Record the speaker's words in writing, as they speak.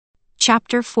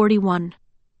Chapter 41.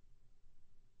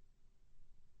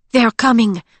 "They're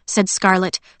coming," said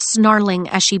Scarlet, snarling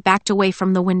as she backed away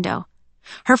from the window.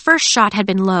 Her first shot had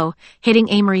been low, hitting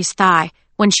Amory's thigh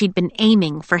when she'd been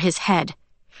aiming for his head.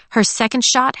 Her second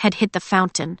shot had hit the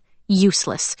fountain,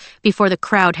 useless, before the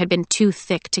crowd had been too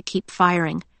thick to keep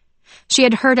firing. She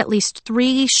had heard at least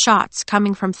 3 shots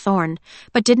coming from Thorn,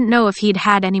 but didn't know if he'd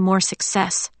had any more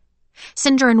success.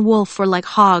 Cinder and Wolf were like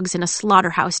hogs in a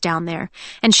slaughterhouse down there,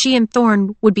 and she and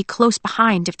Thorn would be close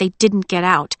behind if they didn't get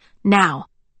out, now.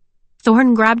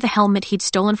 Thorn grabbed the helmet he'd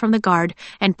stolen from the guard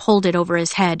and pulled it over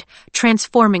his head,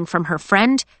 transforming from her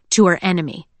friend to her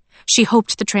enemy. She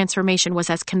hoped the transformation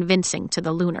was as convincing to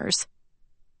the Lunars.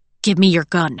 "Give me your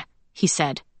gun," he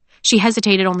said. She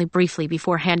hesitated only briefly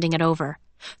before handing it over.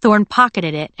 Thorn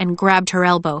pocketed it and grabbed her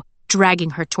elbow,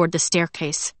 dragging her toward the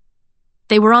staircase.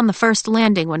 They were on the first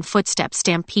landing when footsteps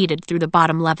stampeded through the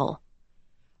bottom level.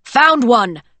 "Found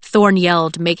one!" Thorn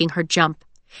yelled, making her jump.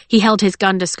 He held his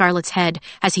gun to Scarlet's head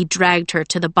as he dragged her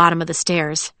to the bottom of the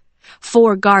stairs.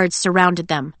 4 guards surrounded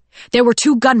them. "There were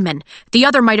 2 gunmen. The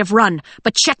other might have run,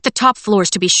 but check the top floors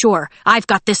to be sure. I've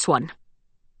got this one."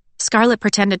 Scarlet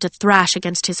pretended to thrash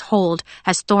against his hold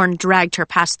as Thorn dragged her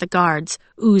past the guards,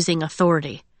 oozing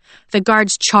authority. The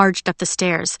guards charged up the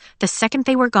stairs. The second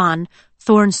they were gone,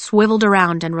 Thorn swiveled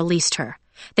around and released her.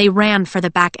 They ran for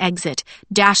the back exit,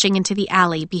 dashing into the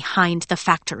alley behind the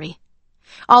factory.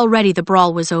 Already the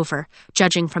brawl was over,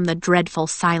 judging from the dreadful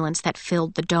silence that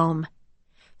filled the dome.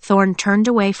 Thorn turned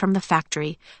away from the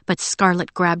factory, but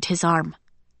Scarlet grabbed his arm.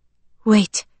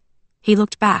 "Wait." He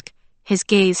looked back, his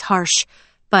gaze harsh,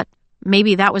 but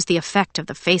maybe that was the effect of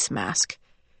the face mask.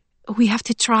 "We have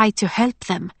to try to help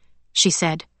them," she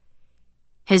said.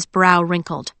 His brow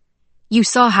wrinkled. "You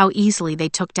saw how easily they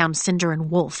took down Cinder and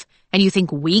Wolf, and you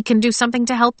think we can do something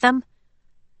to help them?"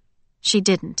 She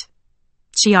didn't.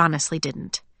 She honestly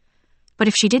didn't. But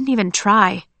if she didn't even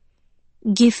try...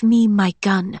 "Give me my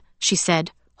gun," she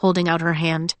said, holding out her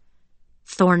hand.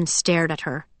 Thorn stared at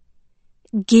her.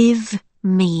 "Give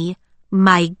me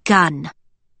my gun."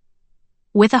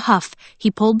 With a huff, he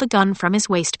pulled the gun from his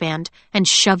waistband and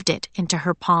shoved it into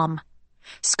her palm.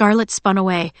 Scarlet spun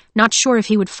away, not sure if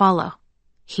he would follow.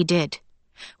 He did.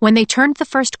 When they turned the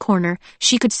first corner,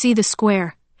 she could see the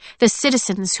square. The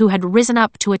citizens who had risen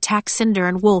up to attack Cinder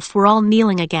and Wolf were all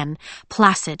kneeling again,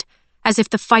 placid, as if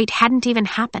the fight hadn't even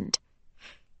happened.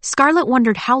 Scarlet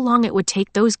wondered how long it would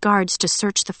take those guards to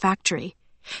search the factory.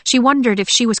 She wondered if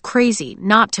she was crazy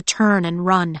not to turn and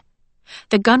run.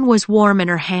 The gun was warm in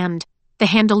her hand, the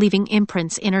handle leaving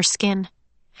imprints in her skin.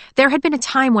 There had been a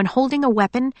time when holding a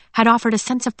weapon had offered a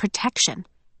sense of protection.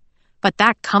 But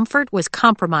that comfort was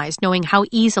compromised knowing how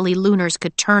easily Lunars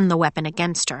could turn the weapon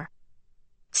against her.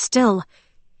 Still,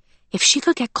 if she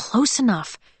could get close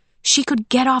enough, she could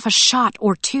get off a shot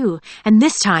or 2, and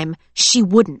this time she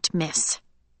wouldn't miss.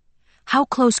 How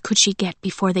close could she get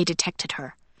before they detected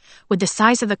her? Would the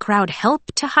size of the crowd help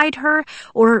to hide her,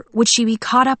 or would she be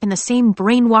caught up in the same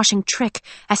brainwashing trick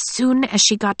as soon as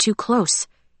she got too close?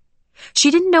 She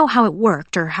didn't know how it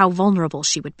worked or how vulnerable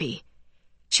she would be.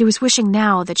 She was wishing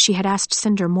now that she had asked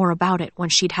Cinder more about it when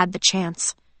she'd had the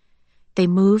chance. They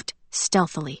moved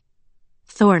stealthily,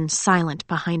 Thorn silent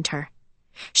behind her.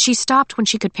 She stopped when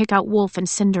she could pick out Wolf and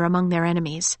Cinder among their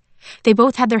enemies. They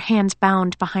both had their hands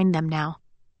bound behind them now.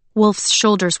 Wolf's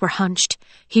shoulders were hunched.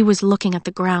 He was looking at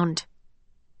the ground.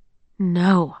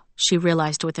 No, she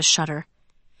realized with a shudder.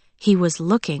 He was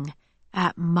looking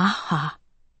at Maha.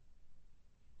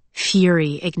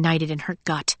 Fury ignited in her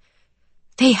gut.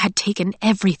 They had taken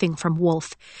everything from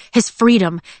Wolf, his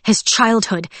freedom, his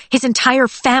childhood, his entire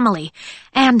family,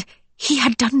 and he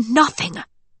had done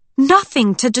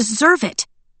nothing to deserve it.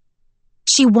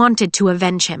 She wanted to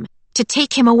avenge him, to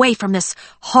take him away from this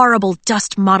horrible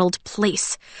dust-mottled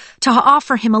place, to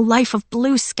offer him a life of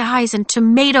blue skies and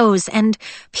tomatoes and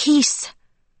peace.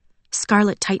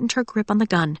 Scarlet tightened her grip on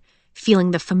the gun,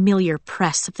 feeling the familiar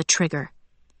press of the trigger.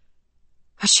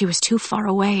 But she was too far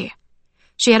away.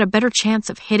 She had a better chance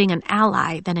of hitting an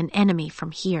ally than an enemy from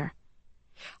here.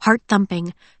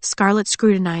 Heart-thumping, Scarlet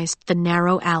scrutinized the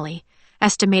narrow alley,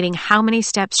 estimating how many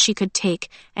steps she could take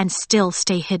and still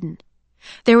stay hidden.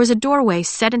 There was a doorway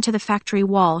set into the factory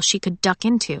wall she could duck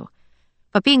into,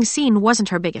 but being seen wasn't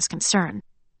her biggest concern.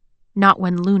 Not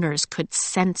when Lunars could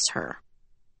sense her.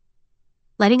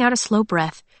 Letting out a slow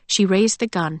breath, she raised the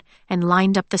gun and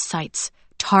lined up the sights,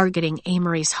 targeting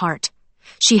Amory's heart.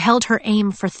 She held her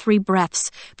aim for 3 breaths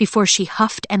before she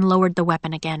huffed and lowered the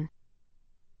weapon again.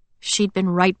 She'd been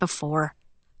right before,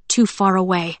 too far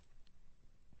away.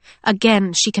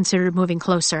 Again, she considered moving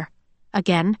closer.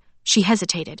 Again, she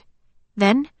hesitated.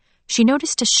 Then, She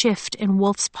noticed a shift in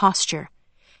Wolf's posture.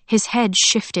 His head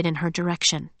shifted in her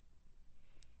direction.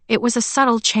 It was a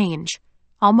subtle change,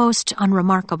 almost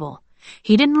unremarkable.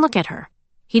 He didn't look at her.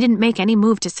 He didn't make any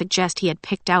move to suggest he had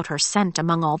picked out her scent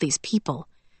among all these people.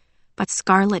 But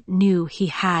Scarlet knew he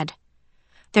had.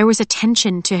 There was a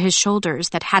tension to his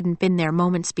shoulders that hadn't been there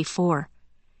moments before.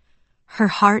 Her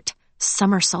heart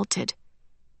somersaulted.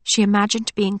 She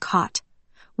imagined being caught.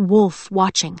 Wolf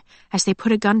watching as they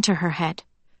put a gun to her head.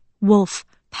 Wolf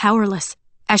powerless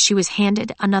as she was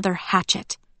handed another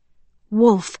hatchet.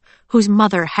 Wolf, whose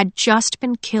mother had just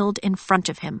been killed in front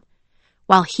of him,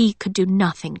 while he could do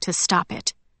nothing to stop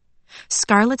it.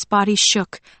 Scarlet's body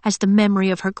shook as the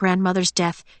memory of her grandmother's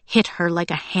death hit her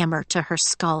like a hammer to her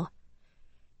skull.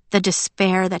 The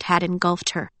despair that had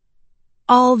engulfed her.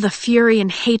 All the fury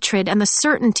and hatred and the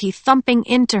certainty thumping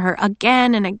into her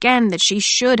again and again that she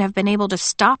should have been able to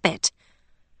stop it.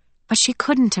 But she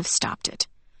couldn't have stopped it.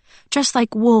 Just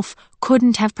like Wolf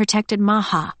couldn't have protected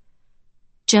Maha.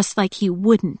 Just like he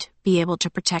wouldn't be able to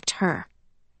protect her.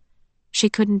 She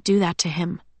couldn't do that to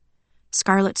him.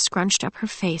 Scarlet scrunched up her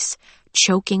face,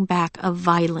 choking back a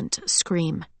violent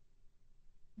scream.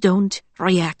 "Don't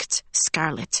react,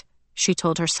 Scarlet," she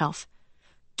told herself.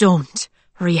 "Don't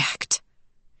react."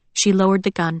 She lowered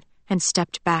the gun and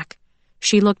stepped back.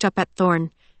 She looked up at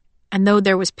Thorn, and though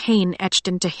there was pain etched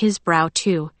into his brow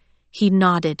too, he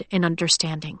nodded in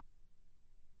understanding.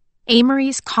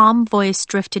 Amory's calm voice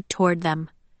drifted toward them.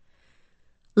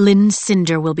 "Lynn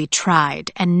Cinder will be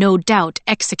tried and no doubt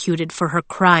executed for her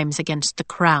crimes against the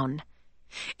Crown.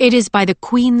 It is by the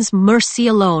Queen's mercy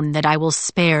alone that I will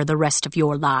spare the rest of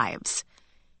your lives.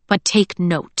 But take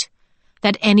note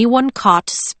that anyone caught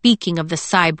speaking of the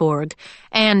cyborg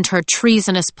and her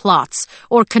treasonous plots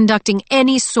or conducting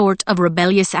any sort of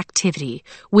rebellious activity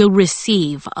will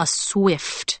receive a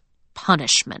swift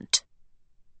punishment."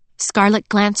 Scarlet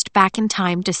glanced back in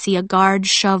time to see a guard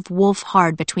shove Wolf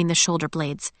hard between the shoulder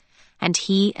blades, and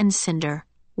he and Cinder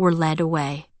were led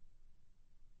away.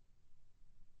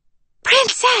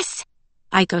 "Princess!"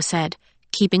 Aiko said,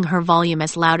 keeping her volume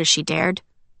as loud as she dared,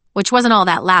 which wasn't all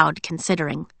that loud,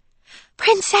 considering.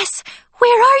 "Princess,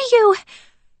 where are you?"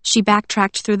 She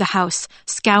backtracked through the house,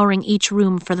 scouring each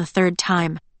room for the third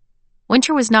time.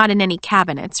 Winter was not in any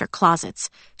cabinets or closets.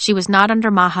 She was not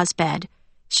under Maha's bed.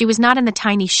 She was not in the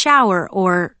tiny shower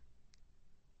or...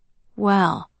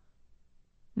 Well,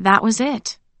 that was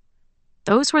it.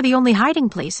 Those were the only hiding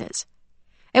places.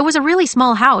 It was a really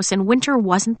small house, and Winter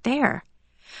wasn't there.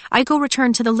 Aiko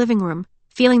returned to the living room,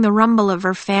 feeling the rumble of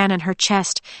her fan in her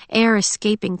chest, air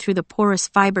escaping through the porous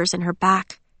fibers in her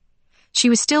back. She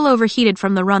was still overheated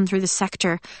from the run through the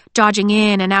sector, dodging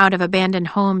in and out of abandoned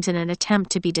homes in an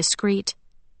attempt to be discreet.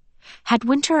 Had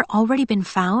Winter already been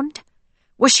found?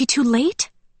 Was she too late?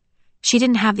 She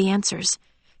didn't have the answers.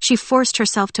 She forced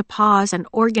herself to pause and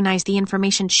organize the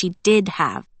information she did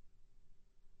have.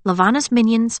 Levana's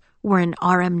minions were in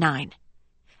RM9.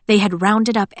 They had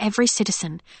rounded up every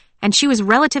citizen, and she was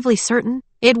relatively certain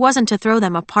it wasn't to throw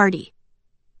them a party.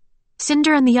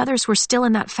 Cinder and the others were still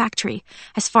in that factory,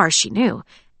 as far as she knew,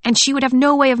 and she would have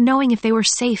no way of knowing if they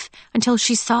were safe until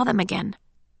she saw them again.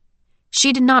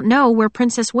 She did not know where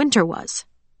Princess Winter was.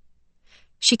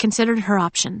 She considered her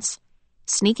options.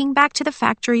 Sneaking back to the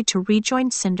factory to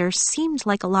rejoin Cinder seemed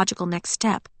like a logical next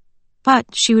step, but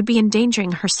she would be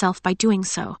endangering herself by doing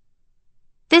so.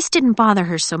 This didn't bother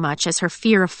her so much as her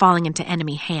fear of falling into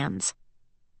enemy hands.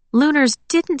 Lunars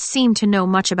didn't seem to know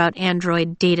much about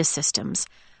android data systems,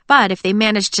 but if they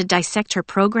managed to dissect her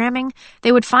programming,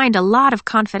 they would find a lot of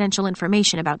confidential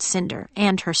information about Cinder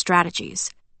and her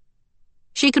strategies.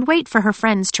 She could wait for her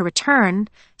friends to return,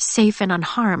 safe and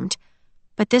unharmed,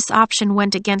 but this option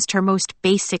went against her most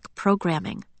basic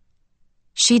programming.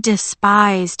 She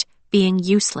despised being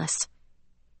useless.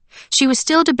 She was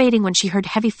still debating when she heard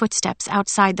heavy footsteps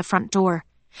outside the front door.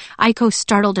 Aiko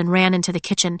startled and ran into the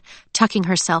kitchen, tucking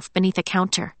herself beneath a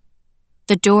counter.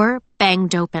 The door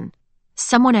banged open.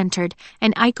 Someone entered,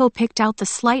 and Aiko picked out the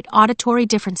slight auditory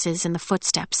differences in the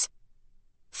footsteps.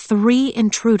 3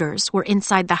 intruders were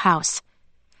inside the house.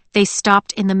 They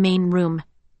stopped in the main room.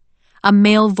 A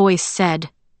male voice said,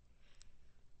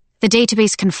 "The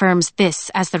database confirms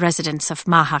this as the residence of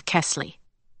Maha Kesley."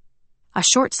 A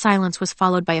short silence was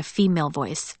followed by a female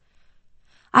voice.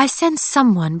 "I sense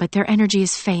someone, but their energy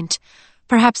is faint,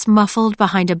 perhaps muffled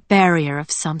behind a barrier of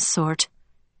some sort."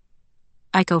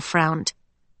 Aiko frowned.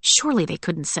 Surely they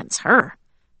couldn't sense her.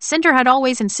 Cinder had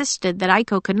always insisted that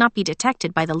Aiko could not be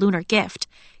detected by the lunar gift,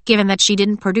 given that she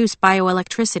didn't produce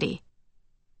bioelectricity.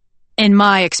 "In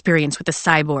my experience with the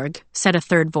cyborg," said a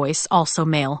third voice, also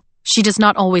male, She does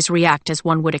not always react as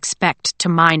one would expect to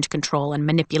mind control and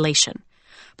manipulation.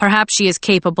 Perhaps she is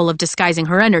capable of disguising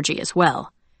her energy as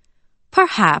well."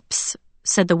 "Perhaps,"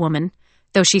 said the woman,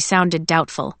 though she sounded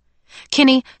doubtful.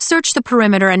 "Kinney, search the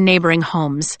perimeter and neighboring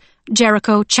homes.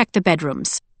 Jericho, check the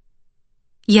bedrooms."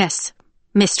 "Yes,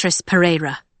 Mistress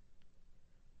Pereira."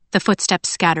 The footsteps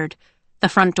scattered. The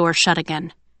front door shut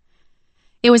again.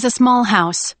 It was a small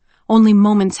house. Only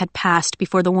moments had passed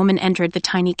before the woman entered the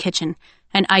tiny kitchen,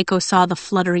 and Aiko saw the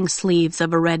fluttering sleeves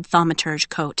of a red thaumaturge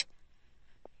coat.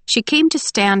 She came to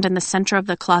stand in the center of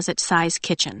the closet-sized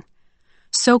kitchen.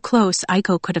 So close,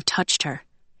 Aiko could have touched her.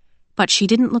 But she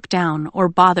didn't look down or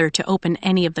bother to open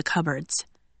any of the cupboards.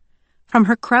 From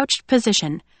her crouched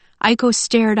position, Aiko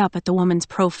stared up at the woman's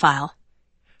profile.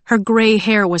 Her gray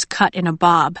hair was cut in a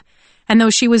bob, and though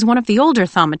she was one of the older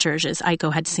thaumaturges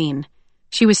Aiko had seen,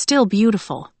 she was still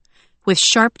beautiful, with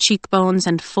sharp cheekbones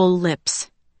and full lips.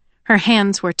 Her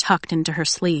hands were tucked into her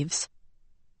sleeves.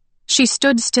 She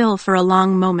stood still for a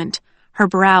long moment, her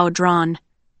brow drawn.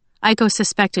 Aiko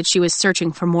suspected she was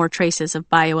searching for more traces of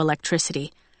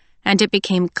bioelectricity, and it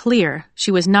became clear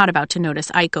she was not about to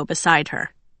notice Aiko beside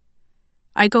her.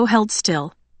 Aiko held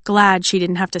still, glad she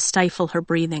didn't have to stifle her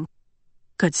breathing.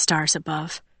 Good stars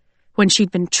above. When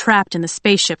she'd been trapped in the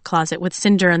spaceship closet with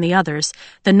Cinder and the others,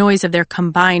 the noise of their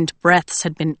combined breaths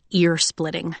had been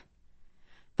ear-splitting.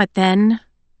 But then,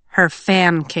 her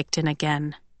fan kicked in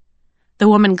again. The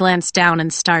woman glanced down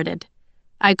and started.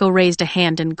 Aiko raised a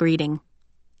hand in greeting.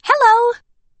 "Hello!"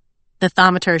 The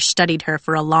thaumaturge studied her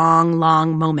for a long,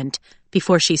 long moment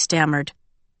before she stammered.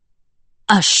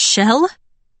 "A shell?"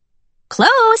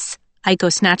 "Close!"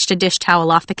 Aiko snatched a dish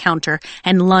towel off the counter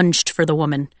and lunged for the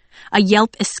woman. A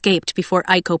yelp escaped before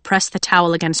Aiko pressed the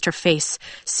towel against her face,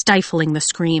 stifling the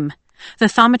scream. The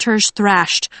thaumaturge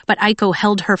thrashed, but Aiko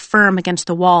held her firm against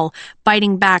the wall,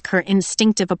 biting back her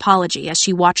instinctive apology as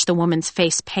she watched the woman's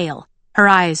face pale. Her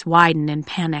eyes widened in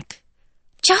panic.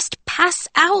 "Just pass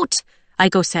out,"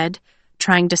 Aiko said,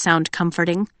 trying to sound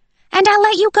comforting, "and I'll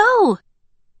let you go."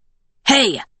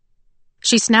 "Hey!"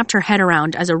 She snapped her head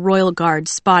around as a royal guard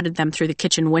spotted them through the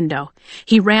kitchen window.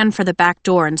 He ran for the back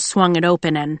door and swung it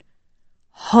open and...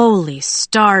 Holy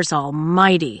stars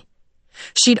almighty!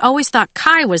 She'd always thought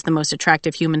Kai was the most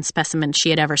attractive human specimen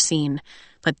she had ever seen,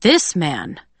 but this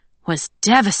man was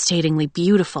devastatingly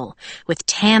beautiful, with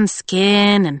tan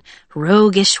skin and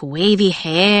roguish wavy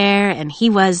hair, and he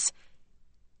was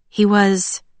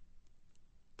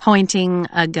pointing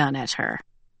a gun at her.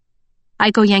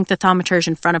 Aiko yanked the thaumaturge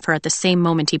in front of her at the same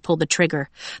moment he pulled the trigger.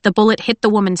 The bullet hit the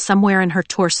woman somewhere in her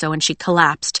torso and she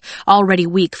collapsed, already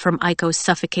weak from Aiko's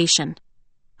suffocation.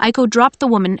 Aiko dropped the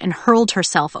woman and hurled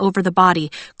herself over the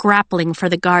body, grappling for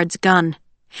the guard's gun.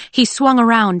 He swung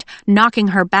around, knocking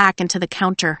her back into the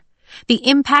counter. The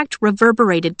impact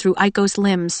reverberated through Aiko's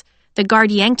limbs. The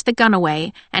guard yanked the gun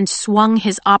away and swung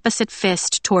his opposite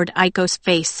fist toward Aiko's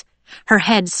face. Her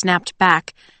head snapped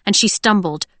back, and she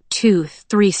stumbled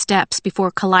 2-3 steps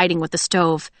before colliding with the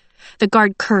stove. The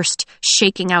guard cursed,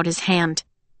 shaking out his hand.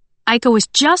 Aiko was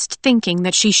just thinking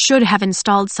that she should have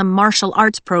installed some martial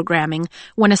arts programming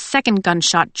when a second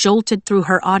gunshot jolted through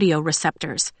her audio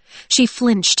receptors. She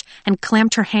flinched and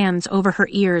clamped her hands over her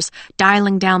ears,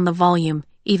 dialing down the volume,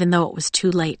 even though it was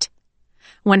too late.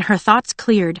 When her thoughts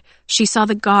cleared, she saw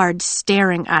the guard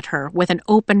staring at her with an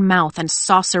open mouth and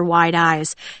saucer-wide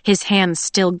eyes, his hands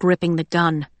still gripping the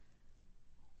gun.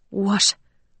 What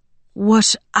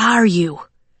are you?"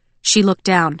 She looked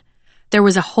down. There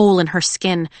was a hole in her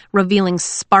skin, revealing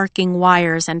sparking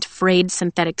wires and frayed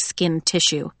synthetic skin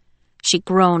tissue. She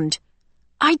groaned.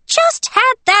 "I just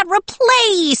had that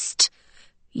replaced!"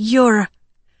 "You're..."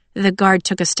 The guard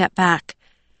took a step back.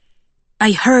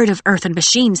 "I heard of earthen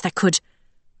machines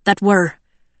that were...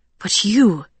 But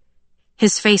you..."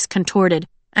 His face contorted,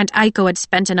 and Aiko had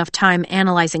spent enough time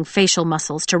analyzing facial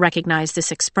muscles to recognize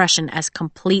this expression as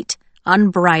complete,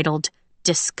 unbridled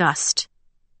disgust.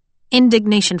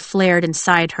 Indignation flared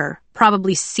inside her,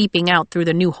 probably seeping out through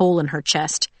the new hole in her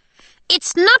chest.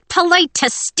 "It's not polite to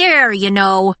stare, you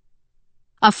know."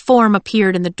 A form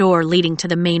appeared in the door leading to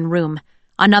the main room,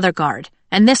 another guard,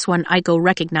 and this one Aiko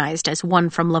recognized as one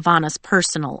from Lavana's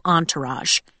personal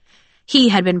entourage. He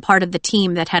had been part of the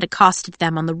team that had accosted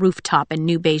them on the rooftop in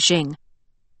New Beijing.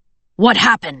 "What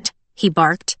happened?" he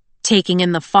barked, taking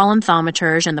in the fallen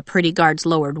thaumaturge and the pretty guard's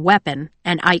lowered weapon,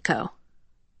 and Aiko.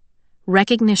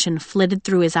 Recognition flitted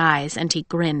through his eyes, and he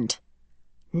grinned.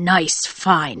 "Nice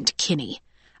find, Kinney.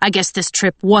 I guess this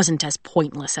trip wasn't as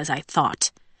pointless as I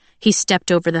thought." He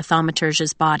stepped over the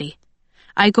thaumaturge's body.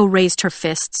 Aiko raised her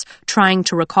fists, trying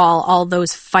to recall all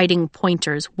those fighting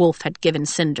pointers Wolf had given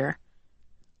Cinder.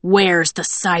 "Where's the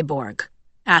cyborg?"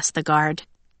 asked the guard.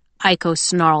 Aiko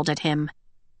snarled at him.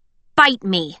 "Bite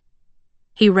me."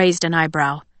 He raised an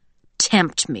eyebrow.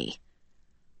 "Tempt me."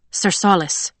 "Sir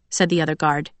Solis," said the other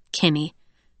guard, Kinney.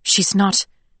 "She's not...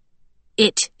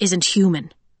 It isn't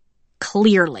human."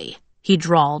 "Clearly," he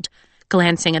drawled,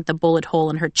 glancing at the bullet hole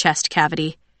in her chest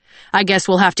cavity. "I guess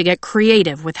we'll have to get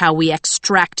creative with how we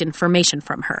extract information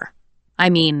from her. I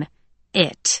mean,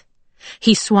 it."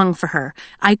 He swung for her.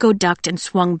 Aiko ducked and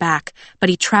swung back, but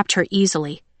he trapped her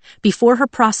easily. Before her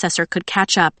processor could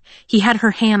catch up, he had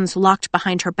her hands locked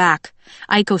behind her back.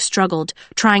 Aiko struggled,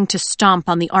 trying to stomp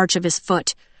on the arch of his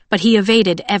foot, but he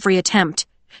evaded every attempt.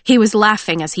 He was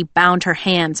laughing as he bound her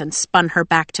hands and spun her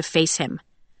back to face him.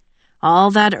 "All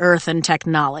that earthen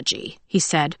technology," he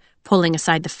said, pulling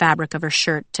aside the fabric of her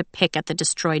shirt to pick at the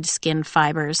destroyed skin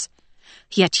fibers.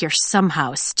 "Yet you're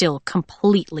somehow still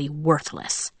completely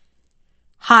worthless."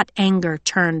 Hot anger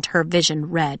turned her vision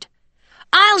red.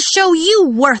 "I'll show you,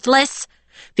 worthless!"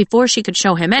 Before she could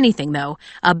show him anything, though,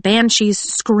 a banshee's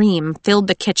scream filled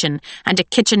the kitchen, and a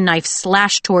kitchen knife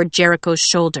slashed toward Jericho's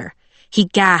shoulder. He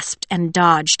gasped and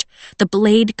dodged. The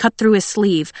blade cut through his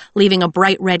sleeve, leaving a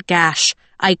bright red gash.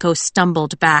 Aiko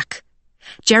stumbled back.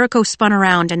 Jericho spun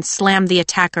around and slammed the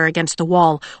attacker against the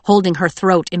wall, holding her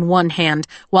throat in one hand,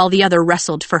 while the other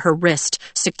wrestled for her wrist,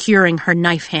 securing her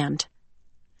knife hand.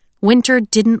 Winter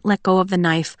didn't let go of the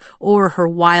knife or her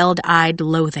wild-eyed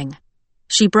loathing.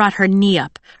 She brought her knee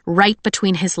up, right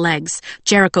between his legs.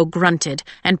 Jericho grunted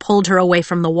and pulled her away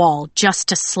from the wall just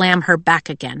to slam her back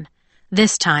again.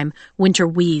 This time, Winter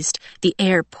wheezed, the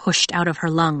air pushed out of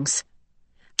her lungs.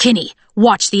 "Kinney,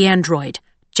 watch the android,"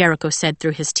 Jericho said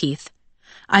through his teeth.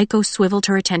 Aiko swiveled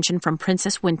her attention from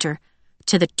Princess Winter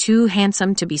to the too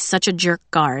handsome to be such a jerk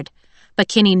guard, but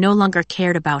Kinney no longer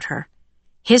cared about her.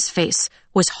 His face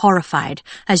was horrified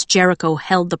as Jericho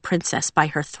held the princess by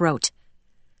her throat.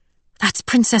 "That's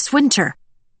Princess Winter!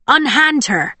 Unhand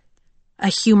her!" A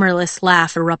humorless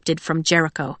laugh erupted from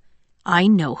Jericho. "I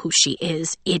know who she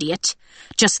is, idiot.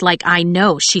 Just like I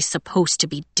know she's supposed to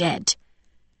be dead."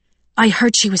 "I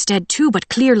heard she was dead too, but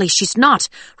clearly she's not.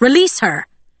 Release her!"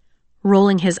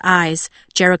 Rolling his eyes,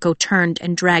 Jericho turned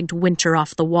and dragged Winter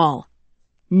off the wall.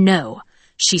 "No,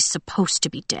 she's supposed to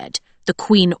be dead. The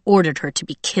Queen ordered her to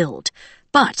be killed.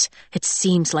 But it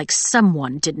seems like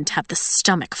someone didn't have the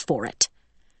stomach for it."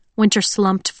 Winter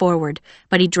slumped forward,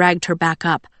 but he dragged her back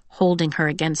up, holding her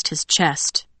against his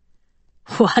chest.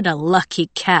 "What a lucky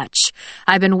catch.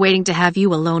 I've been waiting to have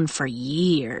you alone for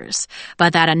years,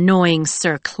 but that annoying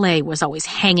Sir Clay was always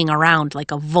hanging around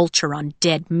like a vulture on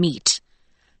dead meat."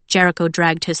 Jericho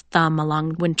dragged his thumb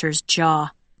along Winter's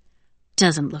jaw.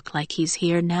 "Doesn't look like he's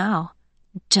here now,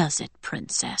 does it,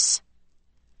 Princess?"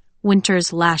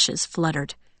 Winter's lashes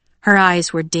fluttered. Her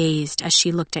eyes were dazed as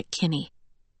she looked at Kinney.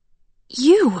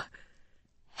 "You!"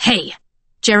 "Hey!"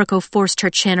 Jericho forced her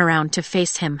chin around to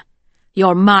face him.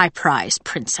 "You're my prize,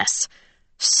 Princess.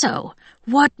 So,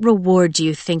 what reward do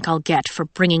you think I'll get for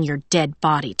bringing your dead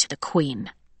body to the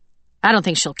Queen? I don't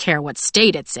think she'll care what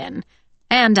state it's in.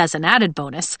 And as an added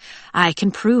bonus, I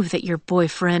can prove that your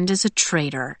boyfriend is a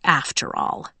traitor after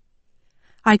all."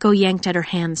 Aiko yanked at her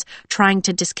hands, trying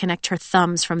to disconnect her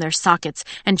thumbs from their sockets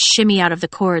and shimmy out of the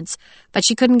cords, but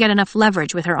she couldn't get enough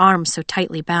leverage with her arms so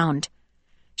tightly bound.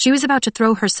 She was about to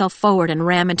throw herself forward and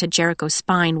ram into Jericho's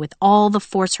spine with all the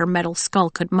force her metal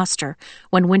skull could muster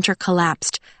when Winter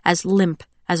collapsed, as limp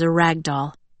as a rag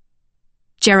doll.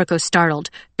 Jericho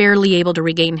startled, barely able to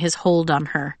regain his hold on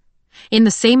her. In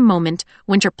the same moment,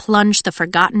 Winter plunged the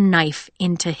forgotten knife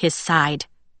into his side.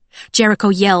 Jericho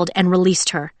yelled and released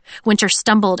her. Winter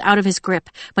stumbled out of his grip,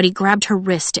 but he grabbed her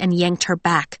wrist and yanked her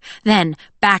back, then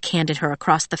backhanded her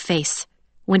across the face.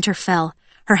 Winter fell.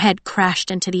 Her head crashed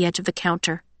into the edge of the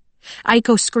counter.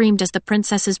 Aiko screamed as the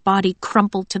princess's body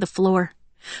crumpled to the floor.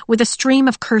 With a stream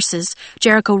of curses,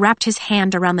 Jericho wrapped his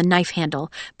hand around the knife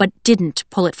handle, but didn't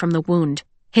pull it from the wound.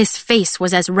 His face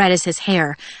was as red as his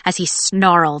hair as he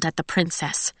snarled at the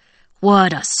princess.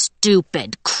 "What a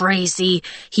stupid, crazy..."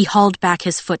 He hauled back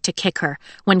his foot to kick her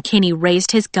when Kinney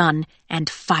raised his gun and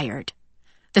fired.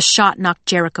 The shot knocked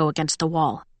Jericho against the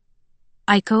wall.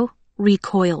 Aiko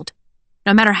recoiled.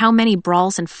 No matter how many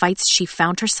brawls and fights she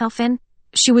found herself in,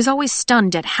 she was always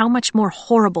stunned at how much more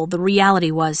horrible the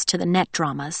reality was to the net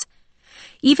dramas.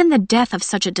 Even the death of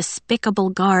such a despicable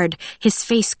guard, his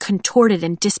face contorted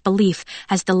in disbelief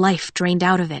as the life drained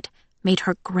out of it, made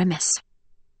her grimace.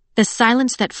 The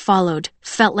silence that followed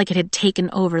felt like it had taken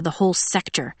over the whole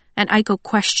sector, and Aiko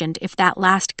questioned if that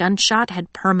last gunshot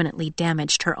had permanently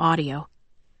damaged her audio.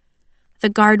 The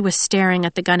guard was staring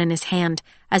at the gun in his hand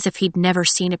as if he'd never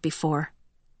seen it before.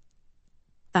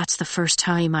 That's the first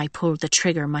time I pulled the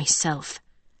trigger myself.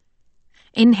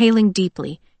 Inhaling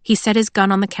deeply, he set his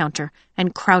gun on the counter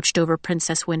and crouched over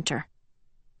Princess Winter.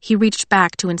 He reached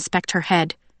back to inspect her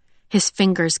head. His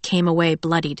fingers came away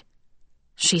bloodied.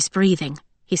 "She's breathing,"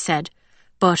 he said,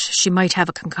 "but she might have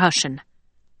a concussion."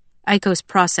 Aiko's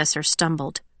processor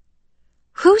stumbled.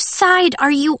 "Whose side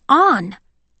are you on?"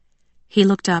 He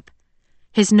looked up.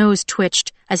 His nose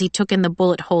twitched as he took in the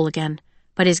bullet hole again,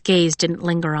 but his gaze didn't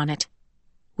linger on it.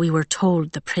 "We were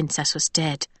told the princess was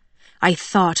dead. I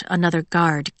thought another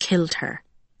guard killed her."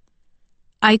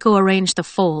 Aiko arranged the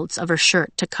folds of her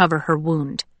shirt to cover her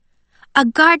wound. "A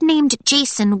guard named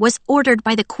Jason was ordered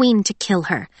by the Queen to kill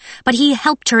her, but he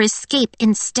helped her escape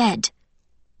instead."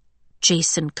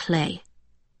 "Jason Clay."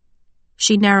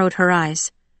 She narrowed her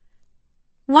eyes.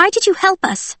 "Why did you help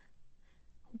us?"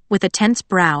 With a tense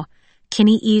brow,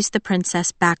 Kinney eased the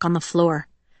princess back on the floor.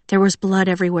 There was blood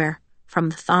everywhere, from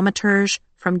the thaumaturge,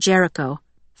 from Jericho,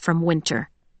 from Winter.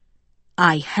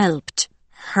 "I helped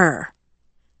her,"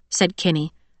 said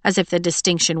Kinney, as if the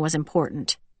distinction was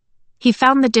important. He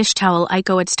found the dish towel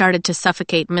Aiko had started to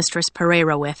suffocate Mistress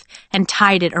Pereira with and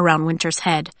tied it around Winter's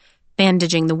head,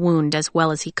 bandaging the wound as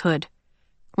well as he could.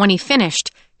 When he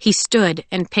finished, he stood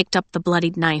and picked up the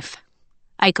bloodied knife.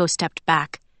 Aiko stepped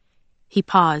back. He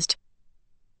paused.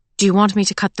 "Do you want me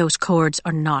to cut those cords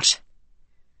or not?"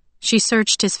 She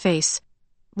searched his face,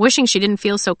 wishing she didn't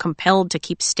feel so compelled to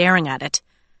keep staring at it.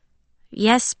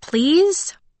 "Yes,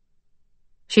 please?"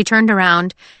 She turned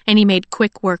around, and he made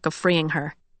quick work of freeing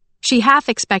her. She half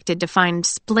expected to find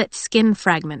split skin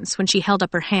fragments when she held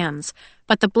up her hands,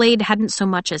 but the blade hadn't so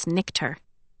much as nicked her.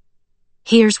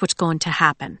 "Here's what's going to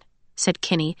happen," said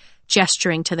Kinney,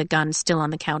 gesturing to the gun still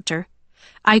on the counter.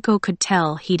 Aiko could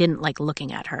tell he didn't like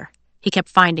looking at her. He kept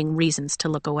finding reasons to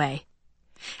look away.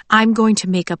 "I'm going to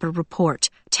make up a report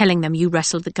telling them you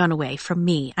wrestled the gun away from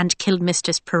me and killed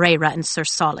Mistress Pereira and Sir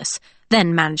Solace,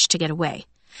 then managed to get away.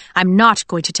 I'm not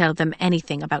going to tell them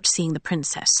anything about seeing the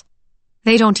princess.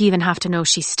 They don't even have to know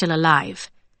she's still alive."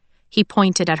 He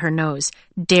pointed at her nose,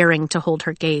 daring to hold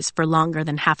her gaze for longer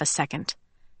than half a second.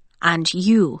 "And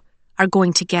you are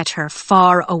going to get her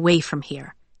far away from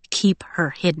here. Keep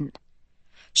her hidden."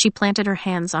 She planted her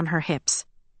hands on her hips.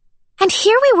 "And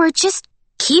here we were just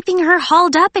keeping her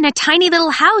hauled up in a tiny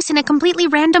little house in a completely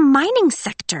random mining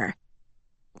sector.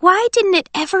 Why didn't it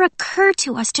ever occur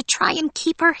to us to try and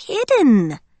keep her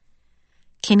hidden?"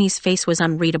 Kinney's face was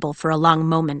unreadable for a long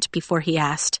moment before he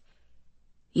asked,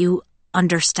 "You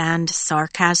understand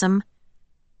sarcasm?"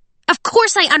 "Of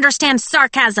course I understand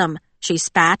sarcasm," she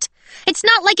spat. "It's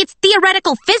not like it's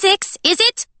theoretical physics, is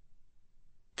it?"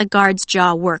 The guard's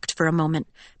jaw worked for a moment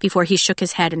before he shook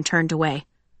his head and turned away.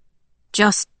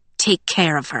 "Just take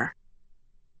care of her."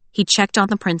 He checked on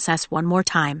the princess one more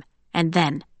time, and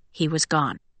then he was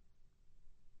gone.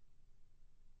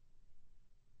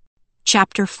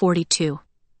 Chapter 42.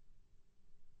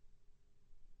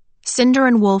 Cinder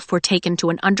and Wolf were taken to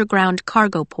an underground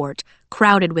cargo port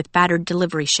crowded with battered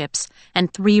delivery ships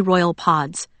and 3 royal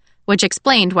pods, which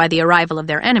explained why the arrival of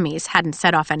their enemies hadn't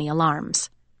set off any alarms.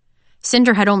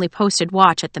 Cinder had only posted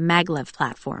watch at the maglev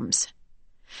platforms.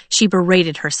 She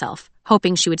berated herself,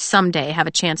 hoping she would someday have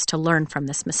a chance to learn from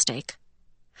this mistake.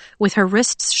 With her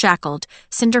wrists shackled,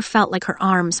 Cinder felt like her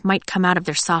arms might come out of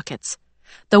their sockets.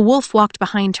 The wolf walked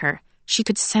behind her. She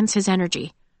could sense his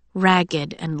energy,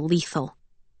 ragged and lethal.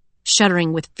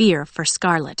 Shuddering with fear for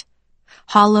Scarlet,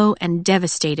 hollow and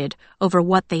devastated over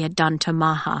what they had done to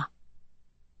Maha.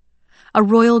 A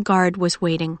royal guard was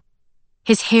waiting.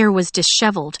 His hair was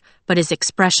disheveled, but his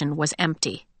expression was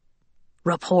empty.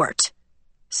 "Report,"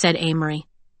 said Amory.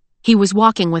 He was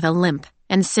walking with a limp,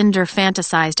 and Cinder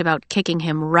fantasized about kicking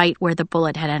him right where the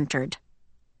bullet had entered.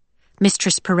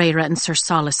 "Mistress Pereira and Sir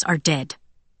Solace are dead."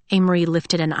 Amory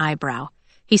lifted an eyebrow.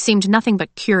 He seemed nothing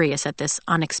but curious at this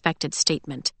unexpected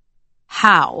statement.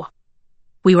 "How?"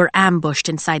 "We were ambushed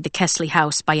inside the Kesley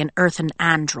house by an earthen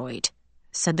android,"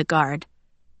 said the guard.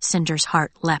 Cinder's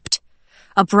heart leapt.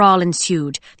 A brawl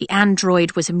ensued. The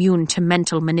android was immune to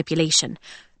mental manipulation,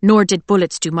 nor did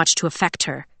bullets do much to affect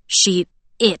her.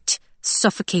 It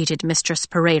suffocated Mistress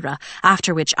Pereira,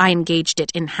 after which I engaged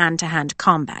it in hand-to-hand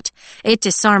combat. It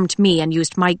disarmed me and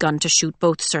used my gun to shoot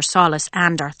both Sir Solace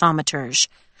and our thaumaturge.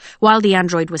 While the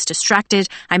android was distracted,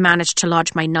 I managed to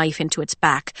lodge my knife into its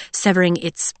back, severing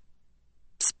its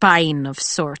spine of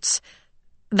sorts.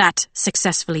 That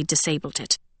successfully disabled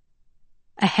it.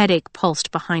 A headache pulsed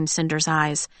behind Cinder's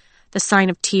eyes, the sign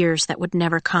of tears that would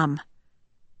never come.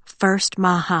 First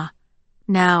Maha,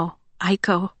 now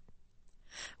Aiko.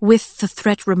 With the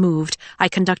threat removed, I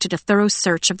conducted a thorough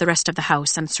search of the rest of the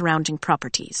house and surrounding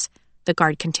properties, the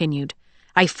guard continued,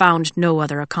 I found no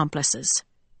other accomplices."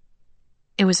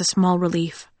 It was a small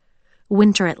relief.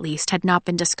 Winter, at least, had not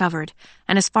been discovered,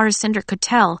 and as far as Cinder could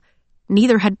tell,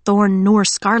 neither had Thorn nor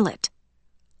Scarlet.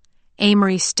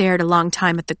 Amory stared a long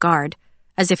time at the guard,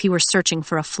 as if he were searching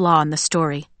for a flaw in the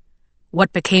story.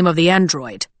 "What became of the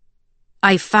android?"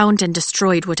 "I found and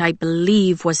destroyed what I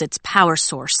believe was its power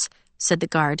source," said the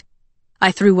guard.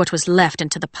 "I threw what was left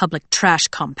into the public trash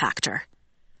compactor."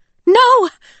 "No!"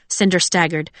 Cinder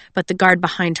staggered, but the guard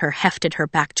behind her hefted her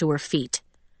back to her feet.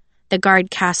 The guard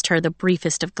cast her the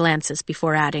briefest of glances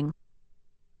before adding,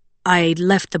 "I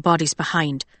left the bodies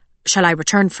behind. Shall I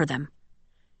return for them?"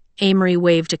 Amory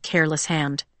waved a careless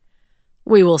hand.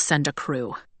 "We will send a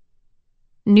crew."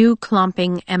 New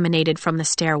clomping emanated from the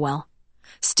stairwell.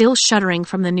 Still shuddering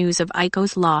from the news of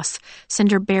Aiko's loss,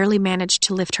 Cinder barely managed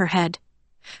to lift her head.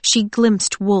 She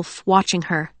glimpsed Wolf watching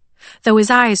her. Though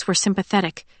his eyes were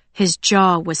sympathetic, his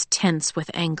jaw was tense with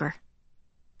anger.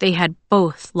 They had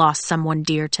both lost someone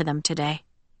dear to them today.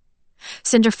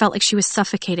 Cinder felt like she was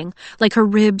suffocating, like her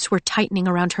ribs were tightening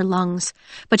around her lungs,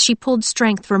 but she pulled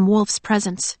strength from Wolf's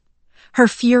presence. Her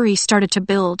fury started to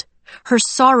build. Her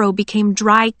sorrow became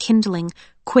dry kindling,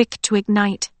 quick to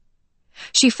ignite.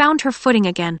 She found her footing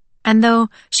again, and though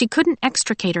she couldn't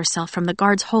extricate herself from the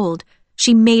guard's hold,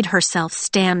 she made herself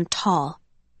stand tall.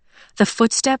 The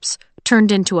footsteps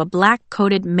turned into a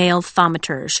black-coated male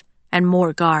thaumaturge, and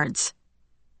more guards.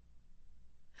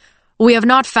 "We have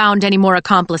not found any more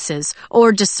accomplices,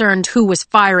 or discerned who was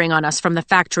firing on us from the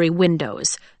factory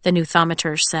windows," the new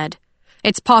thaumaturge said.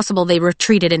 "It's possible they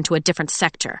retreated into a different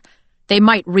sector. They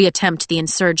might reattempt the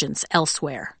insurgents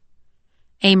elsewhere."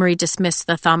 Amory dismissed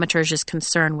the thaumaturge's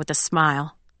concern with a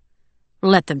smile.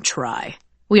 "Let them try.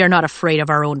 We are not afraid of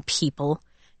our own people."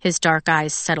 His dark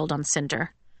eyes settled on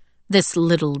Cinder. "This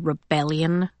little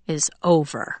rebellion is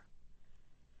over."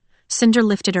 Cinder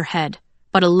lifted her head,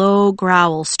 but a low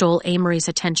growl stole Amory's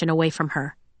attention away from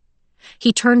her.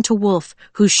 He turned to Wolf,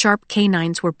 whose sharp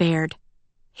canines were bared.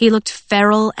 He looked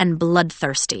feral and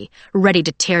bloodthirsty, ready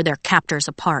to tear their captors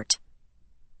apart.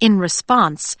 In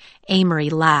response, Amory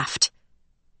laughed.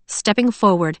 Stepping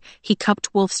forward, he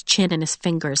cupped Wolf's chin in his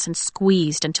fingers and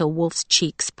squeezed until Wolf's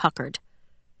cheeks puckered.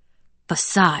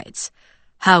 "Besides,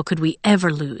 how could we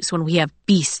ever lose when we have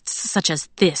beasts such as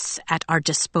this at our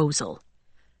disposal?"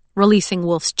 Releasing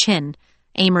Wolf's chin,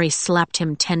 Amory slapped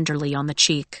him tenderly on the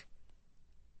cheek.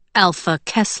 "Alpha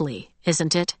Kesley,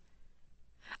 isn't it?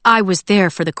 I was there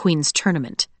for the Queen's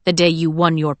tournament, the day you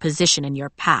won your position in your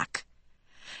pack.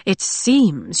 It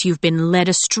seems you've been led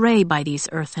astray by these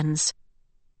Earthens.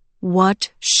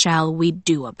 What shall we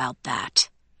do about that?"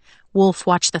 Wolf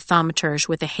watched the thaumaturge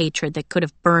with a hatred that could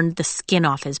have burned the skin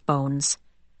off his bones.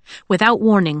 Without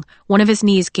warning, one of his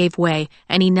knees gave way,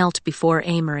 and he knelt before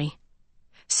Amory.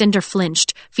 Cinder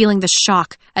flinched, feeling the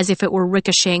shock as if it were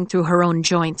ricocheting through her own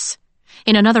joints.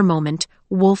 In another moment,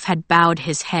 Wolf had bowed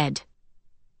his head.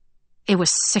 It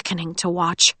was sickening to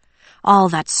watch. All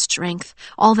that strength,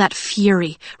 all that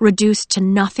fury, reduced to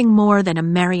nothing more than a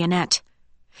marionette.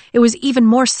 It was even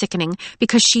more sickening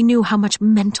because she knew how much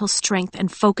mental strength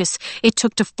and focus it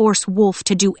took to force Wolf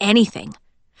to do anything.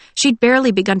 She'd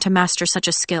barely begun to master such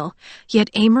a skill, yet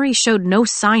Amory showed no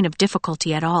sign of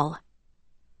difficulty at all.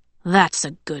 "That's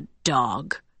a good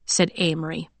dog," said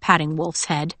Amory, patting Wolf's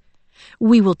head.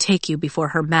 "We will take you before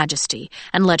Her Majesty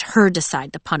and let her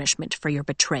decide the punishment for your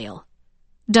betrayal.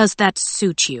 Does that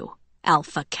suit you,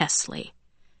 Alpha Kesley?"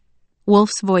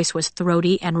 Wolf's voice was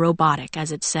throaty and robotic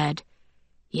as it said,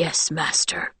 "Yes,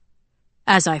 master."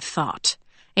 As I thought,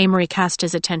 Amory cast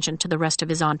his attention to the rest of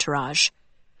his entourage.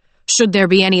 "Should there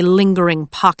be any lingering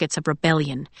pockets of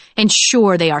rebellion,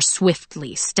 ensure they are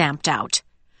swiftly stamped out.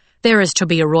 There is to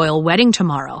be a royal wedding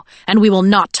tomorrow, and we will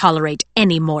not tolerate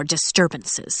any more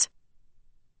disturbances."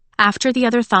 After the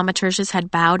other thaumaturges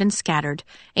had bowed and scattered,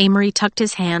 Amory tucked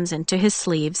his hands into his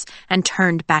sleeves and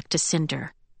turned back to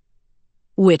Cinder.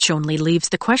 "Which only leaves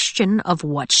the question of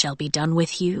what shall be done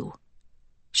with you."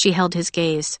 She held his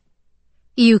gaze.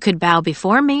 "You could bow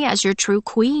before me as your true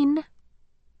queen."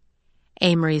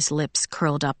 Amory's lips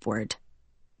curled upward.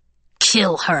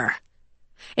 "Kill her."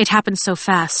 It happened so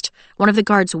fast. One of the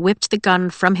guards whipped the gun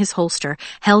from his holster,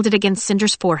 held it against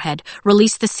Cinder's forehead,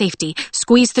 released the safety,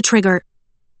 squeezed the trigger.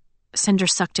 Cinder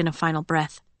sucked in a final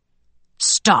breath.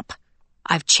 "Stop.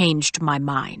 I've changed my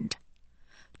mind."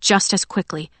 Just as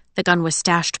quickly, the gun was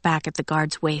stashed back at the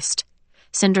guard's waist.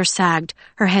 Cinder sagged,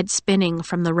 her head spinning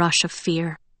from the rush of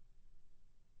fear.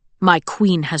 "My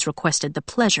queen has requested the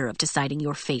pleasure of deciding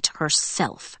your fate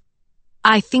herself.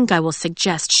 I think I will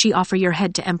suggest she offer your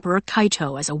head to Emperor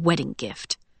Kaito as a wedding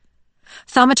gift."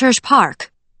 "Thaumaturge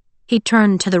Park!" He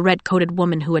turned to the red-coated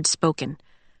woman who had spoken.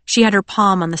 She had her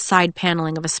palm on the side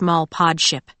paneling of a small pod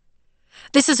ship.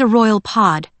 "This is a royal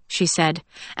pod," she said,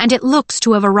 "and it looks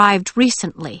to have arrived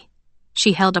recently."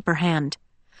 She held up her hand.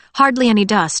 "Hardly any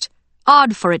dust.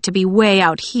 Odd for it to be way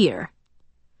out here."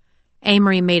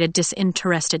 Amory made a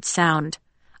disinterested sound.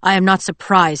 "I am not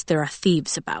surprised there are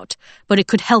thieves about, but it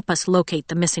could help us locate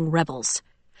the missing rebels.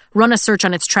 Run a search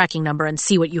on its tracking number and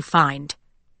see what you find."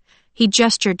 He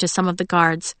gestured to some of the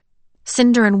guards.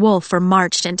 Cinder and Wolf were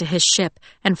marched into his ship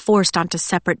and forced onto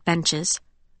separate benches.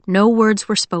 No words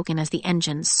were spoken as the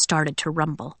engines started to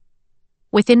rumble.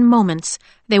 Within moments,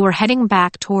 they were heading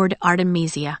back toward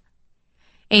Artemisia.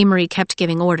 Amory kept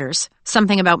giving orders,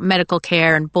 something about medical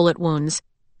care and bullet wounds,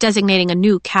 designating a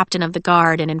new captain of the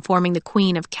guard and informing the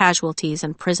Queen of casualties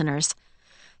and prisoners.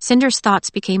 Cinder's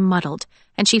thoughts became muddled,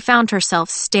 and she found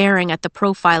herself staring at the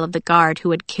profile of the guard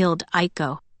who had killed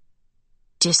Aiko.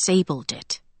 "Disabled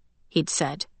it," he'd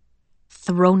said.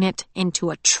 "Thrown it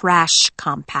into a trash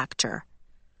compactor."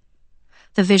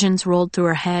 The visions rolled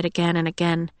through her head again and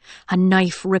again, a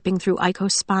knife ripping through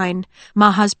Aiko's spine,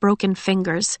 Maha's broken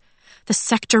fingers, the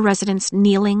sector residents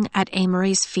kneeling at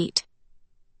Amory's feet.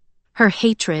 Her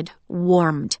hatred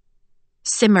warmed,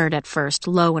 simmered at first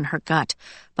low in her gut,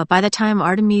 but by the time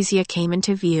Artemisia came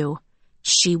into view,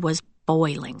 she was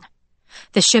boiling.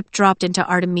 The ship dropped into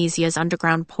Artemisia's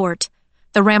underground port.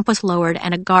 The ramp was lowered,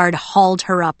 and a guard hauled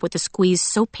her up with a squeeze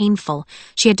so painful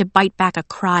she had to bite back a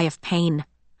cry of pain.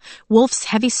 Wolf's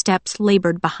heavy steps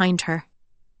labored behind her.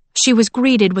 She was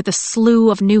greeted with a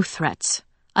slew of new threats.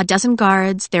 A dozen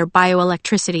guards, their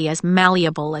bioelectricity as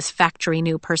malleable as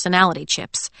factory-new personality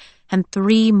chips, and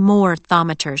 3 more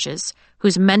thaumaturges,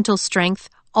 whose mental strength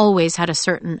always had a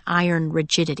certain iron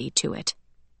rigidity to it.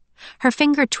 Her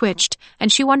finger twitched,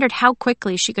 and she wondered how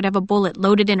quickly she could have a bullet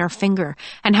loaded in her finger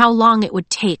and how long it would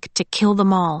take to kill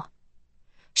them all.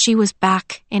 She was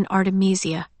back in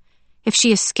Artemisia. If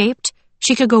she escaped,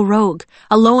 she could go rogue,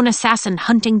 a lone assassin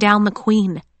hunting down the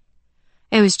Queen.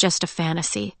 It was just a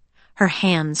fantasy. Her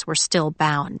hands were still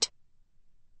bound.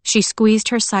 She squeezed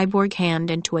her cyborg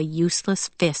hand into a useless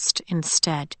fist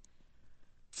instead.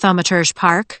 "Thaumaturge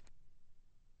Park?"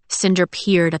 Cinder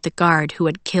peered at the guard who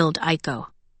had killed Aiko.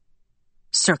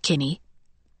 "Sir Kinney,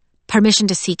 permission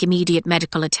to seek immediate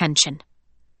medical attention."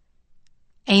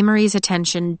 Amory's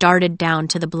attention darted down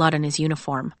to the blood on his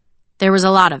uniform. There was a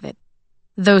lot of it,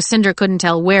 though Cinder couldn't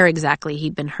tell where exactly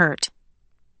he'd been hurt.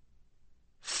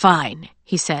 "Fine,"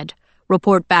 he said.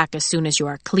 "Report back as soon as you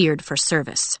are cleared for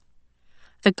service."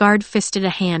 The guard fisted a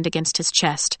hand against his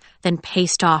chest, then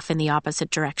paced off in the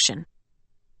opposite direction.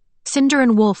 Cinder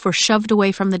and Wolf were shoved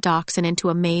away from the docks and into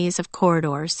a maze of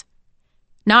corridors.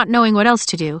 Not knowing what else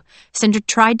to do, Cinder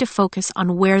tried to focus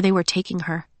on where they were taking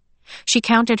her. She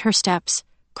counted her steps,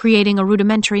 creating a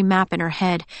rudimentary map in her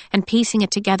head and piecing it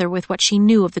together with what she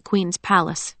knew of the Queen's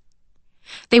palace.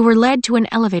 They were led to an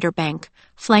elevator bank,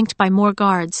 flanked by more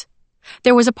guards.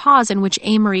 There was a pause in which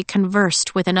Amory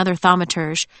conversed with another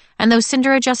thaumaturge, and though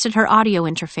Cinder adjusted her audio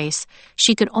interface,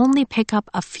 she could only pick up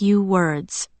a few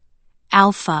words.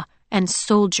 Alpha and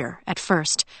Soldier at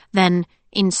first, then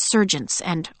Insurgents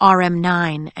and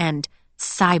RM9 and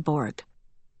Cyborg.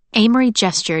 Amory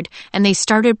gestured, and they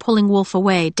started pulling Wolf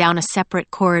away down a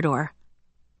separate corridor.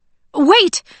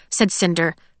 "Wait!" said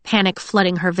Cinder, panic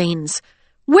flooding her veins.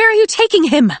 "Where are you taking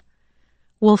him?"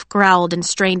 Wolf growled and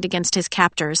strained against his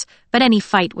captors, but any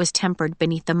fight was tempered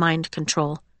beneath the mind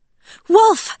control.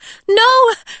 "Wolf!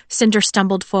 No!" Cinder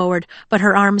stumbled forward, but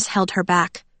her arms held her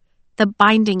back. The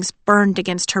bindings burned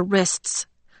against her wrists.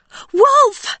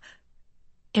 "Wolf!"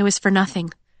 It was for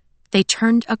nothing. They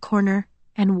turned a corner,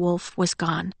 and Wolf was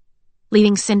gone,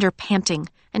 leaving Cinder panting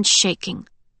and shaking.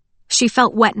 She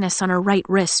felt wetness on her right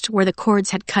wrist where the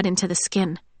cords had cut into the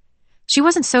skin. She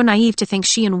wasn't so naive to think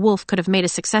she and Wolf could have made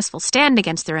a successful stand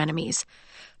against their enemies,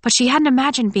 but she hadn't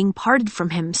imagined being parted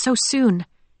from him so soon.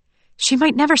 She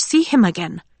might never see him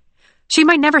again. She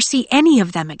might never see any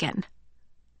of them again.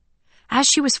 As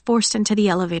she was forced into the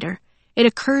elevator, it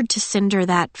occurred to Cinder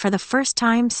that, for the first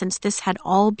time since this had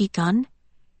all begun,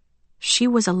 she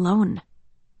was alone.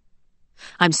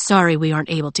 "I'm sorry we aren't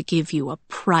able to give you a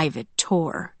private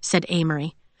tour," said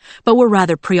Amory, "but we're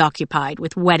rather preoccupied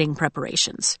with wedding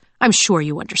preparations. I'm sure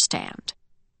you understand."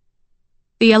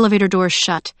 The elevator doors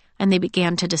shut, and they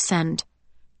began to descend.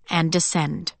 And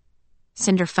descend.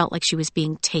 Cinder felt like she was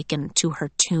being taken to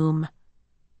her tomb.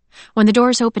 When the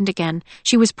doors opened again,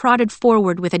 she was prodded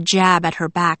forward with a jab at her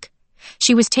back.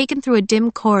 She was taken through a dim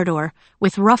corridor,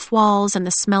 with rough walls and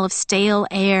the smell of stale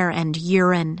air and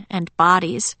urine and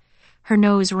bodies. Her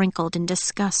nose wrinkled in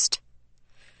disgust.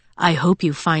 I hope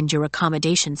you find your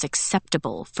accommodations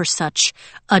acceptable for such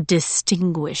a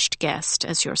distinguished guest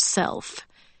as yourself,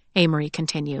 Amory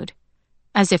continued,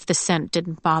 as if the scent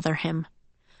didn't bother him.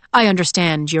 I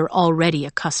understand you're already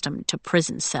accustomed to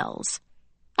prison cells.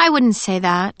 I wouldn't say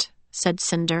that, said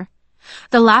Cinder.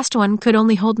 The last one could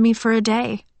only hold me for a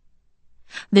day.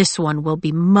 This one will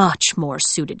be much more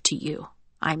suited to you,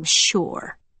 I'm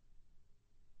sure.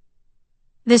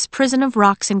 This prison of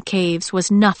rocks and caves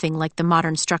was nothing like the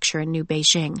modern structure in New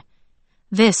Beijing.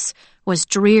 This was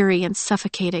dreary and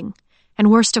suffocating,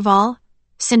 and worst of all,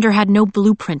 Cinder had no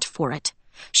blueprint for it.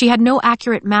 She had no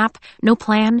accurate map, no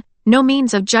plan, no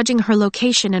means of judging her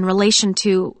location in relation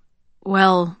to,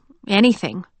 well,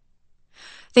 anything.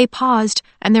 They paused,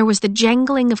 and there was the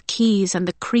jangling of keys and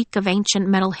the creak of ancient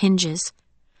metal hinges.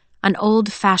 An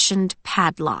old-fashioned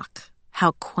padlock.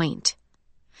 How quaint.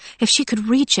 If she could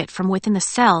reach it from within the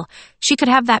cell, she could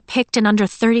have that picked in under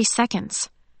 30 seconds.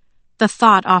 The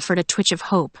thought offered a twitch of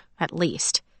hope, at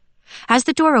least. As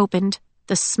the door opened,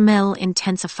 the smell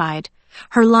intensified.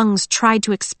 Her lungs tried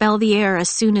to expel the air as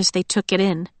soon as they took it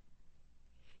in.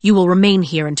 You will remain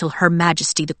here until Her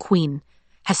Majesty the Queen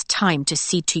has time to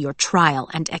see to your trial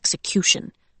and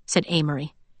execution, said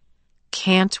Amory.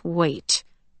 Can't wait,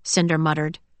 Cinder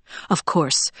muttered. Of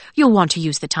course, you'll want to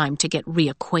use the time to get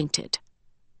reacquainted.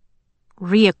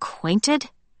 Reacquainted?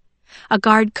 A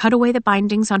guard cut away the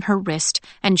bindings on her wrist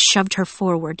and shoved her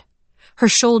forward. Her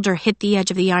shoulder hit the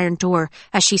edge of the iron door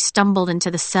as she stumbled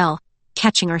into the cell,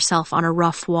 catching herself on a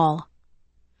rough wall.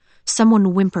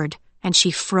 Someone whimpered, and she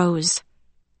froze.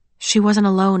 She wasn't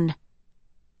alone.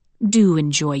 Do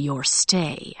enjoy your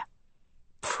stay,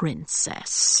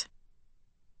 Princess.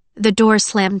 The door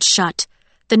slammed shut,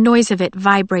 the noise of it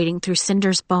vibrating through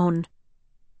Cinder's bone.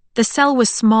 The cell was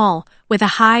small, with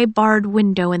a high barred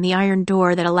window in the iron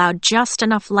door that allowed just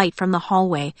enough light from the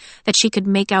hallway that she could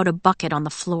make out a bucket on the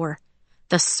floor,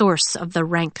 the source of the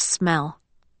rank smell.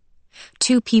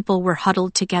 2 people were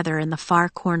huddled together in the far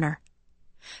corner.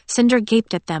 Cinder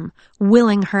gaped at them,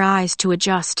 willing her eyes to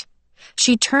adjust.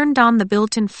 She turned on the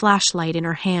built-in flashlight in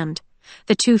her hand.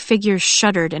 The 2 figures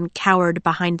shuddered and cowered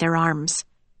behind their arms.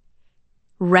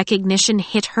 Recognition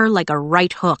hit her like a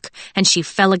right hook, and she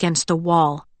fell against the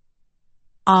wall.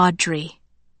 Audrey.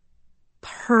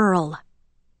 Pearl.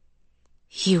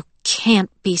 You can't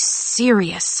be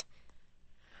serious.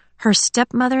 Her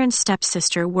stepmother and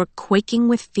stepsister were quaking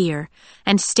with fear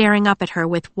and staring up at her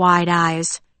with wide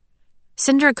eyes.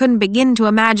 Cinder couldn't begin to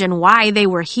imagine why they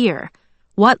were here,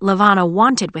 what Lavanna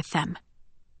wanted with them.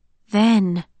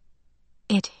 Then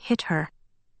it hit her.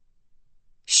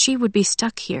 She would be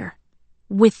stuck here,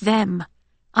 with them,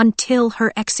 until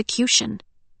her execution.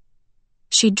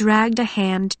 She dragged a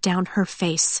hand down her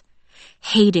face,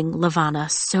 hating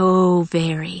Lavanna so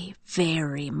very,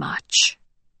 very much.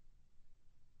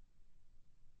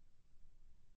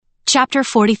 Chapter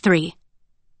 43.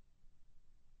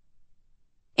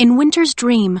 In Winter's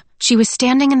dream, she was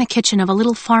standing in the kitchen of a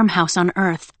little farmhouse on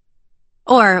Earth.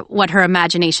 Or what her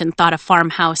imagination thought a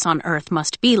farmhouse on Earth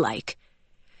must be like.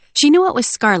 She knew it was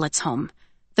Scarlett's home,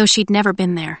 though she'd never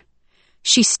been there.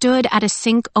 She stood at a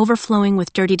sink overflowing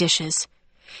with dirty dishes.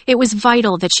 It was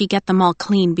vital that she get them all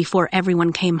clean before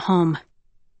everyone came home.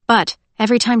 But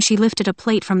every time she lifted a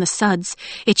plate from the suds,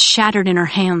 it shattered in her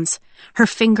hands. Her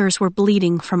fingers were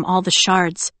bleeding from all the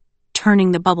shards,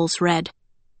 turning the bubbles red.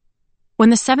 When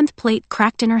the 7th plate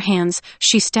cracked in her hands,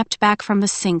 she stepped back from the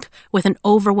sink with an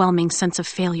overwhelming sense of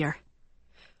failure.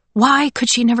 Why could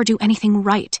she never do anything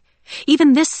right?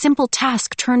 Even this simple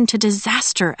task turned to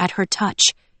disaster at her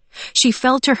touch. She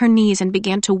fell to her knees and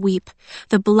began to weep.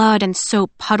 The blood and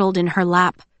soap puddled in her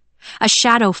lap. A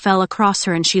shadow fell across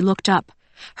her and she looked up.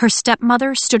 Her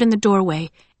stepmother stood in the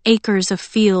doorway, acres of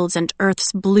fields and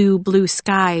Earth's blue, blue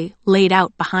sky laid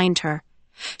out behind her.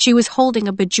 She was holding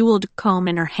a bejeweled comb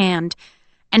in her hand,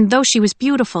 and though she was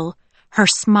beautiful, her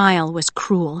smile was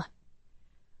cruel.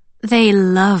 They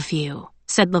love you,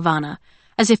 said Lavanna,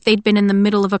 as if they'd been in the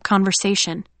middle of a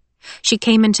conversation. She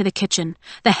came into the kitchen.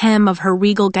 The hem of her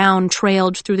regal gown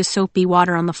trailed through the soapy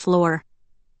water on the floor.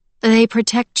 They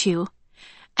protect you.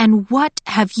 And what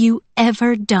have you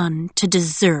ever done to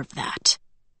deserve that?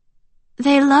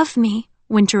 They love me,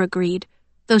 Winter agreed,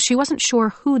 though she wasn't sure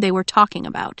who they were talking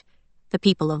about. The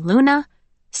people of Luna,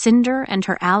 Cinder and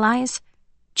her allies,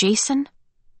 Jason.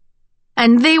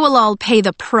 And they will all pay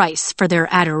the price for their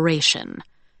adoration.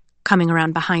 Coming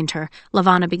around behind her,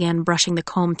 Lavanna began brushing the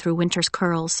comb through Winter's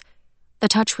curls. The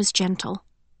touch was gentle,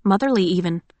 motherly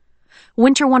even.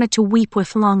 Winter wanted to weep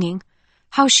with longing.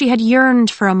 How she had yearned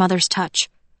for a mother's touch.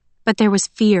 But there was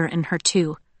fear in her,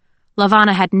 too.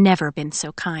 Lavanna had never been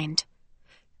so kind.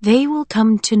 They will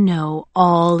come to know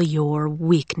all your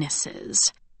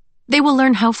weaknesses. They will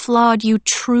learn how flawed you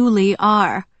truly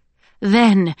are.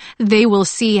 Then they will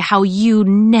see how you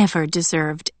never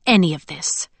deserved any of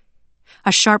this.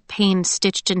 A sharp pain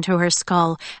stitched into her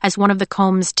skull as one of the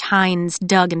comb's tines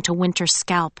dug into Winter's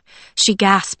scalp. She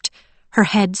gasped. Her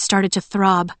head started to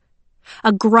throb.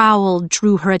 A growl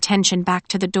drew her attention back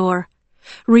to the door.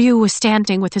 Ryu was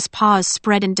standing with his paws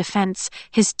spread in defense,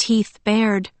 his teeth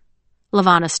bared.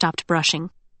 Levana stopped brushing.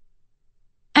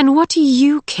 "And what do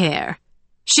you care?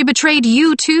 She betrayed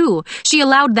you, too. She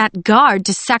allowed that guard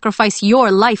to sacrifice your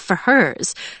life for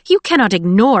hers. You cannot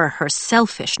ignore her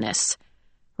selfishness."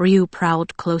 Ryu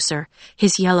prowled closer.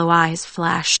 His yellow eyes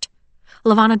flashed.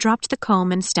 Levana dropped the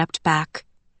comb and stepped back.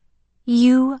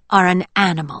 "You are an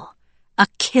animal, a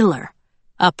killer,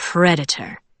 a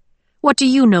predator. What do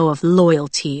you know of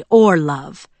loyalty or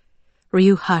love?"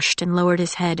 Ryu hushed and lowered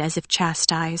his head as if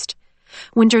chastised.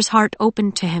 Winter's heart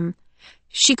opened to him.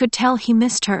 She could tell he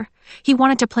missed her. He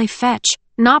wanted to play fetch,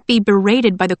 not be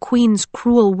berated by the Queen's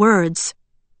cruel words.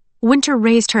 Winter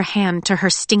raised her hand to her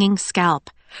stinging scalp.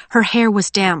 Her hair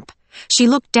was damp. She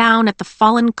looked down at the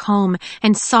fallen comb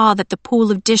and saw that the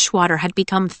pool of dishwater had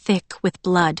become thick with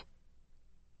blood.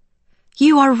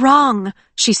 "You are wrong,"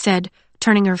 she said,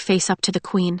 turning her face up to the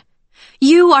Queen.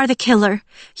 "You are the killer.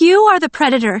 You are the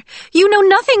predator. You know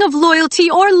nothing of loyalty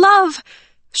or love."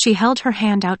 She held her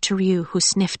hand out to Ryu, who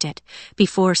sniffed it,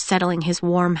 before settling his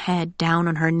warm head down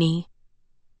on her knee.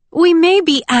 "We may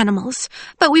be animals,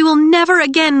 but we will never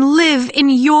again live in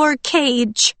your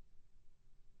cage."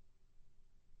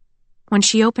 When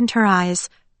she opened her eyes,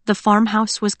 the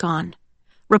farmhouse was gone,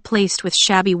 replaced with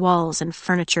shabby walls and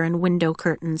furniture and window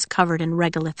curtains covered in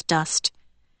regolith dust.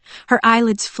 Her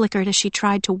eyelids flickered as she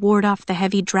tried to ward off the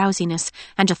heavy drowsiness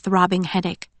and a throbbing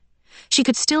headache. She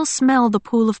could still smell the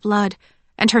pool of blood,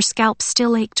 and her scalp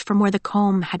still ached from where the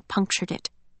comb had punctured it.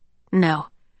 No,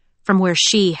 from where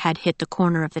she had hit the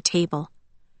corner of the table.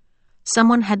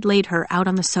 Someone had laid her out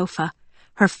on the sofa.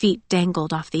 Her feet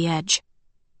dangled off the edge.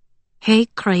 "Hey,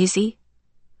 crazy."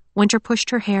 Winter pushed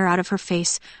her hair out of her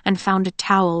face and found a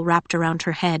towel wrapped around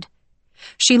her head.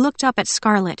 She looked up at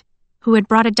Scarlet, who had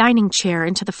brought a dining chair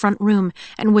into the front room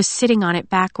and was sitting on it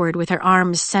backward with her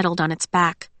arms settled on its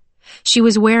back. She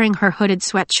was wearing her hooded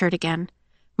sweatshirt again.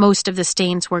 Most of the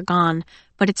stains were gone,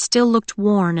 but it still looked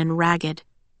worn and ragged.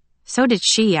 So did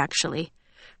she, actually.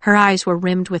 Her eyes were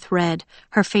rimmed with red,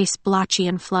 her face blotchy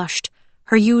and flushed.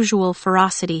 Her usual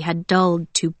ferocity had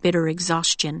dulled to bitter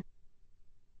exhaustion.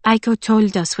 "Aiko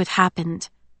told us what happened,"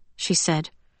 she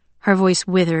said. Her voice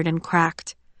withered and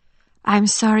cracked. "I'm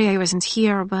sorry I wasn't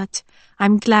here, but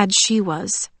I'm glad she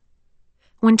was."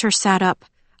 Winter sat up.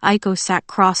 Aiko sat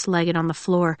cross-legged on the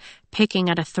floor, picking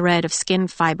at a thread of skin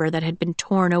fiber that had been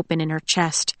torn open in her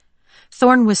chest.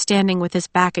 Thorn was standing with his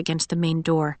back against the main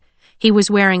door. He was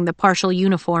wearing the partial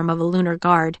uniform of a lunar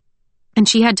guard, and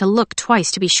she had to look twice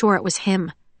to be sure it was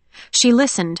him. She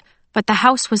listened, but the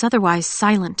house was otherwise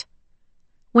silent.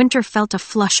 Winter felt a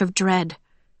flush of dread.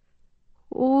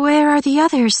 "Where are the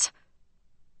others?"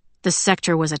 "The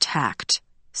sector was attacked,"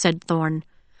 said Thorn.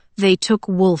 "They took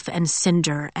Wolf and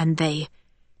Cinder, and they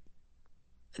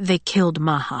killed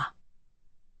Maha."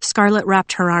 Scarlet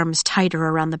wrapped her arms tighter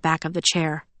around the back of the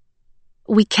chair.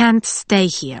 "We can't stay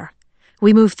here.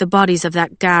 We moved the bodies of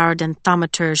that guard and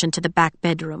thaumaturge into the back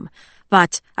bedroom,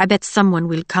 but I bet someone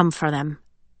will come for them."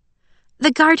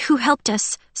 "The guard who helped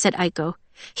us," said Aiko.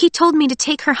 "He told me to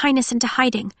take Her Highness into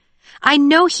hiding. I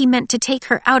know he meant to take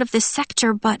her out of this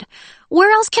sector, but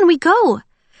where else can we go?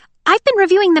 I've been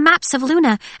reviewing the maps of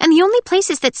Luna, and the only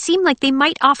places that seem like they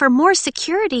might offer more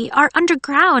security are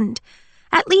underground.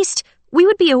 At least, we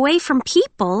would be away from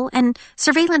people, and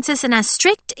surveillance isn't as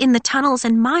strict in the tunnels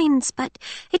and mines, but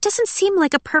it doesn't seem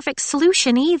like a perfect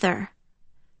solution either."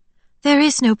 "There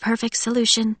is no perfect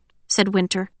solution," said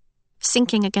Winter,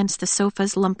 sinking against the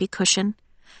sofa's lumpy cushion.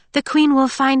 "The Queen will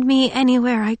find me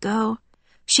anywhere I go.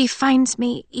 She finds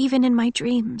me even in my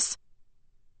dreams."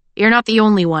 "You're not the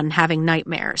only one having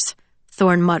nightmares,"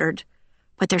 Thorn muttered.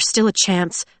 "But there's still a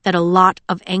chance that a lot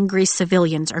of angry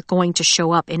civilians are going to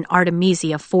show up in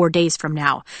Artemisia 4 days from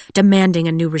now, demanding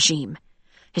a new regime.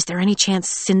 Is there any chance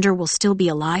Cinder will still be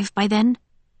alive by then?"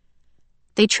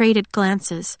 They traded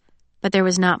glances, but there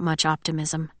was not much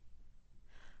optimism.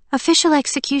 "Official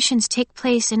executions take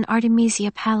place in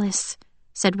Artemisia Palace,"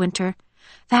 said Winter.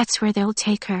 "That's where they'll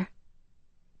take her."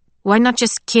 "Why not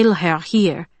just kill her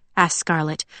here?" asked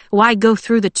Scarlet. "Why go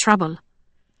through the trouble?"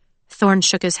 Thorn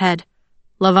shook his head.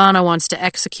 "Levana wants to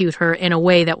execute her in a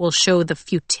way that will show the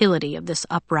futility of this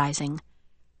uprising."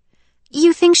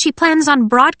 "You think she plans on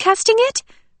broadcasting it?"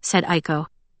 said Aiko.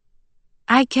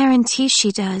 I guarantee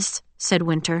she does, said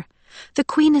Winter. The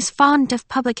Queen is fond of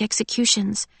public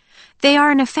executions. They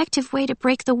are an effective way to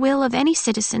break the will of any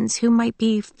citizens who might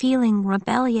be feeling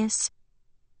rebellious.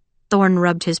 Thorn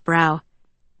rubbed his brow.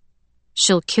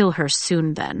 She'll kill her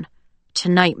soon, then.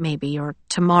 Tonight, maybe, or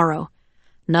tomorrow.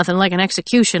 Nothing like an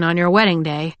execution on your wedding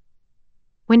day.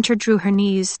 Winter drew her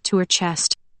knees to her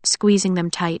chest, squeezing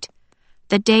them tight.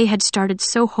 The day had started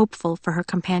so hopeful for her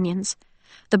companions.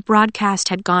 The broadcast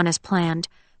had gone as planned.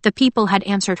 The people had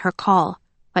answered her call.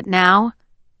 But now,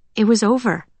 it was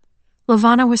over.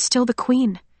 Levana was still the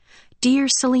queen. Dear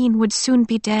Celine would soon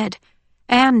be dead.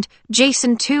 And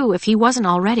Jason, too, if he wasn't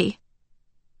already.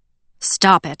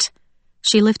 Stop it.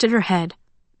 She lifted her head,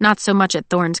 not so much at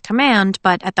Thorn's command,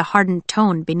 but at the hardened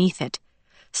tone beneath it.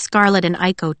 Scarlet and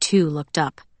Iko, too, looked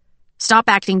up. Stop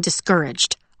acting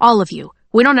discouraged. All of you.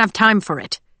 We don't have time for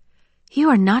it. You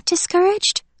are not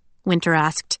discouraged? Winter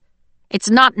asked. It's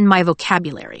not in my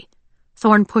vocabulary.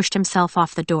 Thorn pushed himself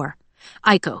off the door.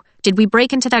 Iko, did we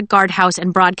break into that guardhouse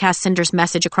and broadcast Cinder's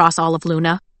message across all of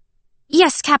Luna?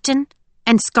 Yes, Captain.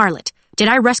 And Scarlet, did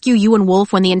I rescue you and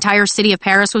Wolf when the entire city of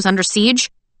Paris was under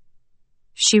siege?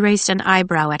 She raised an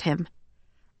eyebrow at him.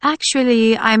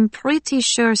 Actually, I'm pretty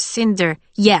sure Cinder...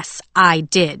 Yes, I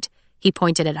did. He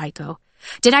pointed at Iko.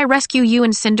 Did I rescue you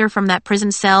and Cinder from that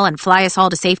prison cell and fly us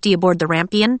all to safety aboard the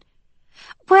Rampion?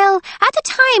 Well, at the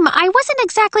time, I wasn't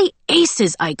exactly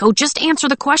aces, Iko. Just answer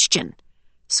the question.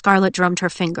 Scarlet drummed her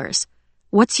fingers.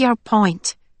 What's your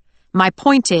point? My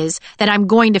point is that I'm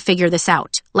going to figure this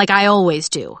out, like I always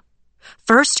do.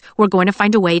 First, we're going to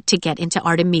find a way to get into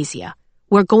Artemisia.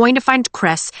 We're going to find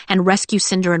Cress and rescue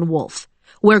Cinder and Wolf.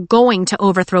 We're going to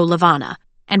overthrow Levana.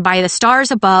 And by the stars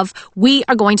above, we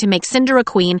are going to make Cinder a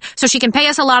queen so she can pay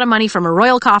us a lot of money from her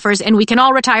royal coffers and we can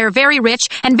all retire very rich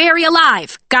and very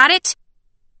alive. Got it?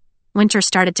 Winter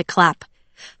started to clap.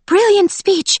 Brilliant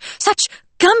speech! Such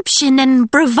gumption and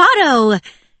bravado!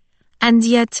 And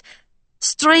yet,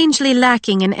 strangely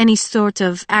lacking in any sort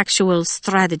of actual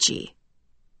strategy,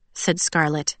 said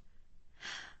Scarlet.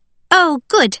 Oh,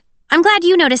 good. I'm glad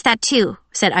you noticed that too,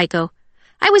 said Iko.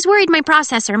 I was worried my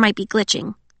processor might be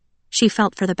glitching. She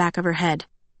felt for the back of her head.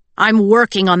 I'm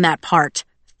working on that part,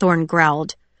 Thorn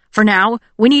growled. For now,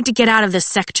 we need to get out of this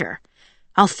sector.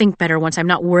 I'll think better once I'm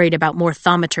not worried about more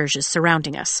thaumaturges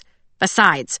surrounding us.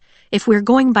 Besides, if we're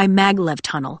going by Maglev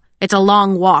Tunnel, it's a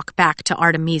long walk back to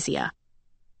Artemisia.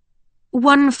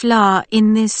 One flaw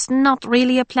in this not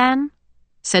really a plan,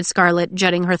 said Scarlet,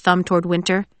 jutting her thumb toward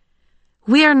Winter.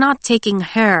 We're not taking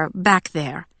her back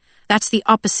there. That's the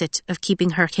opposite of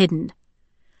keeping her hidden.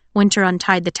 Winter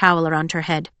untied the towel around her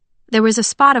head. There was a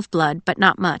spot of blood, but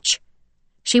not much.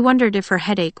 She wondered if her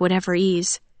headache would ever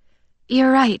ease.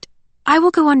 You're right. I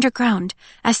will go underground,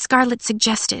 as Scarlet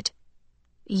suggested.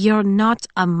 You're not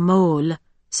a mole,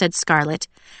 said Scarlet,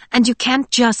 and you can't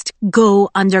just go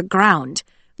underground.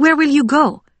 Where will you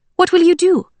go? What will you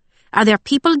do? Are there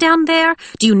people down there?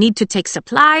 Do you need to take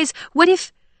supplies? What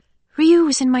if... Ryu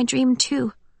was in my dream,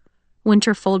 too.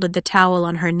 Winter folded the towel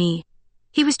on her knee.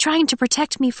 He was trying to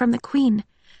protect me from the Queen.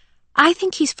 I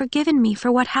think he's forgiven me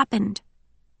for what happened.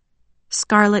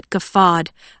 Scarlet guffawed,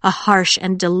 a harsh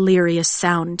and delirious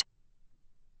sound.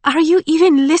 Are you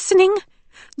even listening?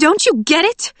 Don't you get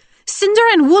it? Cinder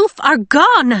and Wolf are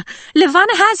gone.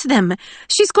 Levana has them.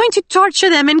 She's going to torture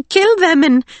them and kill them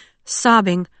and...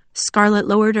 Sobbing, Scarlet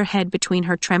lowered her head between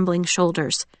her trembling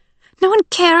shoulders. No one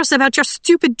cares about your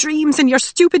stupid dreams and your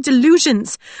stupid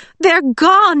delusions. They're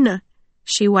gone.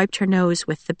 She wiped her nose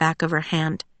with the back of her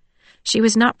hand. She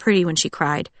was not pretty when she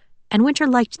cried, and Winter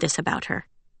liked this about her.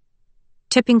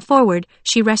 Tipping forward,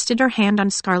 she rested her hand on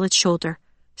Scarlet's shoulder.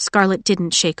 Scarlet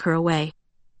didn't shake her away.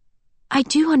 I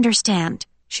do understand,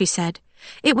 she said.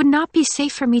 It would not be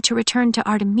safe for me to return to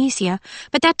Artemisia,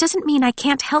 but that doesn't mean I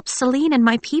can't help Celine and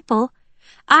my people.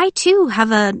 I, too,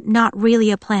 have a not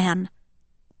really a plan.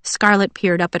 Scarlet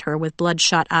peered up at her with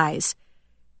bloodshot eyes.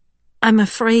 I'm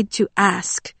afraid to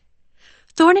ask.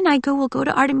 Thorn and Iko will go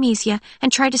to Artemisia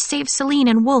and try to save Celine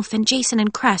and Wolf and Jason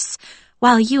and Cress,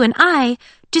 while you and I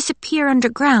disappear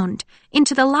underground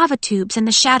into the lava tubes and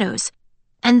the shadows,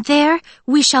 and there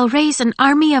we shall raise an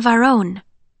army of our own.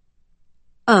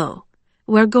 Oh,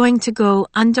 we're going to go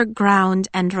underground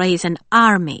and raise an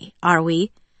army, are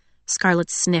we?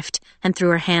 Scarlet sniffed and threw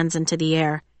her hands into the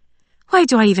air. Why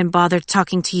do I even bother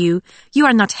talking to you? You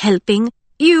are not helping.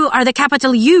 You are the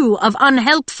capital U of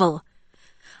unhelpful.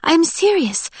 I am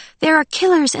serious. There are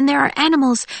killers and there are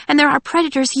animals and there are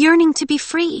predators yearning to be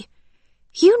free.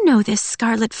 You know this,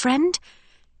 Scarlet friend.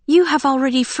 You have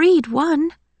already freed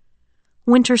one.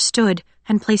 Winter stood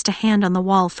and placed a hand on the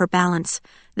wall for balance,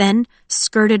 then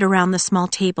skirted around the small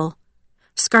table.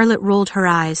 Scarlet rolled her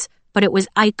eyes, but it was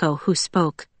Aiko who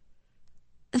spoke.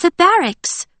 "The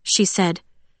barracks," she said.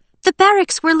 "The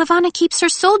barracks where Levana keeps her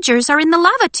soldiers are in the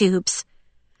lava tubes."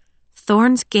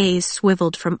 Thorne's gaze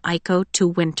swiveled from Aiko to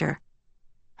Winter.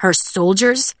 "Her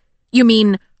soldiers? You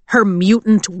mean her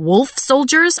mutant wolf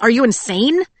soldiers? Are you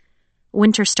insane?"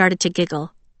 Winter started to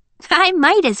giggle. "I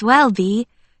might as well be,"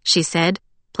 she said,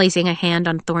 placing a hand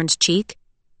on Thorne's cheek.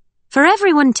 "For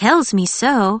everyone tells me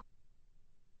so."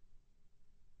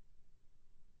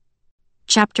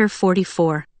 Chapter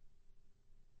 44.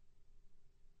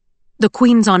 "The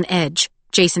Queen's on edge,"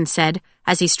 Jason said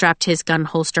as he strapped his gun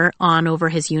holster on over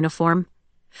his uniform.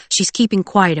 "She's keeping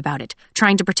quiet about it,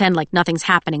 trying to pretend like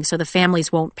nothing's happening so the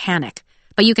families won't panic,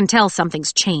 but you can tell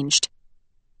something's changed."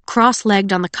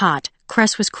 Cross-legged on the cot,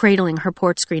 Cress was cradling her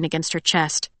port screen against her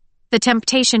chest. The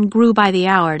temptation grew by the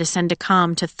hour to send a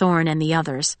comm to Thorne and the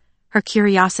others. Her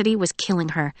curiosity was killing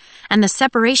her, and the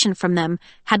separation from them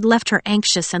had left her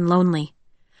anxious and lonely.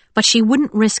 But she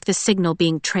wouldn't risk the signal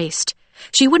being traced.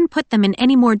 She wouldn't put them in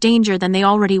any more danger than they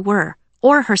already were,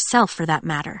 or herself for that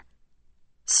matter.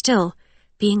 Still,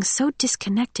 being so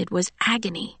disconnected was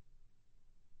agony.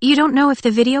 "You don't know if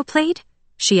the video played?"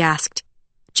 she asked.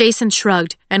 Jason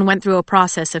shrugged and went through a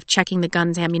process of checking the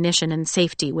gun's ammunition and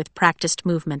safety with practiced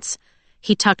movements.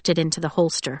 He tucked it into the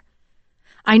holster.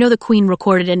 "I know the Queen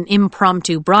recorded an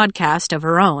impromptu broadcast of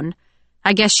her own.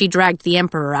 I guess she dragged the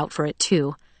Emperor out for it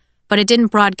too. But it didn't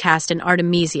broadcast in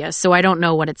Artemisia, so I don't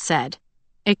know what it said.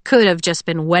 It could have just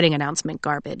been wedding announcement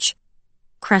garbage."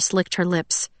 Cress licked her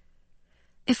lips.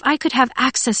 "If I could have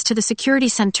access to the security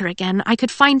center again, I could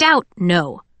find out."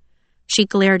 "No." She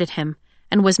glared at him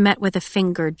and was met with a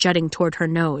finger jutting toward her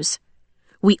nose.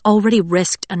 "We already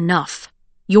risked enough.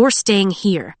 You're staying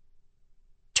here."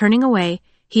 Turning away,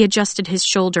 he adjusted his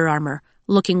shoulder armor,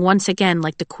 looking once again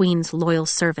like the Queen's loyal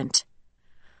servant.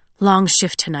 "Long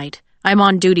shift tonight. I'm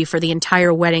on duty for the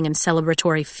entire wedding and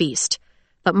celebratory feast.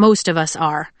 But most of us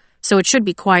are, so it should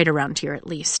be quiet around here at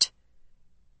least."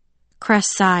 Cress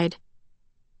sighed.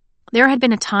 There had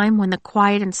been a time when the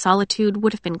quiet and solitude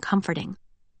would have been comforting.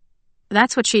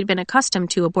 That's what she'd been accustomed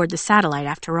to aboard the satellite,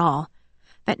 after all.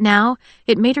 But now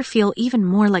it made her feel even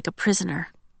more like a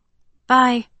prisoner.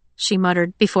 "Bye," she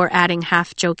muttered before adding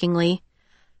half-jokingly,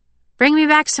 "Bring me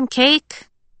back some cake."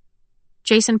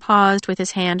 Jason paused with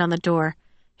his hand on the door.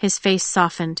 His face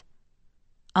softened.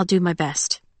 "I'll do my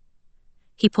best."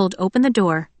 He pulled open the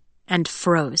door and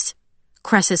froze.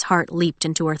 Cress's heart leaped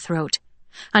into her throat.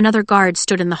 Another guard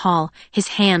stood in the hall, his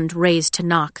hand raised to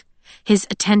knock. His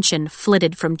attention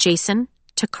flitted from Jason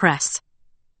to Cress.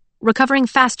 Recovering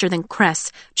faster than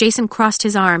Cress, Jason crossed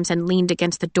his arms and leaned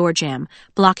against the door jamb,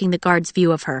 blocking the guard's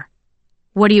view of her.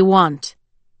 "What do you want?"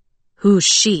 "Who's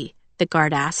she?" the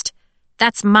guard asked.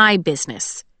 "That's my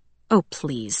business." "Oh,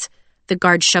 please." The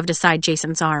guard shoved aside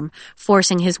Jason's arm,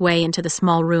 forcing his way into the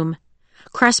small room.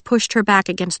 Cress pushed her back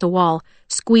against the wall,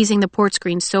 squeezing the port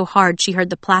screen so hard she heard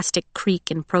the plastic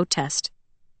creak in protest.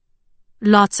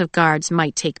 "Lots of guards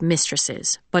might take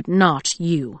mistresses, but not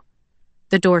you."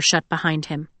 The door shut behind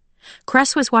him.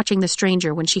 Cress was watching the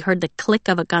stranger when she heard the click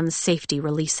of a gun's safety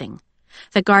releasing.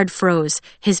 The guard froze,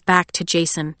 his back to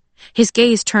Jason. His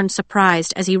gaze turned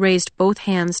surprised as he raised both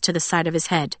hands to the side of his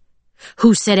head.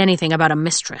 "Who said anything about a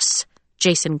mistress?"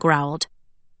 Jason growled.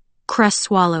 Cress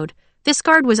swallowed. This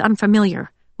guard was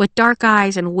unfamiliar, with dark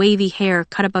eyes and wavy hair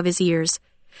cut above his ears.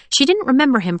 She didn't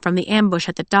remember him from the ambush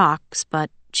at the docks, but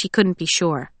she couldn't be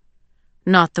sure.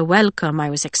 "Not the welcome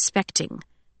I was expecting,"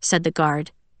 said the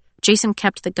guard. Jason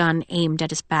kept the gun aimed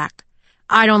at his back.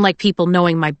 "I don't like people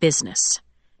knowing my business."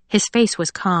 His face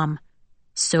was calm.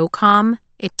 So calm,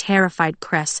 it terrified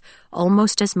Cress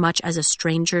almost as much as a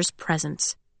stranger's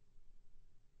presence.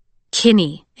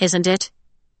 "Kinney, isn't it?"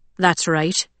 "That's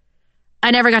right. I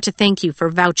never got to thank you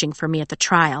for vouching for me at the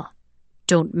trial."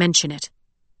 "Don't mention it."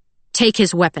 "Take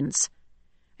his weapons."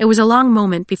 It was a long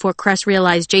moment before Cress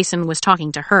realized Jason was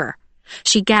talking to her.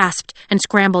 She gasped and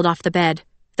scrambled off the bed.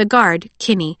 The guard,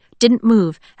 Kinney, didn't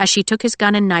move as she took his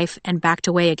gun and knife and backed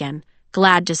away again,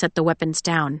 glad to set the weapons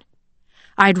down.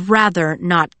 "I'd rather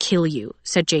not kill you,"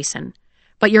 said Jason,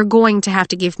 "but you're going to have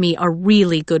to give me a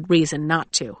really good reason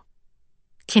not to."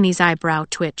 Kinney's eyebrow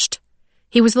twitched.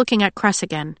 He was looking at Cress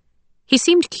again. He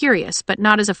seemed curious, but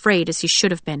not as afraid as he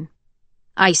should have been.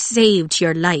 "I saved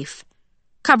your life."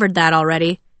 "Covered that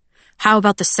already. How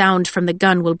about the sound from the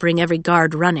gun will bring every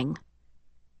guard running?"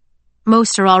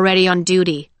 "Most are already on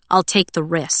duty. I'll take the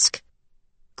risk."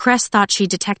 Cress thought she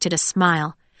detected a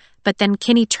smile, but then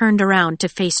Kinney turned around to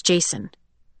face Jason.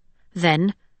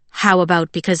 "Then, how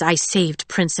about because I saved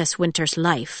Princess Winter's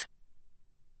life?"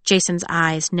 Jason's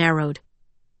eyes narrowed.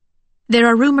 There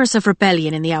are rumors of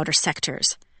rebellion in the outer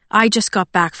sectors. I just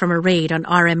got back from a raid on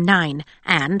RM9,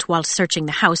 and, while searching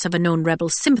the house of a known rebel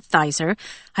sympathizer,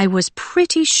 I was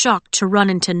pretty shocked to run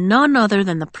into none other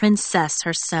than the princess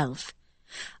herself.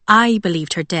 I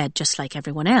believed her dead just like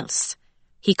everyone else.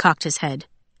 He cocked his head.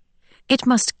 It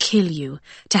must kill you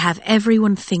to have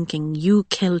everyone thinking you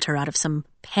killed her out of some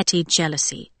petty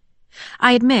jealousy.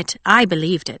 I admit I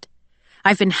believed it.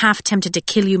 I've been half tempted to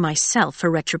kill you myself for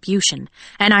retribution,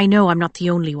 and I know I'm not the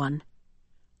only one.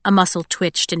 A muscle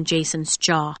twitched in Jason's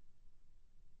jaw.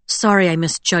 Sorry I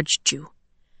misjudged you.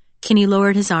 Kinney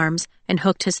lowered his arms and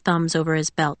hooked his thumbs over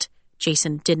his belt.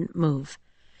 Jason didn't move.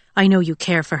 I know you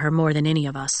care for her more than any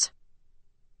of us.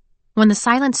 When the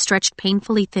silence stretched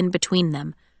painfully thin between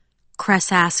them,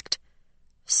 Cress asked,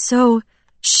 So,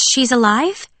 she's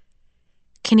alive?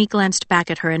 Kinney glanced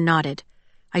back at her and nodded.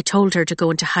 I told her to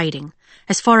go into hiding.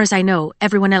 As far as I know,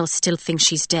 everyone else still thinks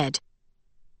she's dead.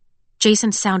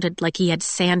 Jason sounded like he had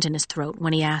sand in his throat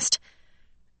when he asked,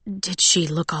 Did she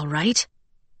look all right?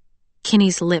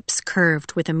 Kinney's lips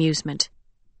curved with amusement.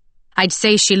 I'd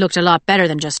say she looked a lot better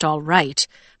than just all right,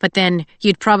 but then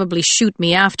you'd probably shoot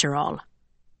me after all.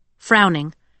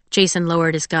 Frowning, Jason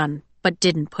lowered his gun, but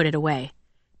didn't put it away.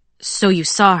 So you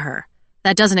saw her.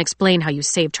 That doesn't explain how you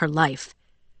saved her life.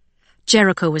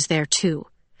 Jericho was there too.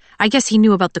 I guess he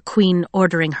knew about the Queen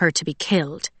ordering her to be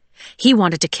killed. He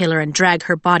wanted to kill her and drag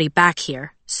her body back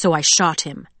here, so I shot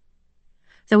him.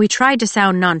 Though he tried to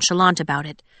sound nonchalant about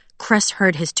it, Cress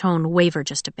heard his tone waver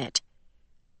just a bit.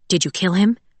 Did you kill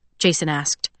him? Jason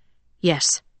asked.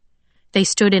 Yes. They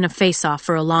stood in a face-off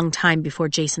for a long time before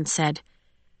Jason said,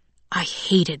 I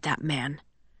hated that man.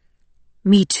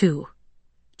 Me too.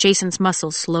 Jason's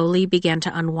muscles slowly began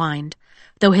to unwind,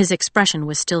 though his expression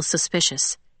was still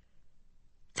suspicious.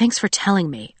 Thanks for telling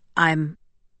me. I've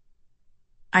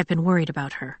been worried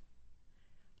about her.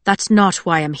 That's not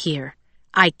why I'm here.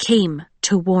 I came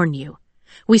to warn you.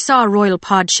 We saw a royal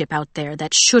pod ship out there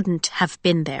that shouldn't have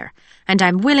been there, and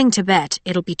I'm willing to bet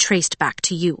it'll be traced back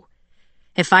to you.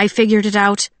 If I figured it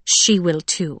out, she will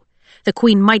too. The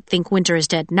Queen might think Winter is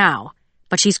dead now,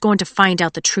 but she's going to find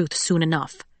out the truth soon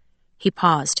enough. He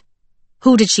paused.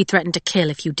 Who did she threaten to kill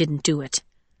if you didn't do it?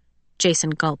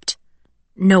 Jason gulped.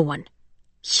 No one.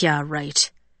 Yeah, right.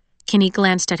 Kinney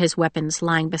glanced at his weapons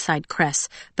lying beside Cress,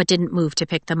 but didn't move to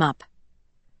pick them up.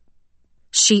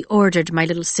 She ordered my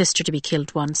little sister to be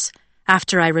killed once,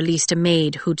 after I released a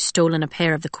maid who'd stolen a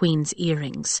pair of the Queen's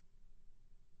earrings.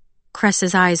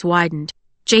 Cress's eyes widened.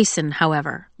 Jason,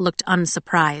 however, looked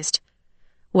unsurprised.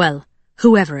 Well,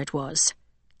 whoever it was,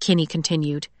 Kinney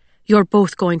continued, you're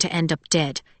both going to end up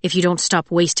dead if you don't stop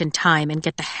wasting time and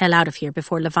get the hell out of here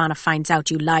before Levana finds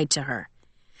out you lied to her.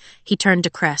 He turned to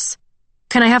Cress.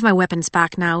 Can I have my weapons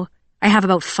back now? I have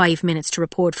about 5 minutes to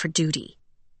report for duty.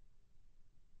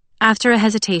 After a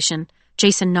hesitation,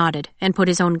 Jason nodded and put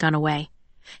his own gun away.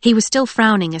 He was still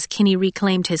frowning as Kinney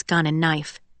reclaimed his gun and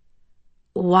knife.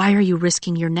 Why are you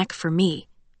risking your neck for me?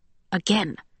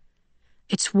 Again.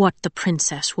 It's what the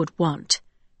princess would want.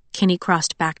 Kinney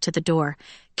crossed back to the door,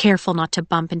 careful not to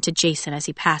bump into Jason as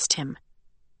he passed him.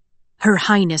 Her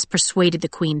Highness persuaded the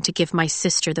Queen to give my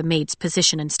sister the maid's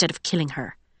position instead of killing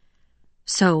her.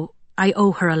 So, I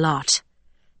owe her a lot.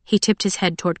 He tipped his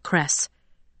head toward Cress.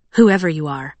 Whoever you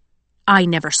are, I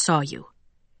never saw you.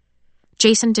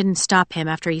 Jason didn't stop him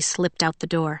after he slipped out the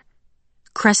door.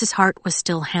 Cress's heart was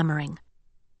still hammering.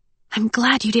 I'm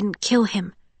glad you didn't kill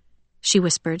him, she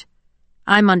whispered.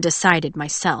 I'm undecided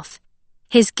myself.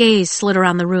 His gaze slid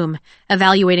around the room,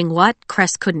 evaluating what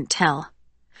Cress couldn't tell.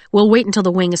 We'll wait until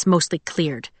the wing is mostly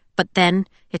cleared, but then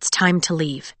it's time to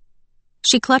leave.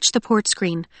 She clutched the port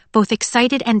screen, both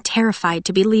excited and terrified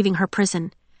to be leaving her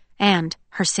prison, and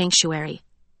her sanctuary.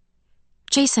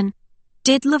 Jason,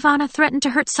 did Levana threaten to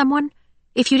hurt someone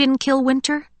if you didn't kill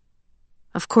Winter?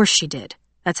 Of course she did.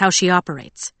 That's how she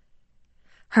operates.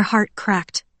 Her heart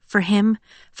cracked. For him,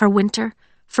 for Winter,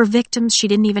 for victims she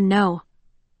didn't even know.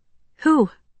 Who?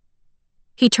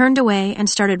 He turned away and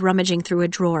started rummaging through a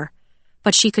drawer,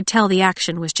 but she could tell the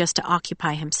action was just to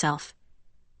occupy himself.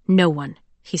 No one,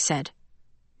 he said.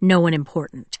 No one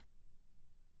important.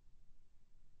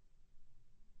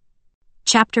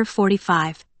 Chapter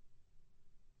 45.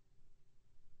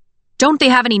 Don't they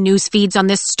have any news feeds on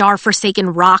this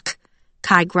star-forsaken rock?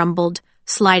 Kai grumbled,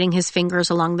 sliding his fingers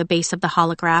along the base of the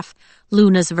holograph,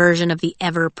 Luna's version of the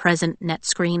ever-present net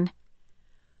screen.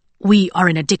 We are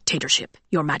in a dictatorship,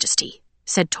 Your Majesty,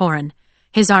 said Torin,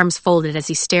 his arms folded as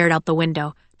he stared out the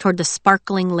window toward the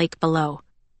sparkling lake below.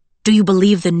 Do you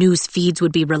believe the news feeds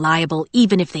would be reliable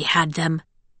even if they had them?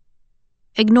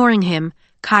 Ignoring him,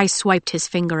 Kai swiped his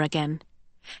finger again.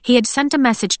 He had sent a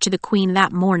message to the Queen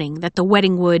that morning that the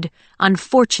wedding would,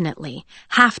 unfortunately,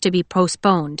 have to be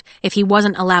postponed if he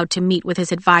wasn't allowed to meet with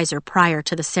his advisor prior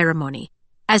to the ceremony,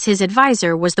 as his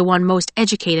advisor was the one most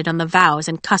educated on the vows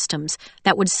and customs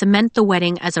that would cement the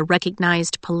wedding as a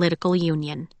recognized political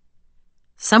union.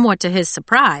 Somewhat to his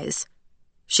surprise,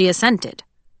 she assented.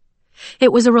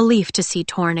 It was a relief to see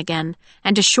Torrin again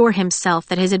and assure himself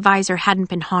that his advisor hadn't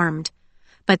been harmed,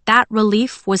 but that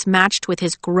relief was matched with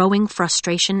his growing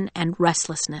frustration and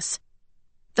restlessness.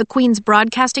 The Queen's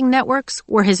broadcasting networks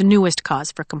were his newest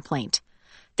cause for complaint.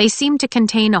 They seemed to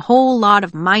contain a whole lot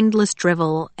of mindless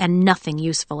drivel and nothing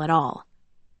useful at all.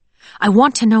 "I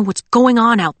want to know what's going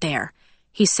on out there,"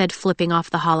 he said, flipping off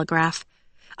the holograph.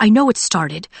 "I know it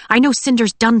started. I know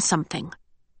Cinder's done something."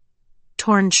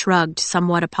 Torrin shrugged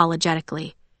somewhat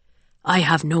apologetically. "I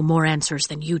have no more answers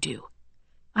than you do."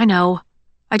 "I know.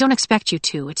 I don't expect you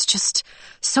to. It's just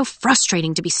so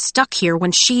frustrating to be stuck here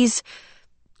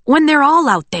when they're all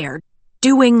out there,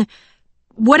 doing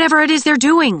whatever it is they're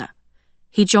doing."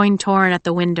 He joined Torrin at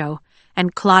the window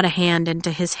and clawed a hand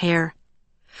into his hair.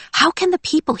 "How can the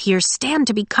people here stand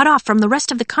to be cut off from the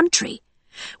rest of the country?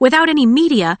 Without any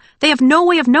media, they have no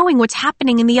way of knowing what's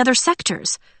happening in the other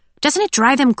sectors. Doesn't it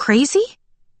drive them crazy?"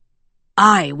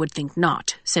 "I would think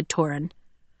not," said Torrin.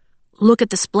 "Look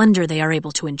at the splendor they are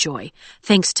able to enjoy,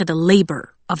 thanks to the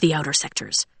labor of the outer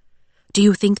sectors. Do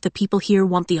you think the people here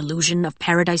want the illusion of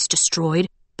paradise destroyed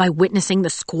by witnessing the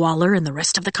squalor in the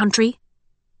rest of the country?"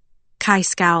 Kai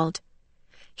scowled.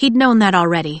 He'd known that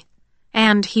already,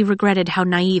 and he regretted how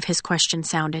naive his question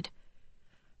sounded.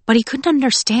 But he couldn't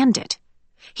understand it.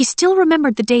 He still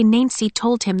remembered the day Nancy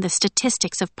told him the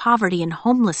statistics of poverty and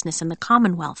homelessness in the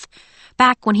Commonwealth,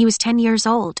 back when he was 10 years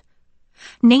old.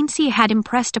 Nancy had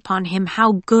impressed upon him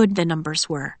how good the numbers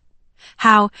were.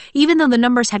 How, even though the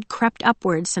numbers had crept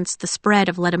upwards since the spread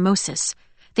of leishmaniasis,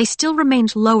 they still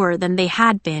remained lower than they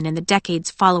had been in the decades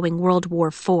following World War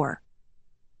IV.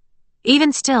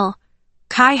 Even still,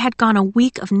 Kai had gone a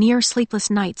week of near sleepless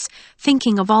nights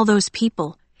thinking of all those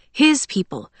people, his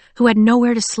people, who had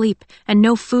nowhere to sleep and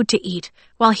no food to eat,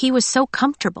 while he was so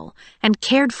comfortable and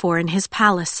cared for in his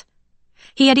palace.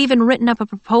 He had even written up a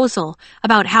proposal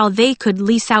about how they could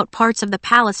lease out parts of the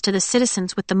palace to the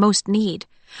citizens with the most need,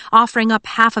 offering up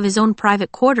half of his own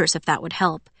private quarters if that would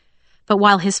help. But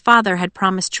while his father had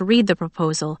promised to read the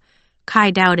proposal,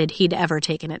 Kai doubted he'd ever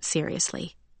taken it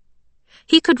seriously.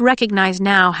 He could recognize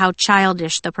now how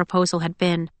childish the proposal had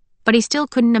been, but he still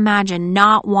couldn't imagine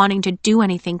not wanting to do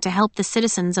anything to help the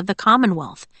citizens of the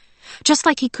Commonwealth, just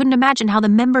like he couldn't imagine how the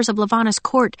members of Levana's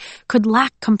court could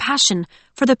lack compassion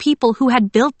for the people who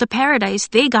had built the paradise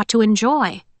they got to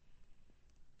enjoy.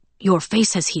 "Your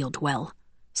face has healed well,"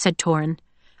 said Torrin.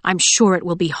 "I'm sure it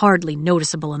will be hardly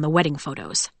noticeable in the wedding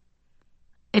photos."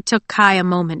 It took Kai a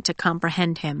moment to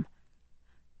comprehend him.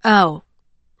 "Oh,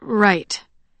 right."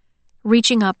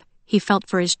 Reaching up, he felt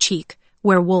for his cheek,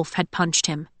 where Wolf had punched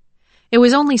him. It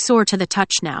was only sore to the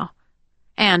touch now,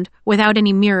 and, without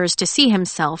any mirrors to see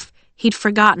himself, he'd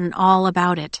forgotten all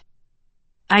about it.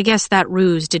 "I guess that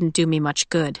ruse didn't do me much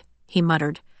good," he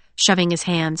muttered, shoving his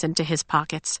hands into his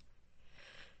pockets.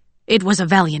 "It was a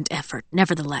valiant effort,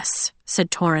 nevertheless,"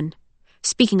 said Torrin.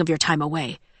 "Speaking of your time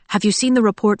away, have you seen the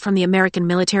report from the American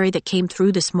military that came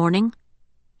through this morning?"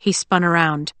 He spun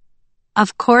around.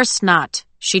 "Of course not.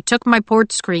 She took my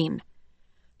port screen."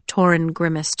 Torrin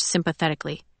grimaced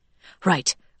sympathetically.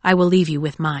 "Right, I will leave you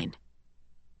with mine."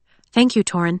 "Thank you,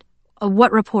 Torrin.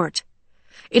 What report?"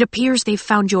 "It appears they've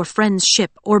found your friend's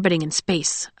ship orbiting in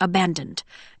space, abandoned.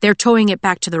 They're towing it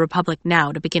back to the Republic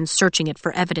now to begin searching it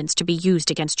for evidence to be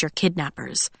used against your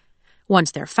kidnappers.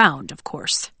 Once they're found, of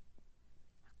course."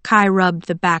 Kai rubbed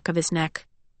the back of his neck.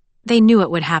 They knew it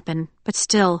would happen, but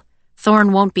still,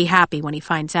 Thorn won't be happy when he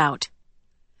finds out.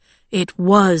 "It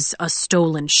was a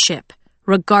stolen ship.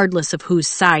 Regardless of whose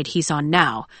side he's on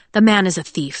now, the man is a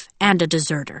thief and a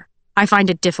deserter. I find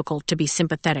it difficult to be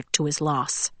sympathetic to his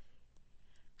loss."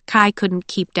 Kai couldn't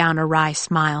keep down a wry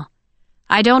smile.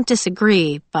 "I don't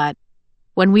disagree, but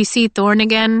when we see Thorn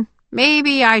again,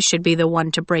 maybe I should be the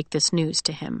one to break this news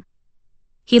to him."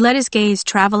 He let his gaze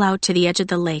travel out to the edge of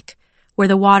the lake, where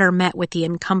the water met with the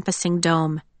encompassing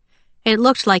dome. It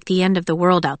looked like the end of the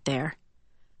world out there.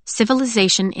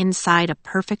 Civilization inside a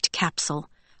perfect capsule,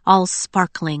 all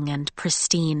sparkling and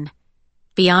pristine.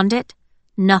 Beyond it,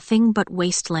 nothing but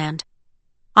wasteland.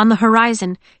 On the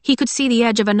horizon, he could see the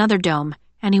edge of another dome,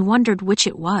 and he wondered which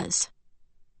it was.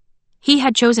 He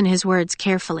had chosen his words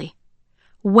carefully.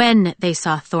 When they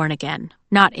saw Thorn again,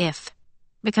 not if,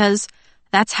 because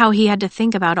that's how he had to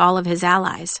think about all of his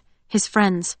allies, his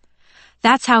friends.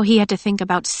 That's how he had to think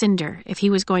about Cinder if he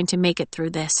was going to make it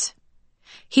through this.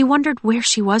 He wondered where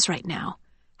she was right now,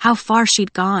 how far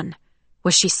she'd gone.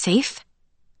 Was she safe?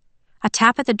 A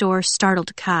tap at the door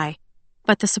startled Kai,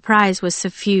 but the surprise was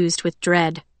suffused with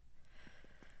dread.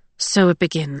 "So it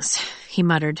begins," he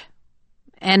muttered.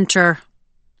 "Enter."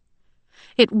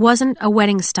 It wasn't a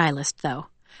wedding stylist, though,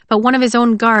 but one of his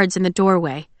own guards in the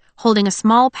doorway, holding a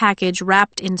small package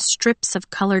wrapped in strips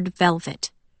of colored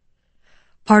velvet.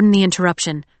 "Pardon the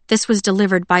interruption. This was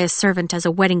delivered by a servant as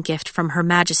a wedding gift from Her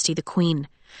Majesty the Queen.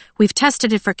 We've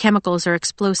tested it for chemicals or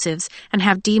explosives and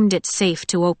have deemed it safe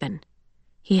to open."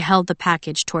 He held the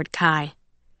package toward Kai.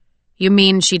 "You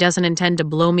mean she doesn't intend to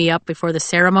blow me up before the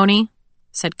ceremony?"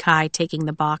 said Kai, taking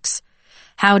the box.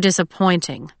 "How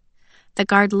disappointing." The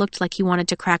guard looked like he wanted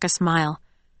to crack a smile,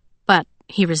 but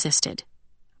he resisted.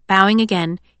 Bowing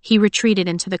again, he retreated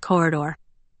into the corridor.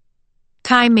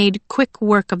 Kai made quick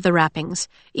work of the wrappings,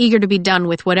 eager to be done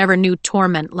with whatever new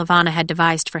torment Levana had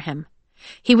devised for him.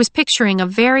 He was picturing a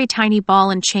very tiny ball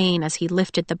and chain as he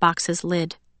lifted the box's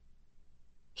lid.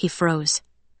 He froze.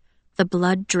 The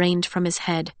blood drained from his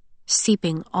head,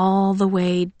 seeping all the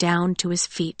way down to his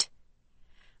feet.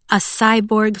 A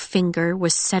cyborg finger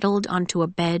was settled onto a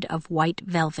bed of white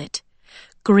velvet.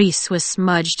 Grease was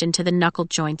smudged into the knuckle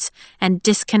joints, and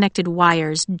disconnected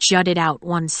wires jutted out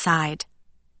one side.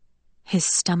 His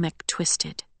stomach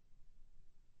twisted.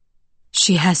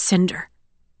 "She has Cinder,"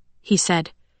 he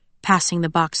said, passing the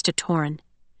box to Torin.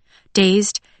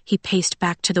 Dazed, he paced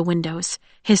back to the windows,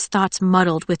 his thoughts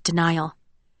muddled with denial.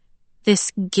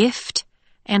 This gift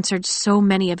answered so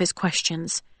many of his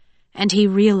questions, and he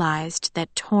realized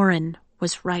that Torin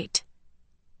was right.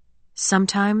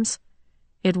 Sometimes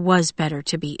it was better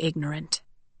to be ignorant.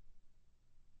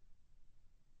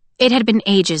 It had been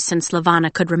ages since Levana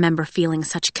could remember feeling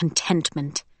such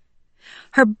contentment.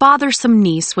 Her bothersome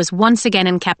niece was once again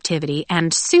in captivity,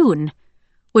 and soon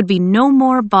would be no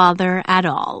more bother at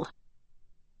all.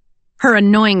 Her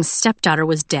annoying stepdaughter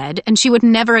was dead, and she would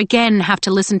never again have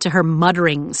to listen to her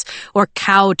mutterings or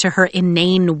cow to her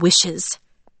inane wishes.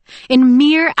 In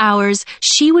mere hours,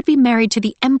 she would be married to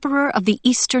the Emperor of the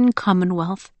Eastern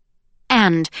Commonwealth,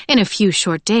 and in a few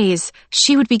short days,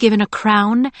 she would be given a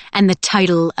crown and the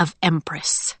title of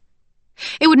Empress.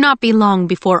 It would not be long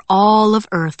before all of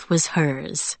Earth was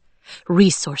hers.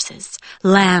 Resources,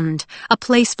 land, a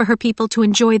place for her people to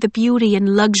enjoy the beauty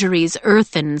and luxuries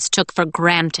Earthens took for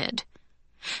granted.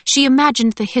 She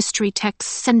imagined the history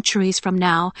texts centuries from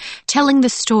now, telling the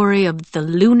story of the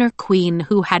lunar queen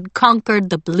who had conquered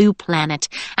the blue planet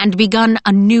and begun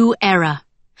a new era,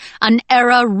 an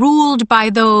era ruled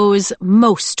by those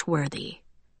most worthy.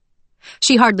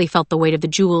 She hardly felt the weight of the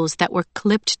jewels that were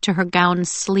clipped to her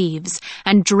gown's sleeves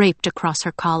and draped across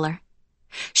her collar.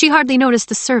 She hardly noticed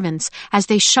the servants as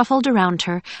they shuffled around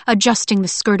her, adjusting the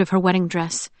skirt of her wedding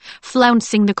dress,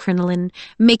 flouncing the crinoline,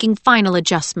 making final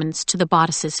adjustments to the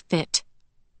bodice's fit.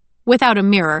 Without a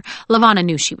mirror, Levana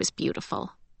knew she was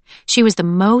beautiful. She was the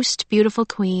most beautiful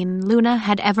queen Luna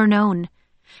had ever known,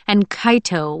 and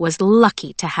Kaito was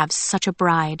lucky to have such a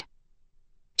bride.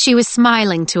 She was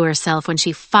smiling to herself when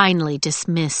she finally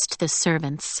dismissed the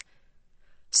servants.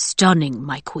 "Stunning,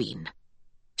 my queen."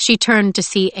 She turned to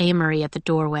see Amory at the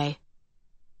doorway.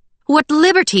 "What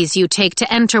liberties you take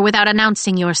to enter without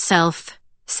announcing yourself,"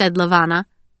 said Levana,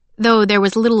 though there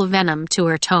was little venom to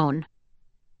her tone.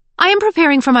 "I am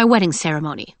preparing for my wedding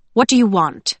ceremony. What do you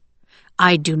want?"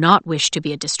 "I do not wish to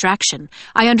be a distraction.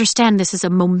 I understand this is a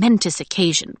momentous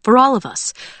occasion for all of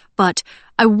us, but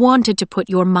I wanted to put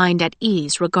your mind at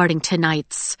ease regarding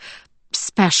tonight's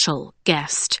special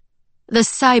guest. The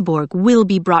cyborg will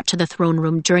be brought to the throne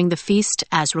room during the feast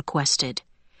as requested.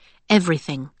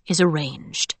 Everything is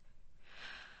arranged."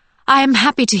 "I am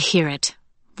happy to hear it.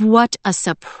 What a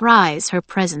surprise her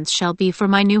presence shall be for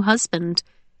my new husband."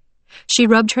 She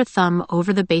rubbed her thumb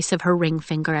over the base of her ring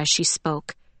finger as she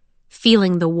spoke,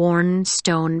 feeling the worn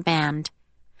stone band.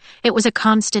 It was a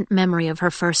constant memory of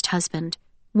her first husband,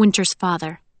 Winter's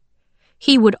father.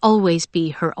 He would always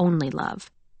be her only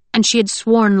love, and she had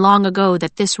sworn long ago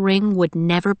that this ring would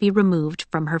never be removed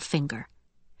from her finger.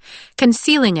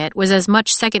 Concealing it was as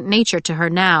much second nature to her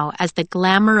now as the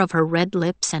glamour of her red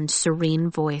lips and serene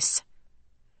voice.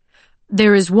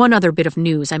 "There is one other bit of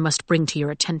news I must bring to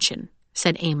your attention,"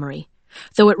 said Amory,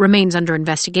 "though it remains under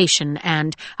investigation,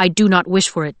 and I do not wish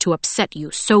for it to upset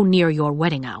you so near your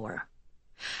wedding hour."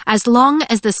 "As long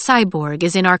as the cyborg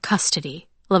is in our custody,"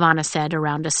 Levana said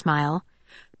around a smile,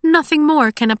 "nothing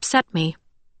more can upset me."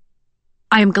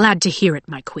 "I am glad to hear it,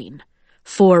 my queen,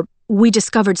 for we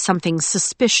discovered something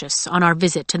suspicious on our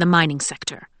visit to the mining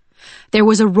sector. There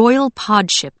was a royal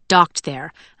pod ship docked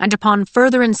there, and upon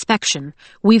further inspection,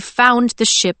 we've found the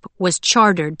ship was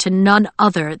chartered to none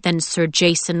other than Sir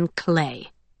Jason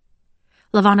Clay."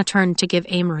 Lavanna turned to give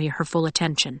Amory her full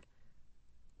attention.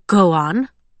 "Go on."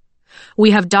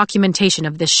 "We have documentation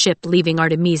of this ship leaving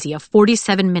Artemisia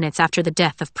 47 minutes after the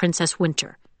death of Princess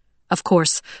Winter. Of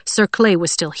course, Sir Clay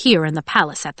was still here in the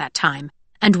palace at that time,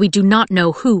 and we do not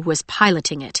know who was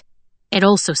piloting it. It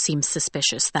also seems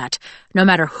suspicious that, no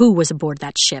matter who was aboard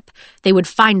that ship, they would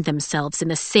find themselves in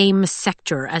the same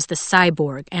sector as the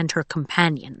cyborg and her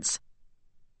companions."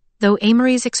 Though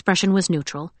Amory's expression was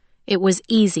neutral, it was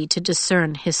easy to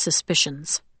discern his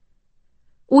suspicions.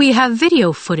 "We have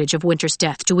video footage of Winter's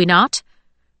death, do we not?"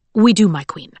 "We do, my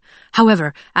queen.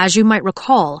 However, as you might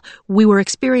recall, we were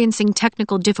experiencing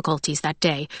technical difficulties that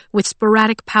day, with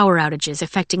sporadic power outages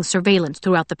affecting surveillance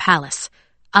throughout the palace.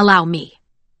 Allow me."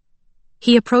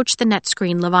 He approached the net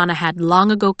screen Lavanna had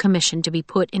long ago commissioned to be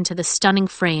put into the stunning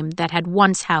frame that had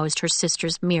once housed her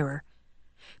sister's mirror.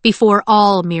 Before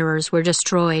all mirrors were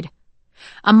destroyed.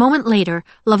 A moment later,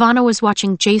 Lavanna was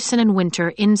watching Jason and Winter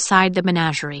inside the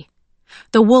menagerie.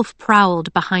 The wolf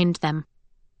prowled behind them.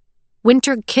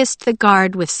 Winter kissed the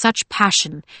guard with such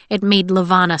passion it made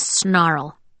Lavanna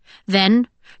snarl. Then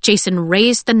Jason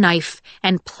raised the knife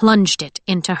and plunged it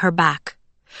into her back.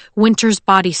 Winter's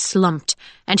body slumped,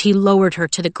 and he lowered her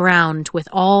to the ground with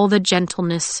all the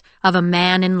gentleness of a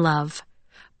man in love.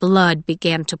 Blood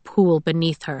began to pool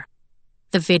beneath her.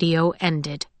 The video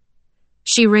ended.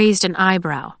 She raised an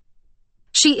eyebrow.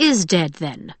 "She is dead,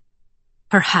 then?"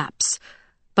 "Perhaps,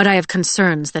 but I have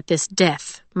concerns that this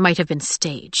death might have been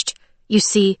staged. You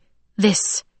see,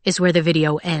 this is where the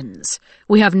video ends.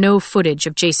 We have no footage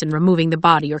of Jason removing the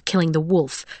body or killing the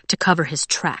wolf to cover his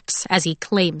tracks, as he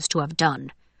claims to have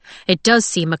done. It does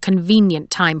seem a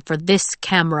convenient time for this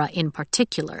camera in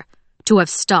particular to have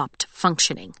stopped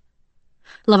functioning."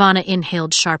 Lavanna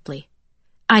inhaled sharply.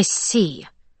 "I see.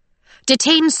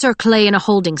 Detain Sir Clay in a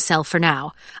holding cell for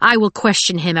now. I will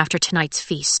question him after tonight's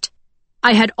feast.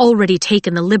 I had already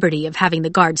taken the liberty of having the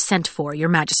guard sent for, Your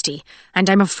Majesty, and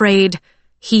I'm afraid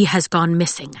he has gone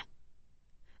missing."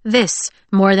 This,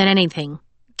 more than anything,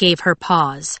 gave her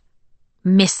pause.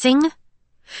 Missing?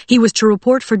 He was to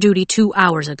report for duty 2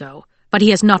 hours ago, but he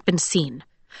has not been seen.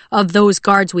 Of those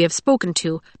guards we have spoken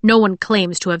to, no one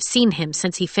claims to have seen him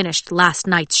since he finished last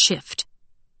night's shift.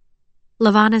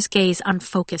 Lavanna's gaze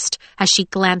unfocused as she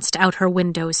glanced out her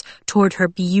windows toward her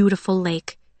beautiful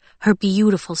lake, her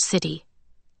beautiful city.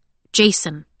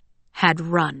 Jason had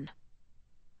run.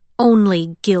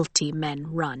 Only guilty men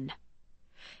run.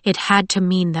 It had to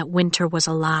mean that Winter was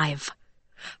alive.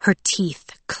 Her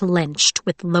teeth clenched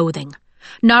with loathing,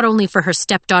 not only for her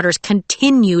stepdaughter's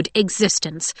continued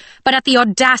existence, but at the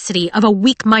audacity of a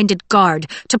weak-minded guard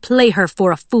to play her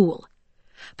for a fool.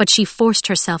 But she forced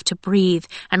herself to breathe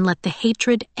and let the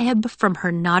hatred ebb from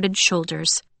her knotted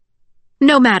shoulders.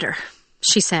 "No matter,"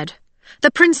 she said. "The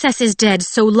princess is dead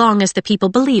so long as the people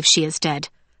believe she is dead.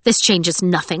 This changes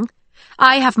nothing.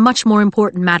 I have much more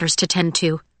important matters to tend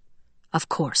to. Of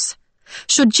course,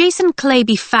 should Jason Clay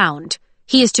be found,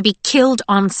 he is to be killed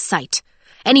on sight.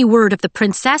 Any word of the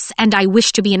princess, and I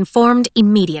wish to be informed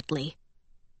immediately."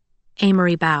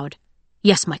 Amory bowed.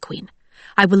 "Yes, my queen.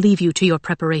 I will leave you to your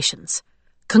preparations.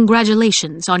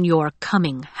 Congratulations on your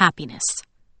coming happiness."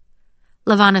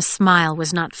 Lavanna's smile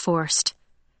was not forced.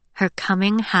 Her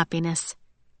coming happiness.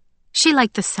 She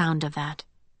liked the sound of that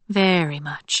very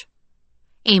much.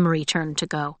 Amory turned to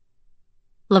go.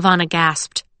 Lavanna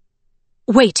gasped.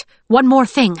 "Wait, one more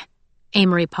thing."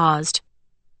 Amory paused.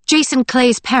 "Jason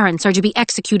Clay's parents are to be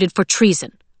executed for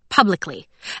treason, publicly,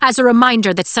 as a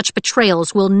reminder that such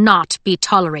betrayals will not be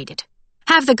tolerated.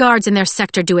 Have the guards in their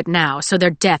sector do it now so their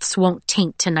deaths won't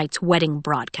taint tonight's wedding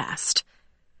broadcast."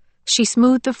 She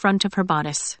smoothed the front of her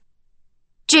bodice.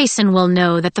 "Jason will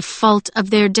know that the fault of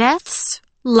their deaths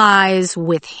lies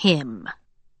with him."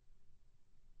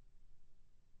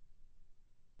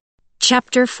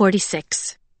 Chapter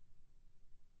 46.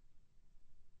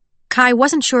 Kai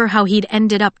wasn't sure how he'd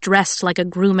ended up dressed like a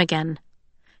groom again.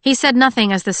 He said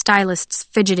nothing as the stylists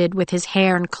fidgeted with his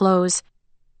hair and clothes.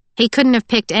 He couldn't have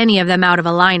picked any of them out of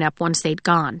a lineup once they'd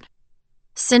gone.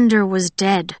 Cinder was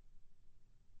dead.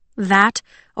 That,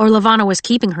 or Lavanna was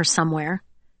keeping her somewhere.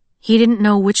 He didn't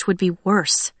know which would be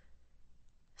worse.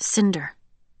 Cinder.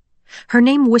 Her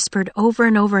name whispered over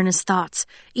and over in his thoughts,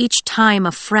 each time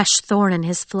a fresh thorn in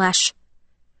his flesh.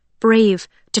 Brave,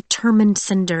 determined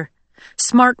Cinder.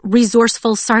 Smart,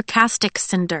 resourceful, sarcastic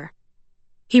Cinder.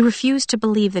 He refused to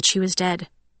believe that she was dead.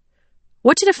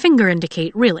 What did a finger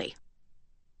indicate, really?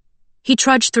 He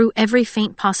trudged through every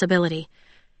faint possibility.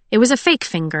 It was a fake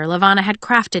finger Levana had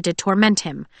crafted to torment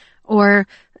him, or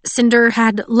Cinder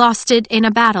had lost it in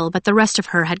a battle but the rest of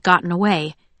her had gotten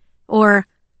away, or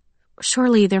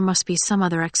surely there must be some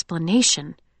other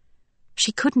explanation.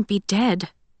 She couldn't be dead.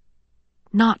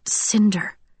 Not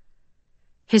Cinder.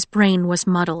 His brain was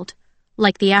muddled,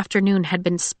 like the afternoon had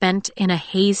been spent in a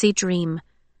hazy dream,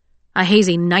 a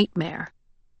hazy nightmare.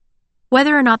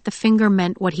 Whether or not the finger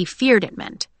meant what he feared it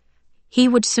meant, he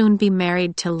would soon be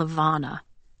married to Levana.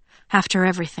 After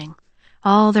everything,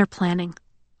 all their planning,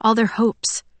 all their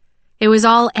hopes, it was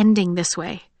all ending this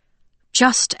way,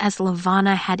 just as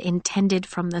Levana had intended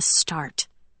from the start.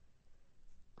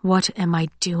 "What am I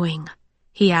doing?"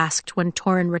 he asked when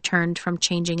Torin returned from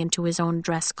changing into his own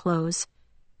dress clothes.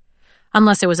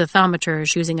 Unless it was a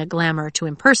thaumaturge using a glamour to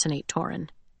impersonate Torin.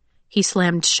 He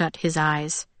slammed shut his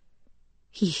eyes.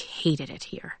 He hated it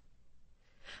here.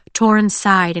 Torin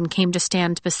sighed and came to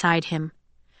stand beside him.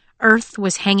 Earth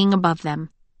was hanging above them,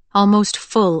 almost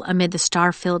full amid the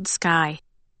star-filled sky.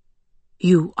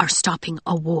 "You are stopping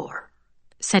a war,"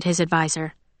 said his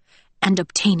advisor, "and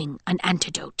obtaining an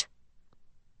antidote."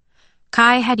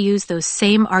 Kai had used those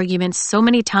same arguments so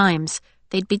many times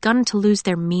they'd begun to lose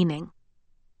their meaning.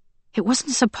 It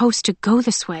wasn't supposed to go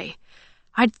this way.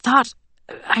 I'd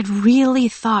really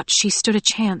thought she stood a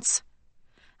chance.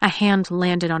 A hand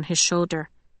landed on his shoulder,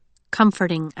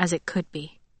 comforting as it could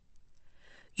be.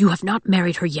 "You have not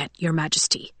married her yet, Your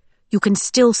Majesty. You can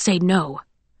still say no."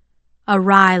 A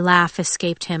wry laugh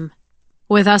escaped him.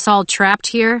 "With us all trapped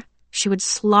here, she would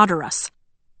slaughter us."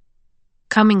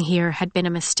 Coming here had been a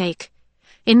mistake.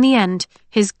 In the end,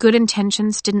 his good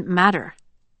intentions didn't matter.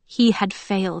 He had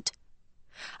failed.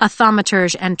 A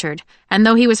thaumaturge entered, and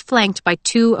though he was flanked by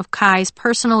two of Kai's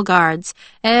personal guards,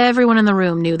 everyone in the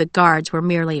room knew the guards were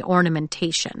merely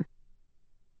ornamentation.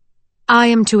 "I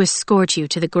am to escort you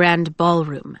to the grand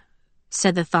ballroom,"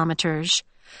 said the thaumaturge.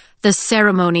 "The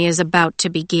ceremony is about to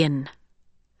begin."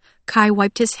 Kai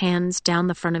wiped his hands down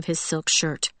the front of his silk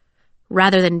shirt.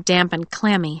 Rather than damp and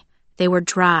clammy, they were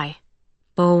dry,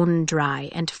 bone dry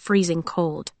and freezing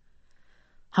cold.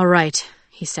 "All right,"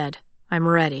 he said. "I'm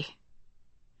ready."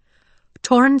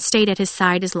 Torin stayed at his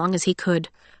side as long as he could,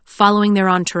 following their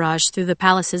entourage through the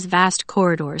palace's vast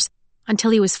corridors until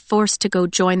he was forced to go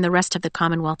join the rest of the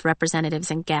Commonwealth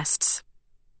representatives and guests.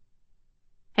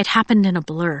 It happened in a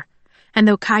blur, and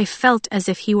though Kai felt as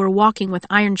if he were walking with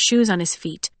iron shoes on his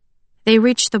feet, they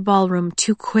reached the ballroom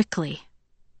too quickly.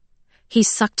 He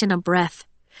sucked in a breath,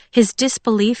 his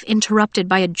disbelief interrupted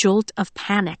by a jolt of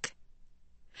panic.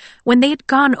 When they had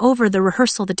gone over the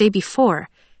rehearsal the day before,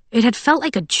 it had felt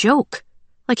like a joke,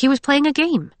 like he was playing a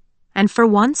game, and for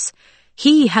once,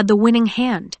 he had the winning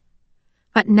hand.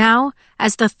 But now,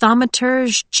 as the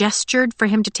thaumaturge gestured for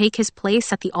him to take his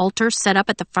place at the altar set up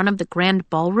at the front of the grand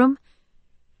ballroom,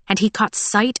 and he caught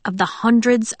sight of the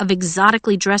hundreds of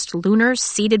exotically dressed lunars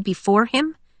seated before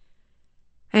him,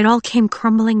 it all came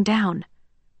crumbling down.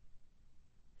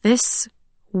 This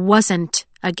wasn't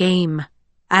a game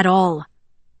at all.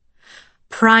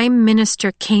 Prime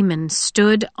Minister Cayman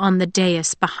stood on the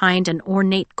dais behind an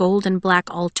ornate gold and black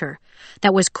altar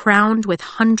that was crowned with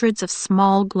hundreds of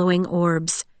small glowing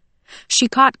orbs. She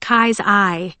caught Kai's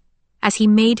eye as he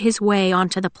made his way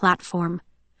onto the platform.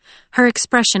 Her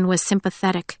expression was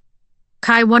sympathetic.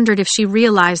 Kai wondered if she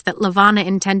realized that Levana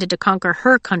intended to conquer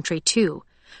her country too,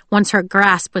 once her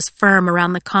grasp was firm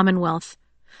around the Commonwealth.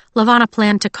 Levana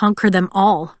planned to conquer them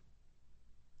all.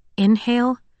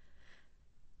 Inhale.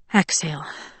 Exhale.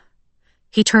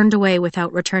 He turned away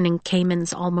without returning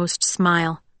Cayman's almost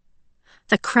smile.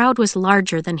 The crowd was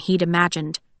larger than he'd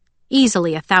imagined.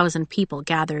 Easily 1,000 people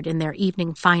gathered in their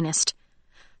evening finest.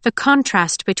 The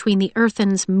contrast between the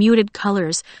earthen's muted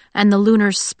colors and the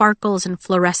lunar's sparkles and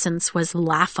fluorescence was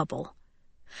laughable.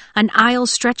 An aisle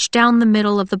stretched down the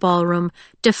middle of the ballroom,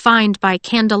 defined by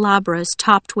candelabras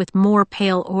topped with more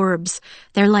pale orbs,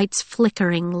 their lights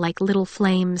flickering like little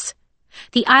flames.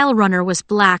 The aisle runner was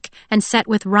black and set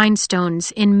with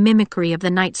rhinestones in mimicry of the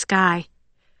night sky,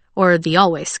 or the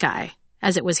always sky,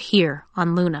 as it was here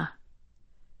on Luna.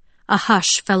 A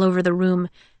hush fell over the room,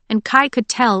 and Kai could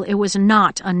tell it was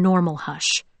not a normal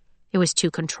hush. It was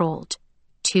too controlled,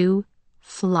 too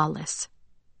flawless.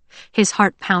 His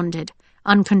heart pounded,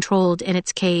 uncontrolled in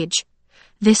its cage.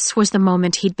 This was the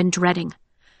moment he'd been dreading,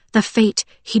 the fate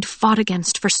he'd fought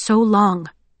against for so long.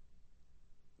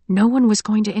 No one was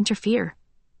going to interfere.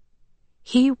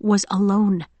 He was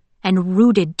alone and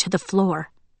rooted to the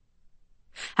floor.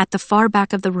 At the far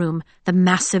back of the room, the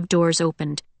massive doors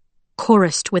opened,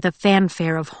 chorused with a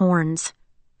fanfare of horns.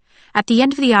 At the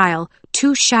end of the aisle,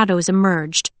 two shadows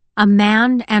emerged, A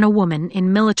man and a woman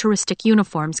in militaristic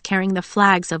uniforms carrying the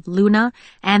flags of Luna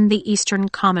and the Eastern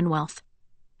Commonwealth.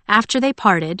 After they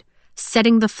parted,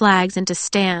 setting the flags into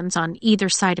stands on either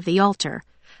side of the altar,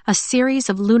 a series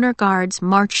of lunar guards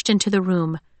marched into the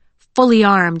room, fully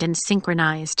armed and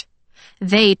synchronized.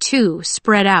 They, too,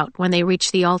 spread out when they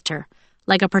reached the altar,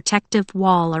 like a protective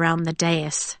wall around the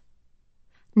dais.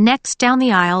 Next down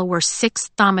the aisle were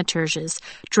 6 thaumaturges,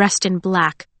 dressed in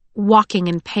black, walking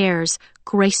in pairs,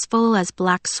 graceful as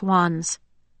black swans.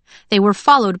 They were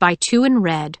followed by 2 in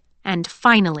red, and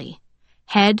finally,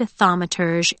 head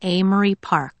thaumaturge Amory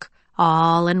Park,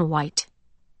 all in white.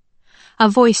 A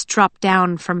voice dropped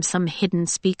down from some hidden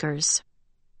speakers.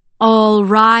 "All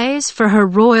rise for Her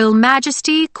Royal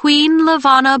Majesty Queen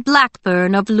Lavanna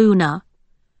Blackburn of Luna."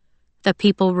 The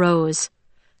people rose.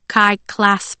 Kai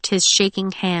clasped his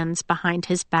shaking hands behind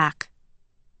his back.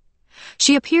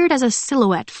 She appeared as a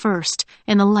silhouette first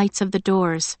in the lights of the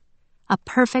doors, a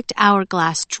perfect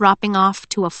hourglass dropping off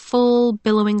to a full,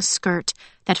 billowing skirt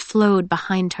that flowed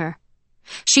behind her.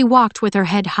 She walked with her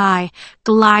head high,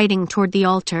 gliding toward the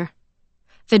altar.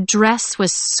 The dress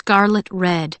was scarlet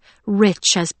red,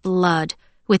 rich as blood,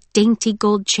 with dainty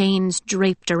gold chains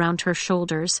draped around her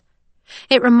shoulders.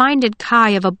 It reminded Kai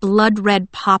of a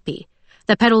blood-red poppy,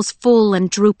 the petals full and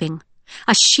drooping.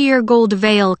 A sheer gold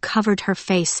veil covered her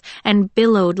face and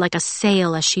billowed like a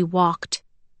sail as she walked.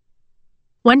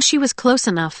 When she was close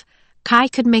enough, Kai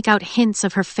could make out hints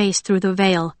of her face through the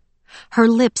veil. Her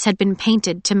lips had been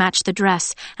painted to match the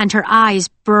dress, and her eyes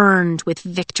burned with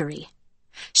victory.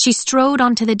 She strode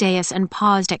onto the dais and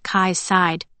paused at Kai's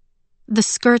side. The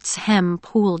skirt's hem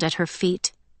pooled at her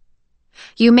feet.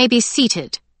 "You may be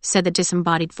seated," said the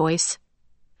disembodied voice.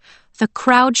 The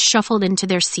crowd shuffled into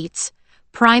their seats.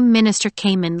 Prime Minister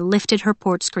Cayman lifted her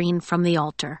port screen from the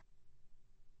altar.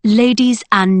 "Ladies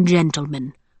and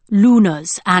gentlemen,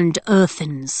 Lunas and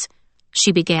Earthens,"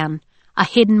 she began, a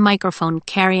hidden microphone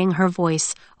carrying her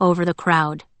voice over the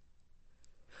crowd.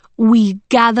 "We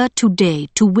gather today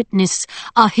to witness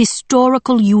a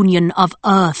historical union of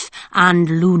Earth and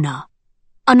Luna,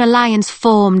 an alliance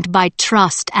formed by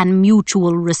trust and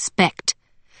mutual respect.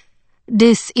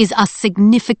 This is a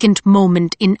significant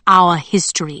moment in our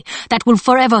history that will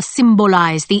forever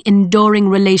symbolize the enduring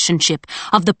relationship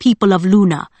of the people of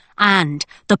Luna and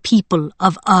the people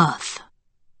of Earth."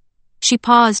 She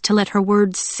paused to let her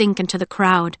words sink into the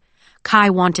crowd. Kai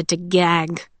wanted to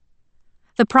gag.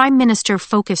 The Prime Minister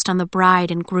focused on the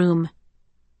bride and groom.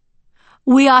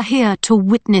 "We are here to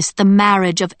witness the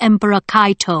marriage of Emperor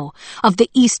Kaito of the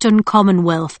Eastern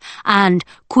Commonwealth and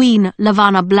Queen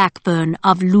Lavanna Blackburn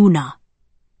of Luna."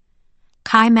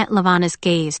 Kai met Lavanna's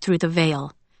gaze through the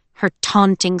veil. Her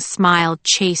taunting smile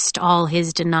chased all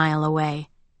his denial away.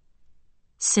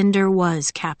 Cinder was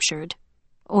captured,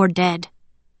 or dead.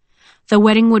 The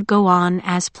wedding would go on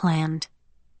as planned.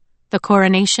 The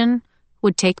coronation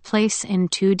would take place in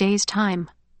 2 days' time.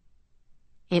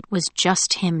 It was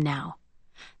just him now,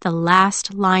 the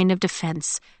last line of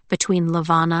defense between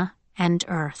Lavanna and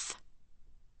Earth.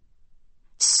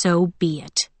 So be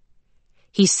it.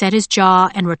 He set his jaw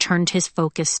and returned his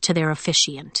focus to their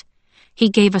officiant. He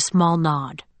gave a small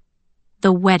nod.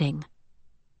 The wedding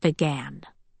began.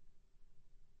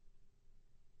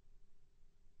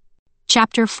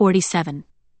 Chapter 47.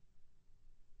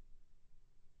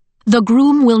 The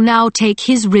groom will now take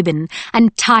his ribbon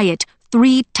and tie it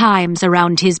 3 times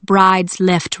around his bride's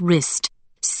left wrist,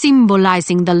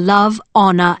 symbolizing the love,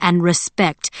 honor, and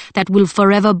respect that will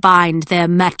forever bind their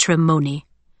matrimony,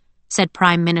 said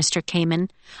Prime Minister Cayman,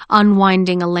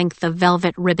 unwinding a length of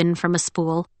velvet ribbon from a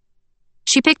spool.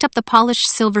 She picked up the polished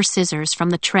silver scissors from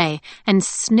the tray and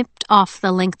snipped off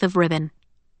the length of ribbon.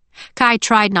 Kai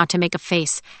tried not to make a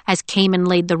face as Cayman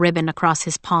laid the ribbon across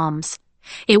his palms.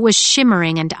 It was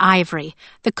shimmering and ivory,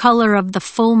 the color of the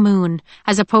full moon,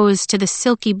 as opposed to the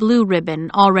silky blue ribbon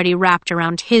already wrapped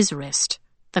around his wrist,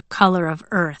 the color of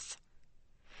earth.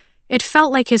 It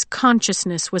felt like his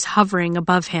consciousness was hovering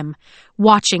above him,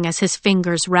 watching as his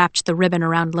fingers wrapped the ribbon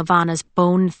around Lavanna's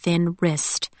bone-thin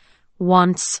wrist.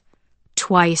 Once,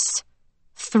 twice,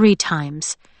 3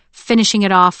 times, finishing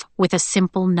it off with a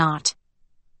simple knot.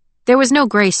 There was no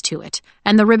grace to it,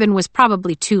 and the ribbon was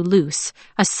probably too loose,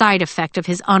 a side effect of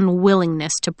his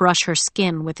unwillingness to brush her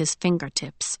skin with his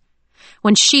fingertips.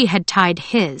 When she had tied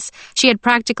his, she had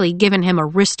practically given him a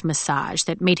wrist massage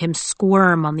that made him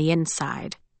squirm on the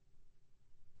inside.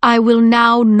 "I will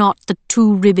now knot the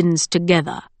 2 ribbons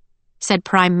together," said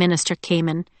Prime Minister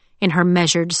Cayman in her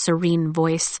measured, serene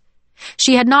voice.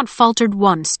 She had not faltered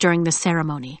once during the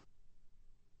ceremony.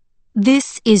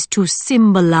 "This is to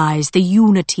symbolize the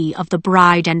unity of the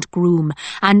bride and groom,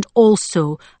 and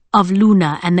also of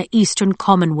Luna and the Eastern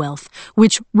Commonwealth,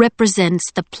 which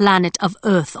represents the planet of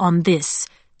Earth on this,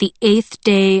 the 8th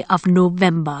day of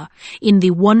November, in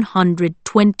the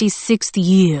 126th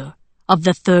year of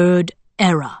the Third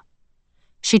Era."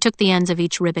 She took the ends of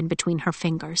each ribbon between her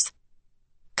fingers.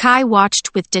 Kai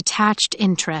watched with detached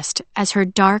interest as her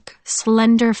dark,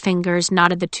 slender fingers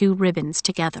knotted the 2 ribbons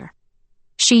together.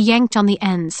 She yanked on the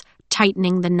ends,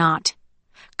 tightening the knot.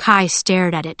 Kai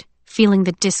stared at it, feeling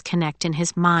the disconnect in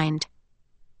his mind.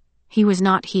 He was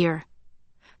not here.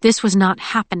 This was not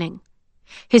happening.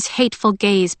 His hateful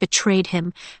gaze betrayed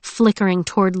him, flickering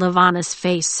toward Levana's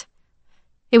face.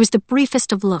 It was the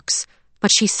briefest of looks,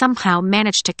 but she somehow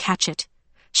managed to catch it.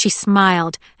 She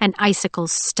smiled, and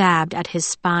icicles stabbed at his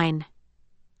spine.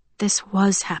 This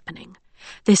was happening.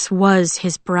 This was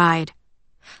his bride.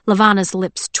 Levana's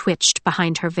lips twitched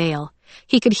behind her veil.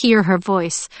 He could hear her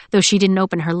voice, though she didn't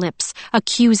open her lips,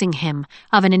 accusing him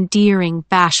of an endearing,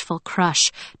 bashful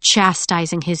crush,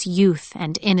 chastising his youth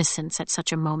and innocence at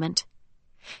such a moment.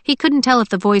 He couldn't tell if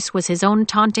the voice was his own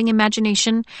taunting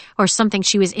imagination or something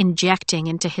she was injecting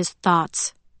into his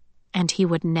thoughts. And he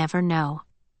would never know.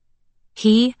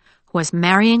 He was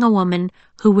marrying a woman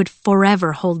who would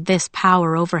forever hold this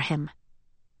power over him.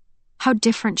 How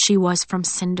different she was from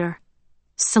Cinder.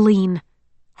 Celine,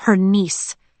 her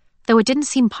niece, though it didn't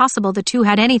seem possible the two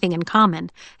had anything in common,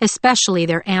 especially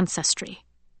their ancestry.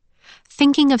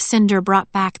 Thinking of Cinder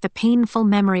brought back the painful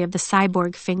memory of the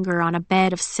cyborg finger on a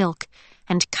bed of silk,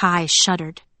 and Kai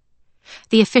shuddered.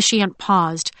 The officiant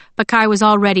paused, but Kai was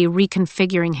already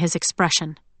reconfiguring his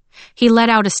expression. He let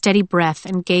out a steady breath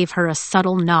and gave her a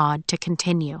subtle nod to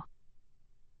continue.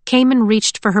 Cayman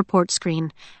reached for her port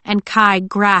screen, and Kai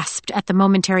grasped at the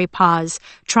momentary pause,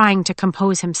 trying to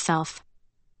compose himself.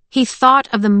 He thought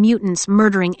of the mutants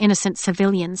murdering innocent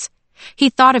civilians. He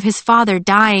thought of his father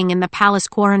dying in the palace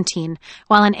quarantine,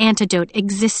 while an antidote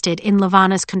existed in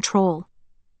Levana's control.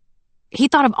 He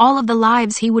thought of all of the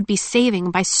lives he would be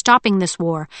saving by stopping this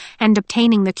war and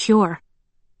obtaining the cure.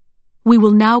 "We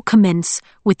will now commence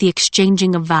with the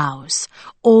exchanging of vows,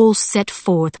 all set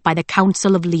forth by the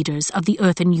Council of Leaders of the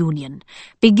Earthen Union,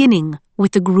 beginning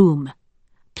with the groom.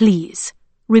 Please,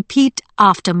 repeat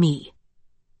after me."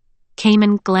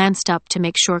 Cayman glanced up to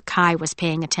make sure Kai was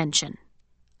paying attention.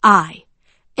 "I,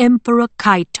 Emperor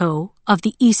Kaito of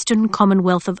the Eastern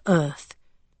Commonwealth of Earth,"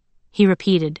 he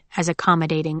repeated, as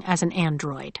accommodating as an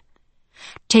android,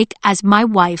 "take as my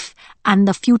wife and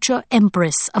the future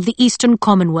Empress of the Eastern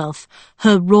Commonwealth,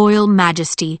 Her Royal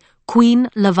Majesty, Queen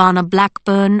Levana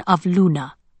Blackburn of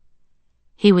Luna."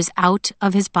 He was out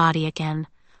of his body again,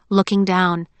 looking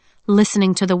down,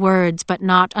 listening to the words but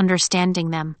not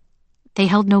understanding them. They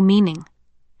held no meaning.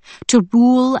 "To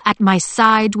rule at my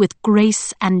side with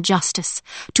grace and justice,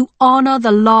 to honor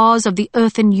the laws of the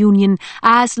Earthen Union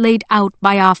as laid out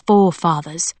by our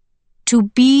forefathers, to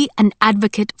be an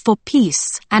advocate for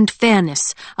peace and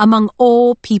fairness among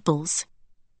all peoples."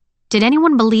 Did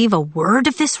anyone believe a word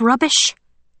of this rubbish?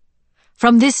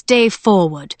 "From this day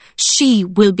forward, she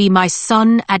will be my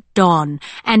sun at dawn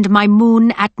and my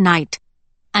moon at night,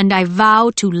 and I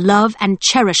vow to love and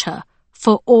cherish her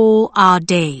for all our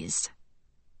days."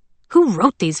 Who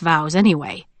wrote these vows,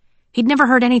 anyway? He'd never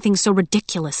heard anything so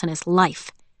ridiculous in his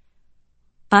life.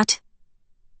 But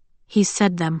he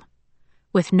said them,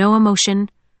 with no emotion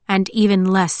and even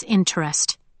less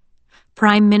interest.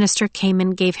 Prime Minister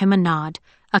Cayman gave him a nod,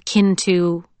 akin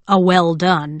to a "well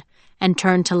done," and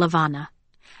turned to Levana.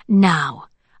 "Now,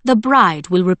 the bride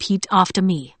will repeat after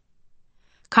me."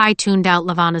 Kai tuned out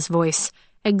Levana's voice,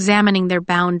 examining their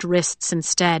bound wrists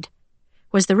instead.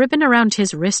 Was the ribbon around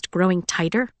his wrist growing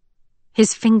tighter?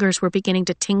 His fingers were beginning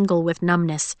to tingle with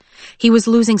numbness. He was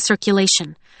losing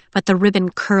circulation, but the ribbon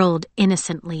curled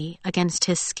innocently against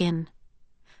his skin.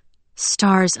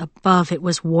 Stars above, it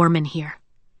was warm in here.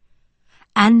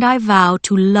 "And I vow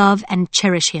to love and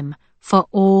cherish him for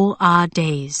all our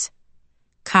days."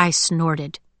 Kai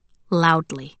snorted,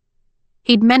 loudly.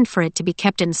 He'd meant for it to be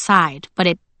kept inside, but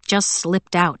it just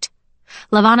slipped out.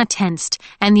 Levana tensed,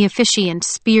 and the officiant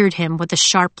speared him with a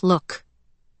sharp look.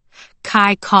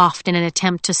 Kai coughed in an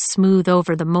attempt to smooth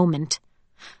over the moment.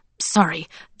 "Sorry,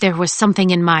 there was something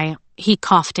in my—" He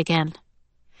coughed again.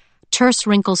 Terse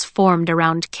wrinkles formed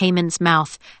around Cayman's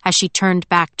mouth as she turned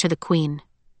back to the Queen.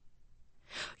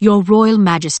 "Your Royal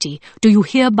Majesty, do you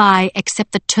hereby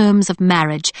accept the terms of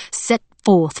marriage set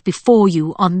forth before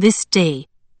you on this day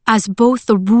as both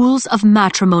the rules of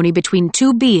matrimony between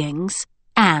two beings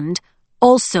and,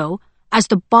 also, as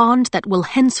the bond that will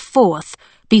henceforth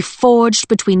be forged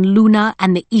between Luna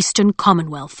and the Eastern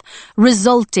Commonwealth,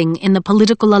 resulting in the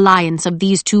political alliance of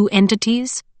these two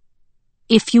entities?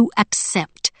 If you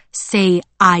accept, Say,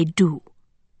 I do."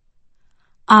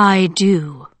 "I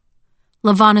do."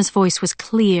 Levana's voice was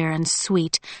clear and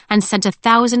sweet and sent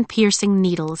 1,000 piercing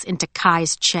needles into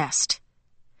Kai's chest.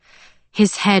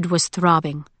 His head was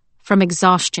throbbing, from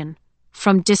exhaustion,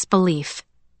 from disbelief,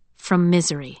 from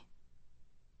misery.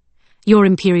 "Your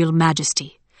Imperial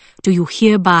Majesty, do you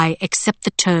hereby accept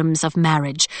the terms of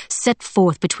marriage set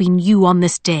forth between you on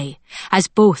this day, as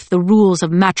both the rules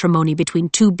of matrimony between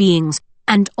two beings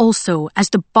and also as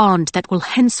the bond that will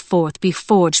henceforth be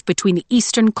forged between the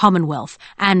Eastern Commonwealth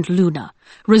and Luna,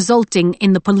 resulting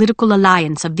in the political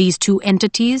alliance of these two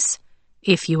entities?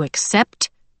 If you accept,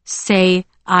 say,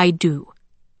 I do."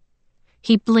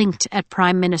 He blinked at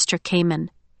Prime Minister Cayman.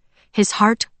 His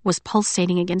heart was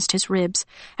pulsating against his ribs,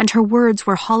 and her words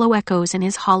were hollow echoes in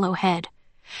his hollow head.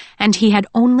 And he had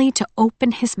only to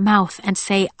open his mouth and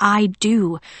say, "I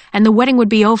do," and the wedding would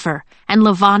be over, and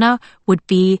Levana would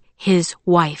be his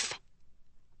wife.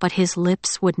 But his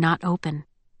lips would not open.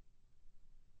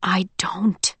 "I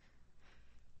don't."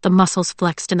 The muscles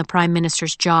flexed in the Prime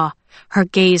Minister's jaw. Her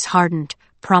gaze hardened,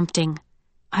 prompting,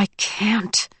 "I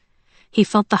can't." He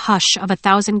felt the hush of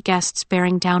 1,000 guests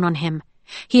bearing down on him.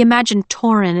 He imagined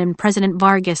Torin and President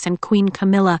Vargas and Queen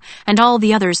Camilla and all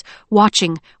the others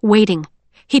watching, waiting.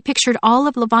 He pictured all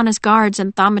of Levana's guards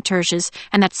and thaumaturges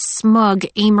and that smug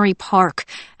Amory Park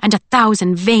and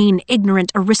 1,000 vain,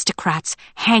 ignorant aristocrats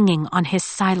hanging on his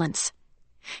silence.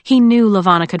 He knew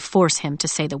Levana could force him to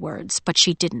say the words, but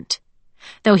she didn't.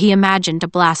 Though he imagined a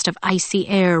blast of icy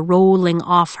air rolling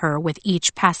off her with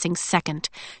each passing second,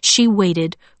 she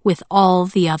waited with all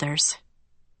the others.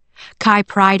 Kai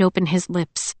pried open his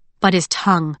lips, but his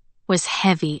tongue was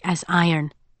heavy as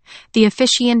iron. The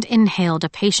officiant inhaled a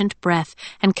patient breath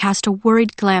and cast a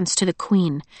worried glance to the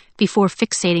Queen before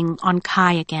fixating on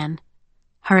Kai again.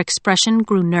 Her expression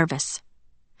grew nervous.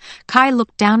 Kai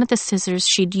looked down at the scissors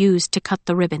she'd used to cut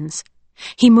the ribbons.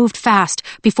 He moved fast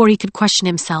before he could question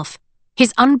himself.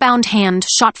 His unbound hand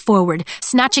shot forward,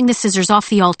 snatching the scissors off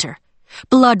the altar.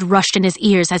 Blood rushed in his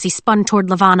ears as he spun toward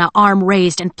Levana, arm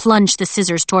raised, and plunged the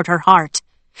scissors toward her heart.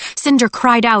 Cinder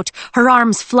cried out, her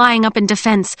arms flying up in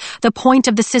defense. The point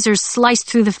of the scissors sliced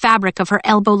through the fabric of her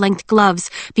elbow-length gloves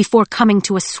before coming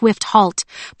to a swift halt,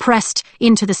 pressed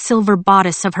into the silver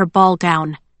bodice of her ball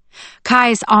gown.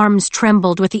 Kai's arms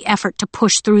trembled with the effort to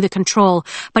push through the control,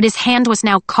 but his hand was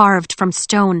now carved from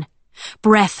stone.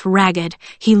 Breath ragged,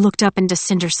 he looked up into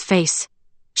Cinder's face.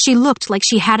 She looked like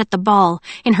she had at the ball,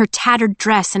 in her tattered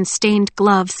dress and stained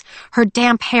gloves, her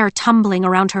damp hair tumbling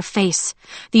around her face.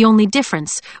 The only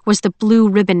difference was the blue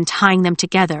ribbon tying them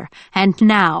together, and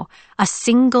now a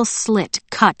single slit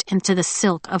cut into the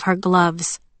silk of her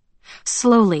gloves.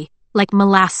 Slowly, like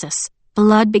molasses,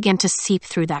 blood began to seep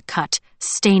through that cut,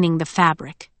 staining the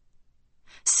fabric.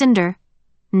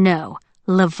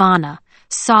 Levana,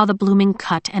 saw the blooming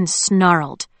cut and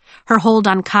snarled. Her hold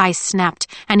on Kai snapped,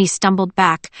 and he stumbled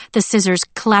back, the scissors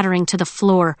clattering to the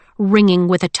floor, ringing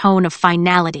with a tone of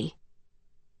finality.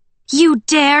 "You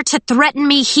dare to threaten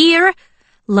me here?"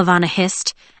 Levana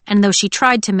hissed, and though she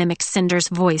tried to mimic Cinder's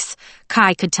voice,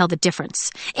 Kai could tell the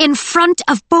difference. "In front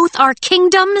of both our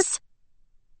kingdoms?"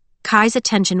 Kai's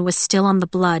attention was still on the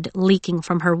blood leaking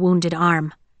from her wounded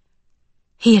arm.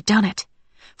 He had done it.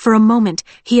 For a moment,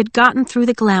 he had gotten through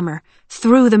the glamour,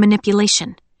 through the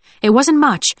manipulation. It wasn't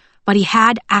much, but he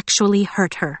had actually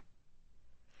hurt her.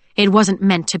 "It wasn't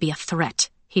meant to be a threat,"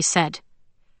 he said.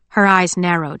 Her eyes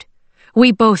narrowed.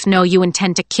 "We both know you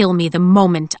intend to kill me the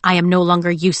moment I am no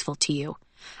longer useful to you.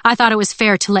 I thought it was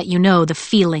fair to let you know the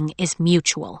feeling is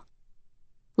mutual."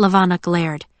 Levana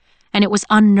glared, and it was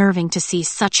unnerving to see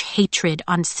such hatred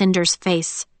on Cinder's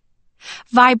face.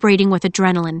 Vibrating with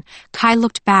adrenaline, Kai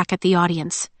looked back at the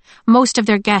audience. Most of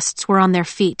their guests were on their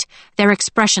feet, their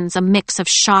expressions a mix of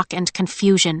shock and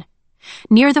confusion.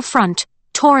 Near the front,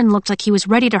 Torin looked like he was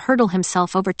ready to hurtle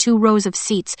himself over 2 rows of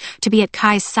seats to be at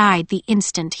Kai's side the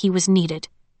instant he was needed.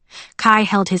 Kai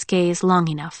held his gaze long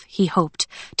enough, he hoped,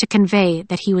 to convey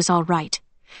that he was all right.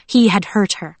 He had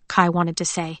hurt her, Kai wanted to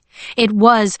say. It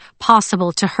was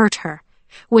possible to hurt her,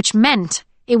 which meant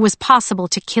it was possible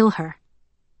to kill her.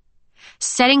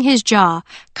 Setting his jaw,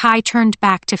 Kai turned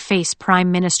back to face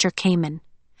Prime Minister Cayman.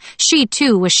 She,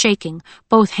 too, was shaking,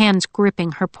 both hands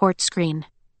gripping her port screen.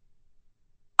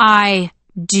 "I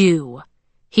do,"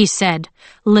 he said,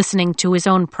 listening to his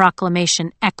own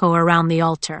proclamation echo around the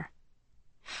altar.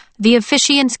 The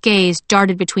officiant's gaze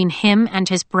darted between him and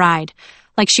his bride,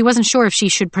 like she wasn't sure if she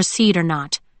should proceed or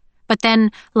not. But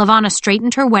then Levana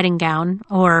straightened her wedding gown,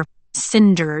 or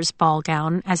Cinder's ball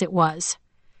gown, as it was.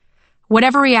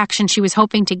 Whatever reaction she was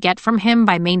hoping to get from him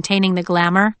by maintaining the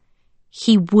glamour,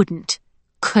 he couldn't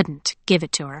couldn't give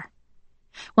it to her.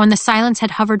 When the silence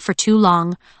had hovered for too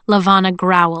long, Lavanna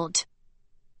growled.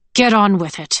 "Get on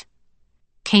with it."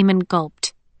 Cayman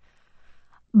gulped.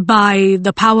 "By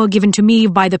the power given to me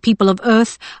by the people of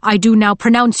Earth, I do now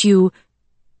pronounce you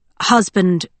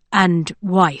husband and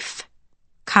wife."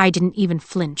 Kai didn't even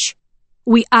flinch.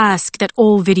 "We ask that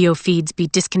all video feeds be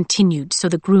discontinued so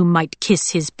the groom might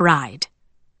kiss his bride."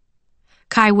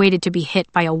 Kai waited to be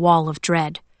hit by a wall of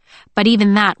dread, but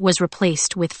even that was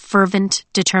replaced with fervent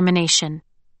determination.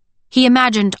 He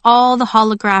imagined all the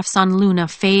holographs on Luna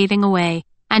fading away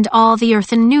and all the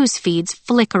earthen news feeds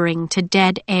flickering to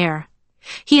dead air.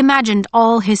 He imagined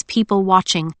all his people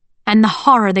watching and the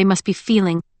horror they must be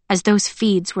feeling as those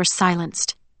feeds were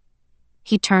silenced.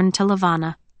 He turned to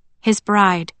Lavanna, his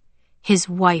bride, his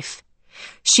wife.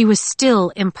 She was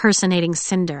still impersonating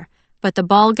Cinder, but the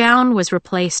ball gown was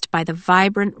replaced by the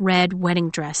vibrant red wedding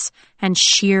dress and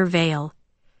sheer veil.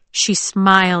 She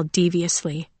smiled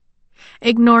deviously.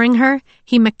 Ignoring her,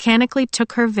 he mechanically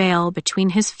took her veil between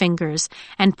his fingers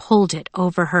and pulled it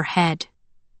over her head.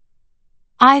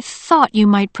 "I thought you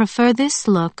might prefer this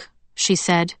look," she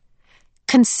said.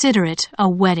 "Consider it a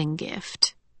wedding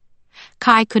gift."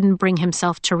 Kai couldn't bring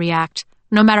himself to react,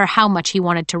 no matter how much he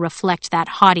wanted to reflect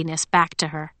that haughtiness back to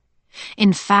her.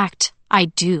 "In fact, I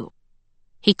do."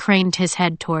 He craned his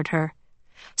head toward her.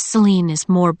 "Celine is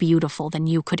more beautiful than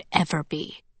you could ever be."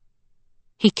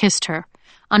 He kissed her,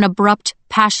 an abrupt,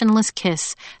 passionless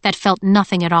kiss that felt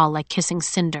nothing at all like kissing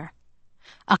Cinder.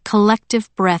 A collective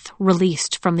breath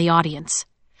released from the audience.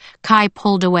 Kai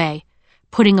pulled away,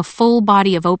 putting a full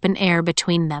body of open air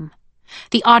between them.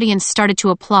 The audience started to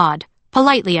applaud,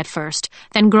 politely at first,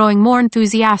 then growing more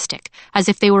enthusiastic, as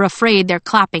if they were afraid their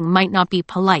clapping might not be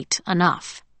polite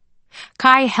enough.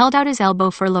 Kai held out his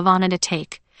elbow for Lavanna to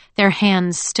take, their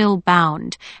hands still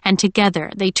bound, and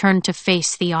together they turned to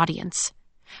face the audience.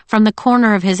 From the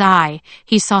corner of his eye,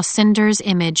 he saw Cinder's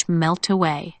image melt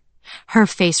away, her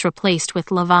face replaced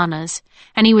with Lavanna's,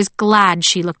 and he was glad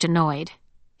she looked annoyed.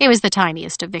 It was the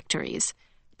tiniest of victories,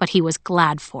 but he was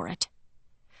glad for it.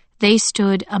 They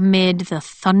stood amid the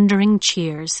thundering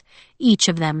cheers, each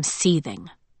of them seething.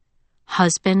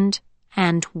 Husband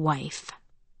and wife.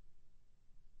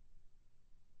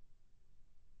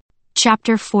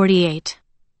 Chapter 48.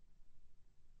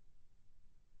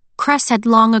 Cress had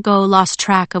long ago lost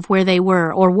track of where they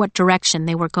were or what direction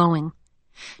they were going.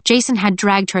 Jason had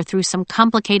dragged her through some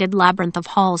complicated labyrinth of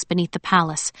halls beneath the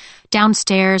palace,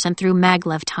 downstairs and through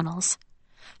maglev tunnels.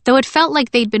 Though it felt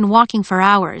like they'd been walking for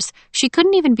hours, she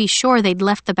couldn't even be sure they'd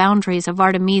left the boundaries of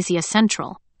Artemisia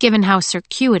Central, given how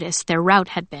circuitous their route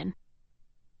had been.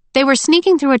 They were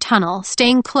sneaking through a tunnel,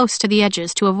 staying close to the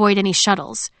edges to avoid any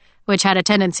shuttles, which had a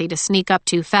tendency to sneak up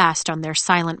too fast on their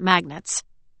silent magnets.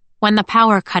 When the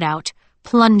power cut out,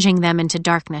 plunging them into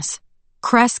darkness,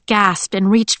 Cress gasped and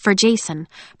reached for Jason,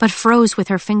 but froze with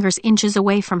her fingers inches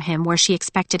away from him where she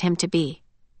expected him to be.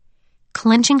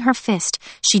 Clenching her fist,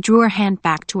 she drew her hand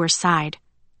back to her side.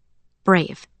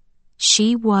 Brave.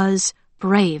 She was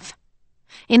brave.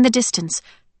 In the distance,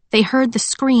 they heard the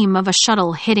scream of a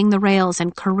shuttle hitting the rails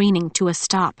and careening to a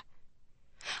stop.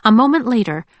 A moment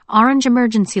later, orange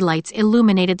emergency lights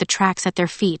illuminated the tracks at their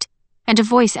feet, and a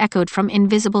voice echoed from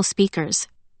invisible speakers.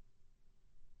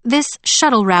 "This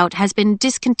shuttle route has been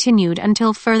discontinued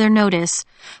until further notice.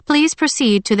 Please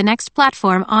proceed to the next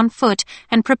platform on foot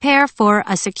and prepare for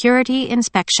a security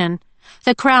inspection.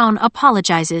 The Crown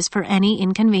apologizes for any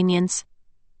inconvenience."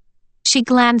 She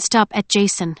glanced up at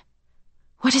Jason.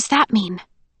 "What does that mean?"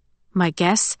 "My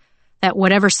guess, that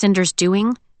whatever Cinder's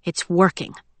doing, it's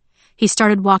working." He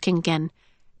started walking again,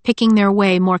 picking their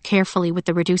way more carefully with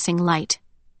the reducing light.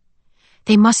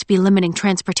 "They must be limiting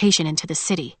transportation into the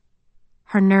city."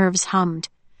 Her nerves hummed.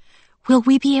 "Will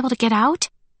we be able to get out?"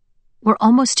 "We're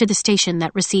almost to the station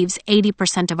that receives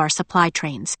 80% of our supply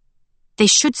trains. They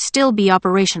should still be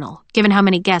operational, given how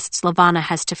many guests Lavanna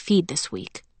has to feed this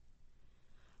week."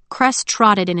 Cress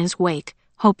trotted in his wake,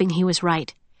 hoping he was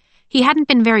right. He hadn't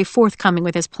been very forthcoming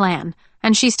with his plan,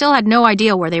 and she still had no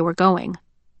idea where they were going.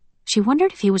 She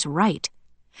wondered if he was right.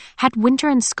 Had Winter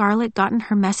and Scarlet gotten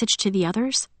her message to the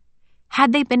others?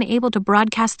 Had they been able to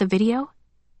broadcast the video?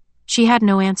 She had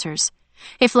no answers.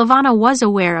 If Lavanna was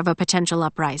aware of a potential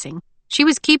uprising, she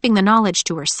was keeping the knowledge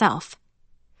to herself.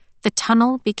 The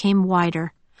tunnel became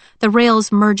wider, the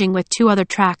rails merging with two other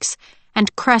tracks,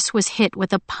 and Cress was hit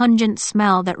with a pungent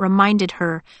smell that reminded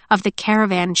her of the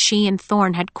caravan she and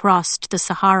Thorn had crossed the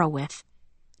Sahara with.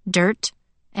 Dirt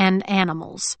and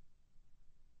animals.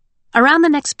 Around the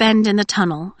next bend in the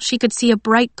tunnel, she could see a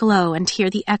bright glow and hear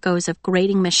the echoes of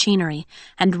grating machinery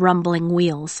and rumbling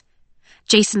wheels.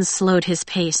 Jason slowed his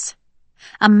pace.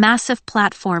 A massive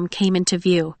platform came into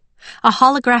view. A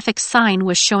holographic sign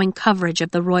was showing coverage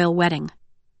of the royal wedding.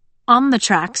 On the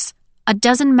tracks, a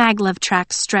dozen maglev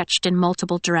tracks stretched in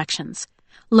multiple directions,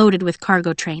 loaded with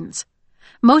cargo trains.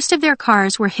 Most of their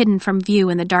cars were hidden from view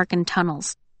in the darkened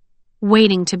tunnels,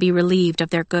 waiting to be relieved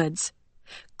of their goods.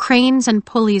 Cranes and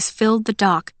pulleys filled the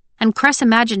dock, and Cress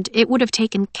imagined it would have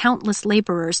taken countless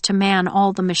laborers to man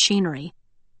all the machinery.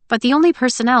 But the only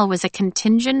personnel was a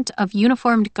contingent of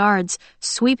uniformed guards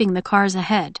sweeping the cars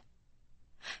ahead.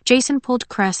 Jason pulled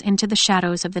Cress into the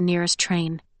shadows of the nearest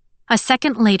train. A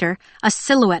second later, a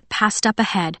silhouette passed up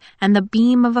ahead, and the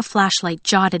beam of a flashlight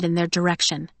jotted in their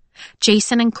direction.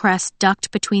 Jason and Cress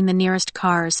ducked between the nearest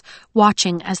cars,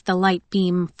 watching as the light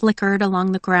beam flickered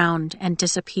along the ground and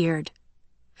disappeared.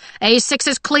 "A6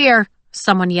 is clear,"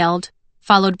 someone yelled,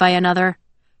 followed by another.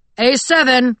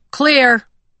 "A7, clear."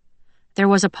 There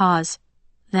was a pause.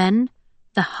 Then,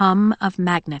 the hum of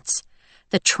magnets.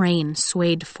 The train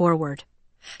swayed forward.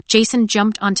 Jason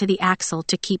jumped onto the axle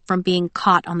to keep from being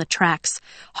caught on the tracks,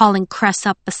 hauling Cress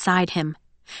up beside him.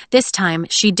 This time,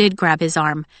 she did grab his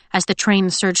arm as the train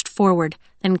surged forward,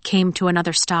 then came to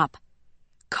another stop.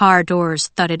 Car doors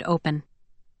thudded open.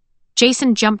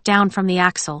 Jason jumped down from the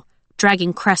axle,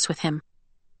 dragging Cress with him.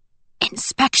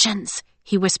 "Inspections,"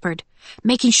 he whispered,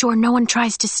 "making sure no one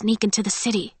tries to sneak into the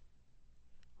city."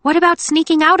 "What about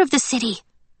sneaking out of the city?"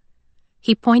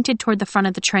 He pointed toward the front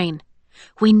of the train.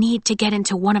 "We need to get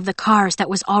into one of the cars that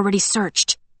was already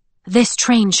searched. This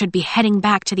train should be heading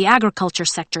back to the agriculture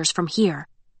sectors from here."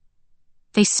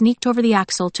 They sneaked over the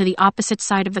axle to the opposite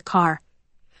side of the car.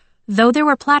 Though there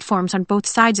were platforms on both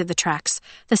sides of the tracks,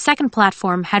 the second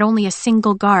platform had only a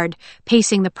single guard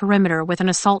pacing the perimeter with an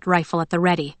assault rifle at the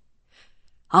ready.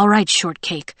 "All right,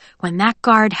 Shortcake, when that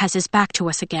guard has his back to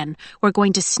us again, we're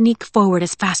going to sneak forward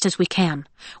as fast as we can.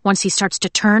 Once he starts to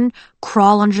turn,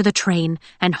 crawl under the train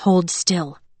and hold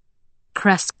still."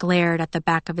 Cress glared at the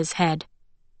back of his head.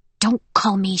 "Don't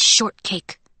call me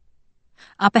Shortcake."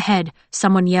 Up ahead,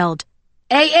 someone yelled,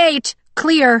 "A8,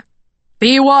 clear!"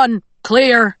 "B1,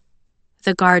 clear!"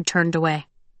 The guard turned away.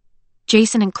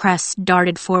 Jason and Cress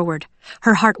darted forward.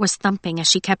 Her heart was thumping as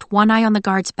she kept one eye on the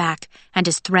guard's back and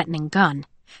his threatening gun,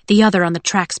 the other on the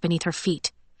tracks beneath her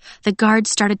feet. The guard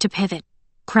started to pivot.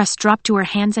 Cress dropped to her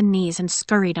hands and knees and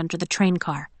scurried under the train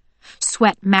car.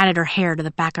 Sweat matted her hair to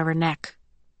the back of her neck.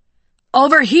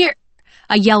 "Over here!"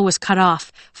 A yell was cut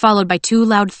off, followed by two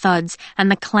loud thuds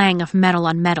and the clang of metal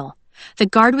on metal. The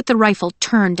guard with the rifle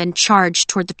turned and charged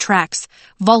toward the tracks,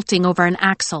 vaulting over an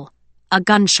axle. A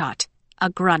gunshot. A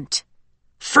grunt.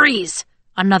 "Freeze!"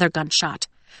 Another gunshot.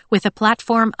 With the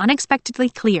platform unexpectedly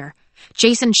clear,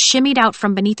 Jason shimmied out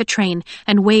from beneath the train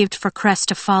and waved for Cress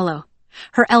to follow.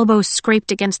 Her elbows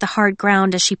scraped against the hard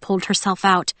ground as she pulled herself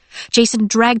out. Jason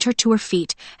dragged her to her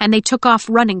feet, and they took off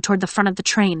running toward the front of the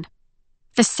train.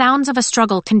 The sounds of a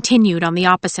struggle continued on the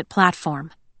opposite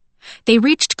platform. They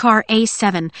reached car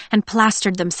A7 and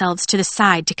plastered themselves to the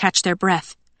side to catch their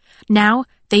breath. Now,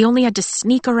 they only had to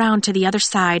sneak around to the other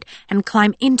side and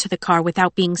climb into the car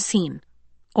without being seen.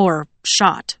 Or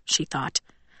shot, she thought,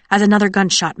 as another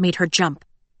gunshot made her jump.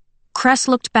 Cress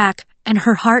looked back, and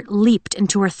her heart leaped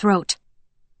into her throat.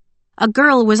 A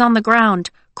girl was on the ground,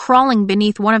 crawling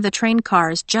beneath one of the train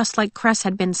cars just like Cress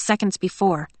had been seconds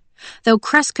before. Though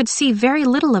Cress could see very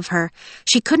little of her,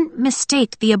 she couldn't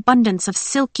mistake the abundance of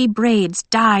silky braids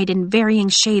dyed in varying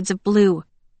shades of blue.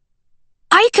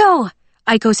 "Aiko!"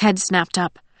 Aiko's head snapped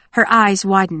up. Her eyes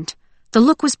widened. The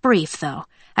look was brief, though,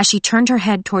 as she turned her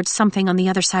head towards something on the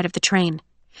other side of the train.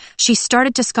 She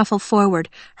started to scuffle forward,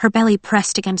 her belly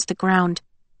pressed against the ground.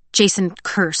 Jason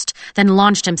cursed, then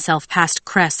launched himself past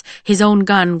Cress. His own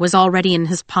gun was already in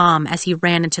his palm as he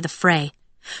ran into the fray.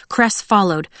 Cress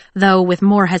followed, though with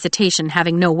more hesitation,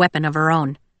 having no weapon of her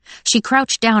own. She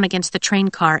crouched down against the train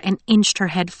car and inched her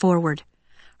head forward.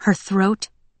 Her throat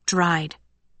dried.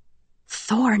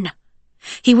 Thorn!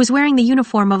 He was wearing the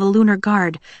uniform of a lunar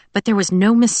guard, but there was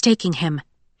no mistaking him.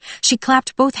 She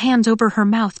clapped both hands over her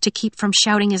mouth to keep from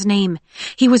shouting his name.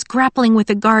 He was grappling with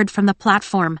the guard from the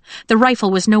platform. The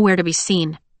rifle was nowhere to be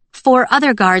seen. 4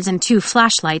 other guards and 2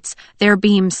 flashlights, their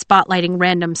beams spotlighting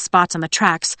random spots on the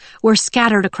tracks, were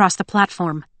scattered across the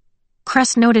platform.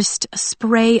 Cress noticed a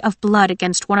spray of blood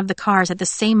against one of the cars at the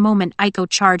same moment Aiko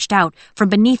charged out from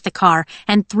beneath the car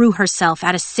and threw herself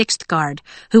at a 6th guard,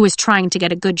 who was trying to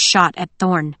get a good shot at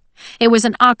Thorn. It was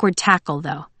an awkward tackle,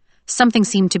 though. Something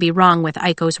seemed to be wrong with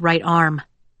Aiko's right arm.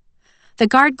 The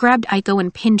guard grabbed Aiko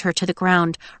and pinned her to the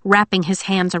ground, wrapping his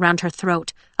hands around her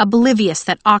throat, oblivious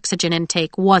that oxygen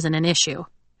intake wasn't an issue.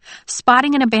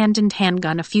 Spotting an abandoned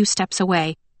handgun a few steps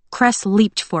away, Cress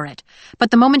leaped for it,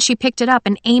 but the moment she picked it up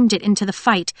and aimed it into the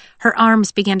fight, her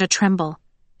arms began to tremble.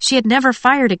 She had never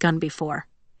fired a gun before.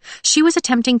 She was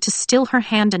attempting to still her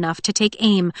hand enough to take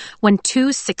aim when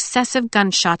 2 successive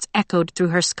gunshots echoed through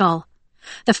her skull.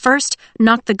 The first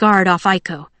knocked the guard off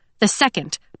Aiko. The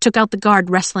second took out the guard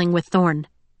wrestling with Thorn.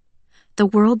 The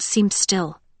world seemed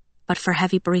still, but for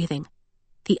heavy breathing.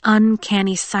 The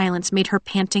uncanny silence made her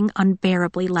panting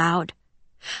unbearably loud.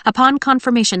 Upon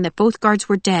confirmation that both guards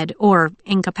were dead or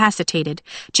incapacitated,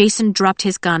 Jason dropped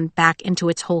his gun back into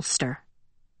its holster.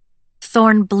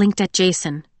 Thorn blinked at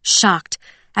Jason, shocked,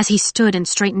 as he stood and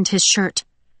straightened his shirt.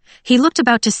 He looked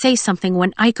about to say something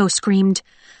when Aiko screamed,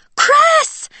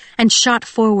 "Cress!" and shot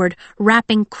forward,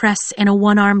 wrapping Cress in a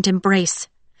one-armed embrace.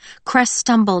 Cress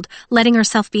stumbled, letting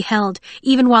herself be held,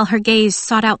 even while her gaze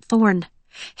sought out Thorn.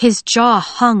 His jaw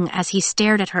hung as he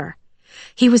stared at her.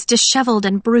 He was disheveled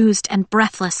and bruised and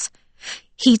breathless.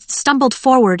 He stumbled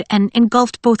forward and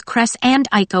engulfed both Cress and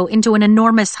Aiko into an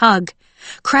enormous hug.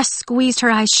 Cress squeezed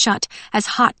her eyes shut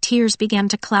as hot tears began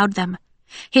to cloud them.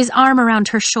 His arm around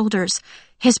her shoulders,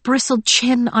 his bristled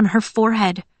chin on her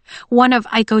forehead, one of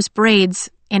Aiko's braids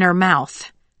in her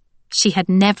mouth. She had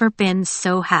never been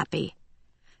so happy.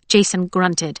 Jason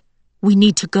grunted, "We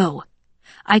need to go."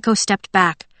 Aiko stepped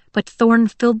back, but Thorn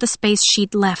filled the space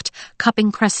she'd left,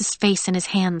 cupping Cress's face in his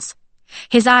hands.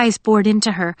 His eyes bored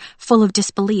into her, full of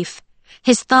disbelief.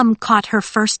 His thumb caught her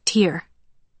first tear.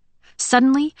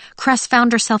 Suddenly, Cress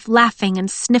found herself laughing and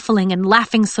sniffling and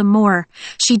laughing some more.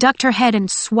 She ducked her head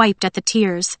and swiped at the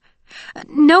tears.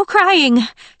 "No crying,"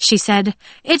 she said.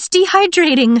 "It's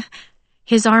dehydrating."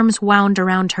 His arms wound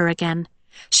around her again.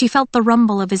 She felt the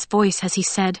rumble of his voice as he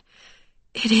said,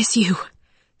 "It is you.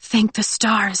 Thank the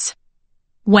stars."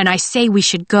 "When I say we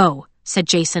should go," said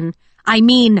Jason, "I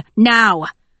mean now."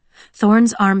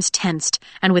 Thorn's arms tensed,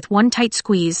 and with one tight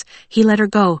squeeze, he let her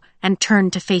go and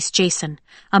turned to face Jason.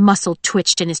 A muscle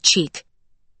twitched in his cheek.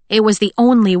 It was the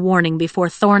only warning before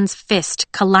Thorn's fist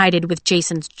collided with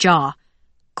Jason's jaw.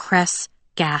 Cress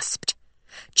gasped.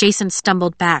 Jason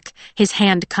stumbled back, his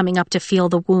hand coming up to feel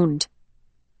the wound.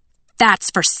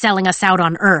 "That's for selling us out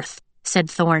on Earth," said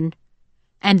Thorn.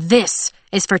 "And this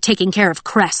is for taking care of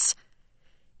Cress."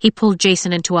 He pulled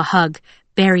Jason into a hug,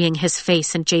 burying his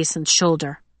face in Jason's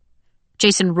shoulder.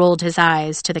 Jason rolled his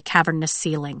eyes to the cavernous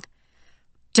ceiling.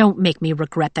 "Don't make me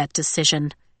regret that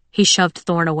decision." He shoved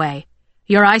Thorn away.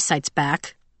 "Your eyesight's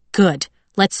back. Good.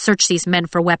 Let's search these men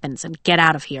for weapons and get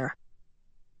out of here."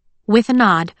 With a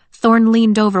nod, Thorn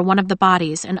leaned over one of the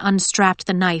bodies and unstrapped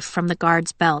the knife from the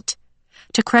guard's belt.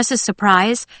 To Cress's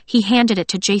surprise, he handed it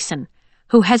to Jason,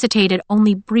 who hesitated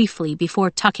only briefly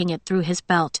before tucking it through his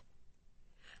belt.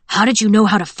 "How did you know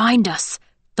how to find us?"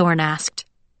 Thorn asked.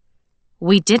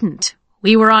 "We didn't.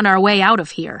 We were on our way out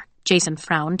of here," Jason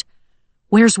frowned.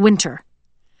 "Where's Winter?"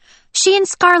 "She and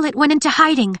Scarlet went into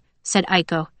hiding," said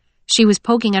Aiko. She was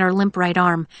poking at her limp right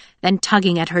arm, then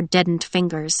tugging at her deadened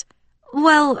fingers.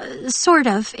 "Well, sort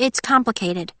of. It's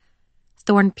complicated."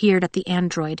 Thorn peered at the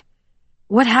android.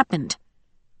 "What happened?"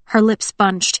 Her lips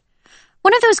bunched.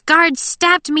 "One of those guards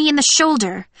stabbed me in the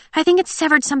shoulder. I think it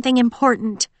severed something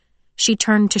important." She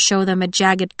turned to show them a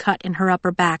jagged cut in her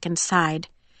upper back and sighed.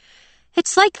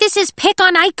 "It's like this is Pick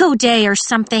on Aiko Day or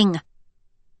something."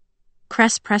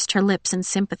 Cress pressed her lips in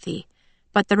sympathy,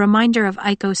 but the reminder of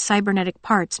Aiko's cybernetic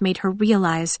parts made her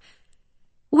realize,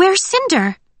 "Where's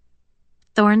Cinder?"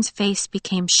 Thorn's face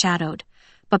became shadowed,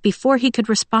 but before he could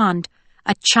respond,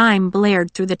 a chime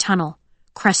blared through the tunnel.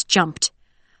 Cress jumped.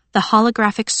 The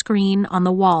holographic screen on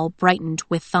the wall brightened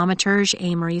with Thaumaturge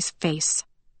Amory's face.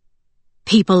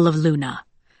 "People of Luna,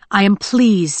 I am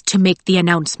pleased to make the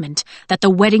announcement that the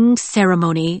wedding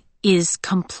ceremony is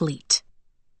complete.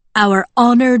 Our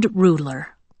honored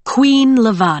ruler, Queen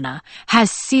Levana,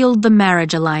 has sealed the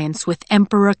marriage alliance with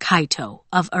Emperor Kaito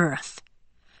of Earth."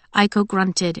 Aiko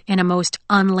grunted in a most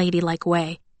unladylike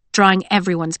way, drawing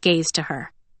everyone's gaze to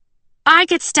her. "I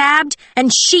get stabbed,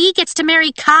 and she gets to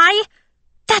marry Kai?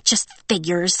 That just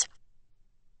figures."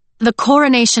 "The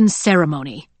coronation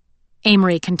ceremony,"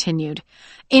 Amory continued,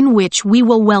 "in which we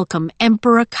will welcome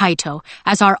Emperor Kaito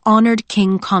as our honored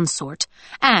king consort,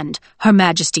 and Her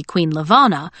Majesty Queen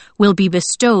Levana will be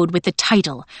bestowed with the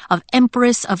title of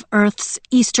Empress of Earth's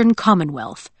Eastern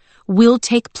Commonwealth, will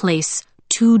take place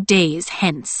 2 days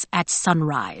hence at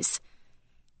sunrise."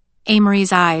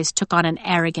 Amory's eyes took on an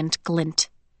arrogant glint.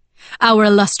 "Our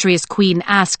illustrious queen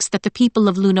asks that the people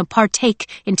of Luna partake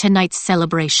in tonight's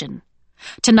celebration.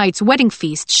 Tonight's wedding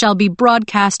feast shall be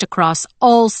broadcast across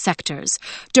all sectors,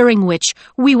 during which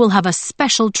we will have a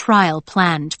special trial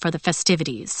planned for the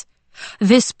festivities.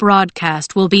 This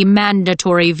broadcast will be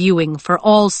mandatory viewing for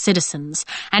all citizens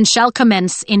and shall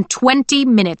commence in 20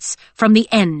 minutes from the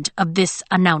end of this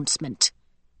announcement."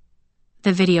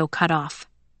 The video cut off.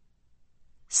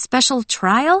 "Special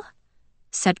trial?"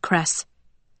 said Cress.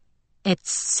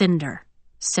 "It's Cinder,"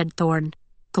 said Thorne,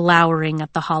 glowering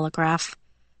at the holograph.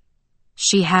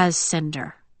 "She has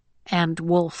Cinder, and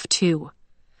Wolf, too.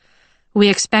 We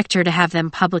expect her to have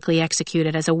them publicly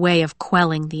executed as a way of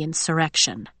quelling the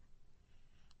insurrection."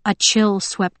 A chill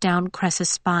swept down Cress's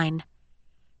spine.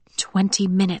 20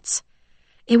 minutes.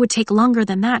 It would take longer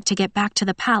than that to get back to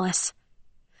the palace.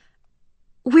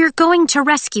 "We're going to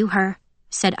rescue her,"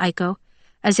 said Aiko,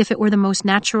 as if it were the most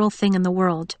natural thing in the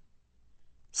world.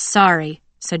 "Sorry,"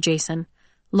 said Jason,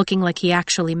 looking like he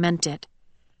actually meant it.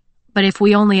 "But if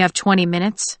we only have 20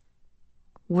 minutes,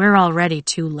 we're already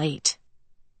too late."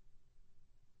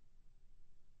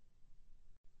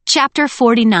 Chapter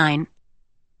 49.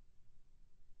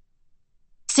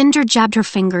 Cinder jabbed her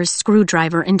finger's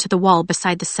screwdriver into the wall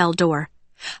beside the cell door.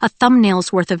 A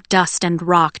thumbnail's worth of dust and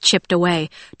rock chipped away,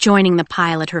 joining the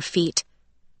pile at her feet.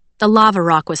 The lava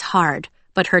rock was hard,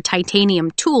 but her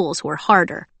titanium tools were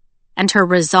harder, and her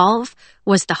resolve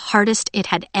was the hardest it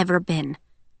had ever been.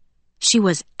 She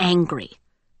was angry.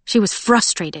 She was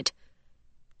frustrated.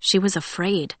 She was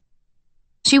afraid.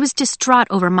 She was distraught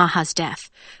over Maha's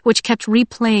death, which kept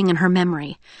replaying in her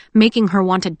memory, making her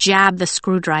want to jab the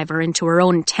screwdriver into her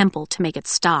own temple to make it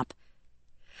stop.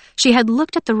 She had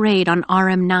looked at the raid on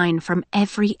RM9 from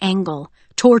every angle,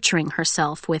 torturing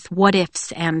herself with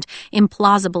what-ifs and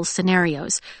implausible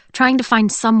scenarios, trying to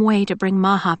find some way to bring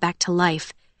Maha back to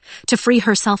life, to free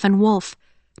herself and Wolf,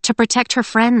 to protect her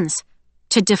friends,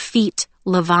 to defeat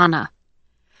Lavanna.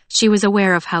 She was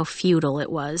aware of how futile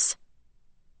it was.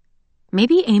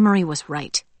 Maybe Amory was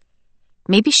right.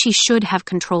 Maybe she should have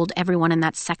controlled everyone in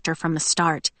that sector from the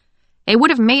start. It would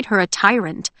have made her a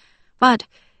tyrant, but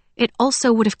it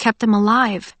also would have kept them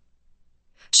alive.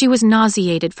 She was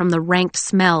nauseated from the rank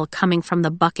smell coming from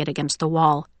the bucket against the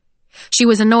wall. She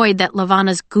was annoyed that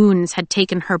Lavanna's goons had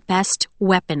taken her best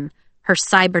weapon, her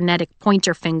cybernetic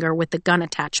pointer finger with the gun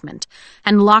attachment,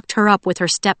 and locked her up with her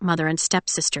stepmother and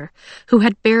stepsister, who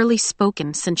had barely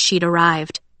spoken since she'd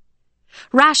arrived.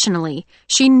 Rationally,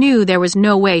 she knew there was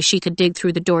no way she could dig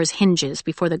through the door's hinges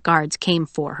before the guards came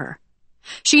for her.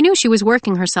 She knew she was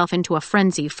working herself into a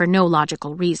frenzy for no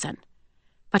logical reason.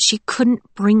 But she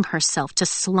couldn't bring herself to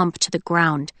slump to the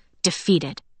ground,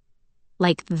 defeated.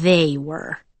 Like they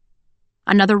were.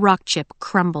 Another rock chip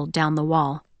crumbled down the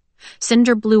wall.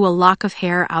 Cinder blew a lock of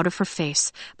hair out of her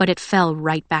face, but it fell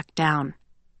right back down.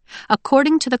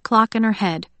 According to the clock in her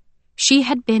head, she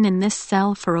had been in this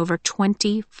cell for over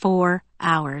 24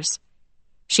 hours.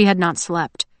 She had not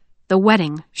slept. The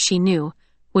wedding, she knew,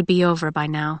 would be over by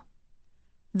now.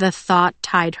 The thought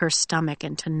tied her stomach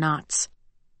into knots.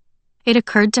 It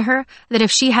occurred to her that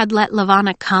if she had let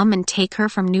Lavanna come and take her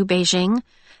from New Beijing,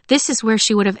 this is where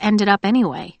she would have ended up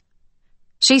anyway.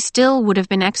 She still would have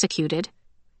been executed.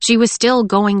 She was still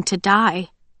going to die.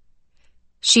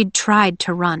 She'd tried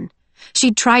to run.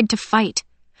 She'd tried to fight.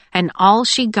 And all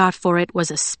she got for it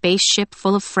was a spaceship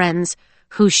full of friends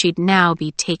who she'd now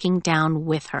be taking down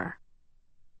with her.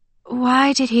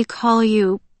 "Why did he call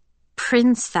you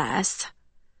Princess?"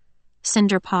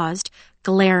 Cinder paused,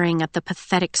 glaring at the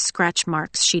pathetic scratch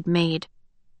marks she'd made.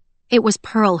 It was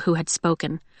Pearl who had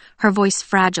spoken, her voice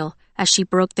fragile as she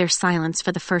broke their silence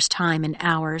for the first time in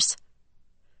hours.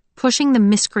 Pushing the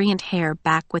miscreant hair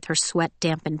back with her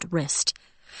sweat-dampened wrist,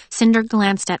 Cinder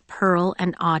glanced at Pearl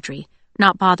and Audrey,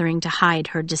 not bothering to hide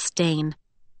her disdain.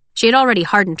 She had already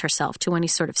hardened herself to any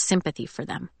sort of sympathy for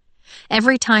them.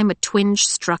 Every time a twinge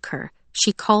struck her,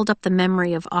 she called up the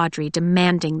memory of Audrey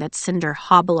demanding that Cinder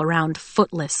hobble around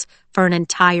footless for an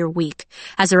entire week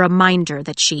as a reminder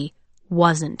that she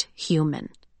wasn't human.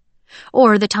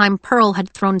 Or the time Pearl had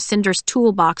thrown Cinder's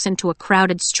toolbox into a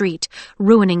crowded street,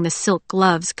 ruining the silk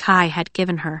gloves Kai had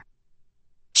given her.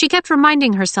 She kept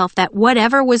reminding herself that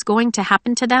whatever was going to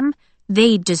happen to them,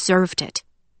 they deserved it.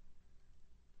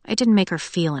 It didn't make her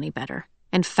feel any better.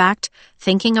 In fact,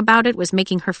 thinking about it was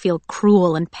making her feel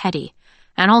cruel and petty,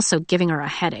 and also giving her a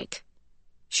headache.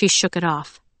 She shook it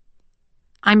off.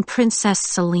 "I'm Princess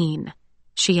Celine,"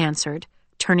 she answered,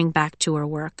 turning back to her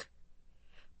work.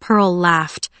 Pearl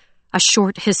laughed, a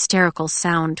short, hysterical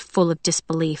sound full of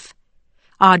disbelief.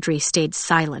 Audrey stayed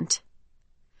silent.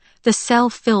 The cell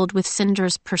filled with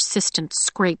Cinder's persistent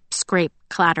scrape, scrape,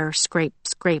 clatter, scrape,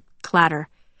 scrape, clatter.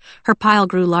 Her pile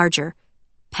grew larger,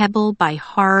 pebble by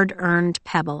hard-earned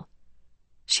pebble.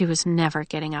 She was never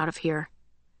getting out of here.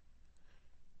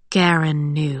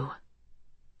 Garen knew.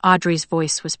 Audrey's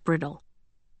voice was brittle.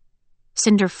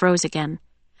 Cinder froze again.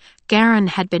 Garen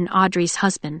had been Audrey's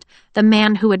husband, the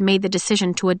man who had made the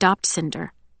decision to adopt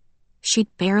Cinder.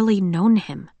 She'd barely known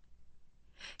him.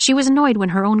 She was annoyed when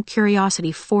her own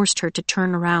curiosity forced her to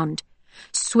turn around.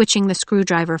 Switching the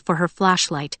screwdriver for her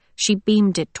flashlight, she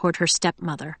beamed it toward her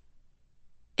stepmother.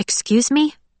 "Excuse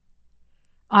me?"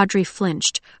 Audrey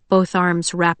flinched, both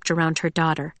arms wrapped around her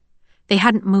daughter. They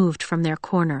hadn't moved from their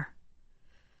corner.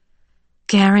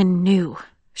 "Garen knew,"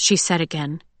 she said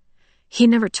again. "He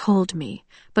never told me,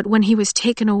 but when he was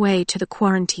taken away to the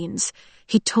quarantines,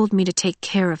 he told me to take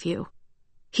care of you.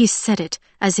 He said it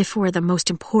as if it were the most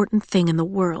important thing in the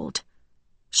world."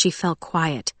 She fell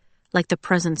quiet, like the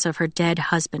presence of her dead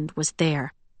husband was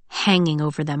there, hanging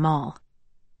over them all.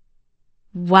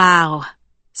 "Wow,"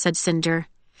 said Cinder.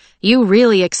 "You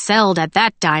really excelled at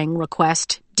that dying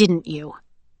request, didn't you?"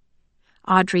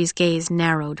 Audrey's gaze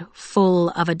narrowed, full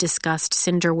of a disgust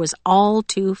Cinder was all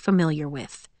too familiar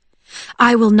with.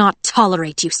 "I will not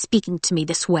tolerate you speaking to me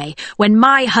this way when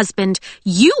my husband—"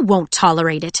 "You won't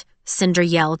tolerate it," Cinder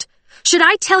yelled. "Should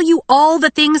I tell you all the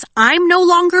things I'm no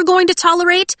longer going to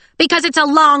tolerate? Because it's a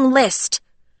long list."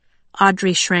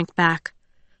 Audrey shrank back.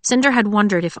 Cinder had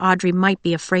wondered if Audrey might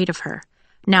be afraid of her,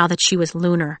 now that she was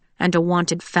lunar and a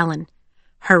wanted felon.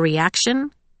 Her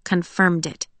reaction confirmed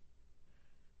it.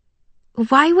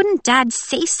 "Why wouldn't Dad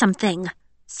say something?"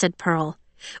 said Pearl.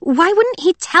 "Why wouldn't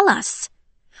he tell us?"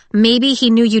 "Maybe he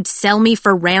knew you'd sell me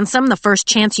for ransom the first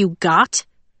chance you got?"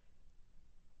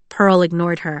 Pearl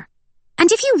ignored her.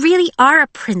 "And if you really are a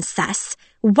princess,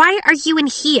 why are you in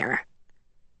here?"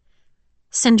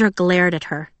 Cinder glared at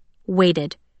her,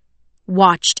 waited,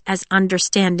 watched as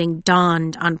understanding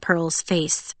dawned on Pearl's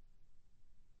face.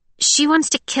 "She wants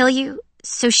to kill you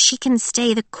so she can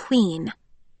stay the queen."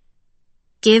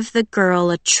 "Give the girl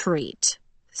a treat,"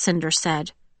 Cinder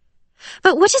said.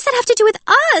 "But what does that have to do with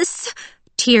us?"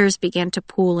 Tears began to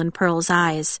pool in Pearl's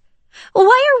eyes.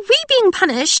 "Why are we being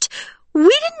punished? We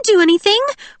didn't do anything.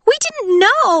 We didn't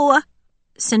know."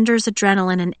 Cinder's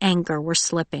adrenaline and anger were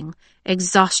slipping,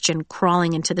 exhaustion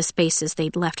crawling into the spaces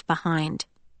they'd left behind.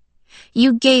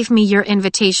 "You gave me your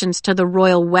invitations to the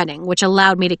royal wedding, which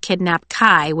allowed me to kidnap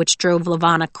Kai, which drove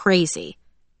Lavanna crazy.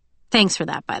 Thanks for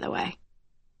that, by the way."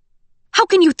 "How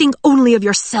can you think only of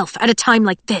yourself at a time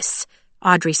like this?"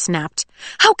 Audrey snapped.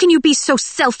 "How can you be so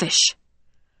selfish?"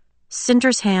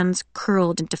 Cinder's hands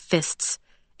curled into fists.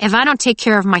 "If I don't take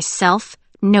care of myself,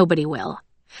 nobody will.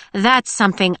 That's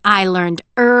something I learned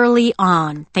early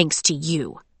on, thanks to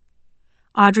you."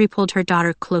 Audrey pulled her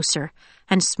daughter closer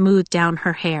and smoothed down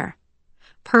her hair.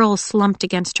 Pearl slumped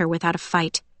against her without a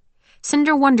fight.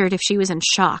 Cinder wondered if she was in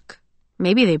shock.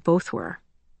 Maybe they both were.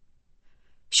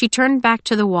 She turned back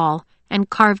to the wall and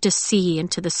carved a C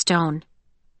into the stone.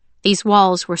 These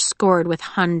walls were scored with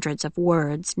hundreds of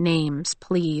words, names,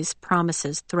 pleas,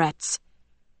 promises, threats.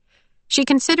 She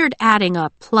considered adding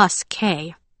a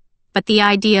 +K, but the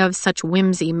idea of such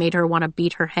whimsy made her want to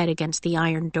beat her head against the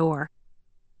iron door.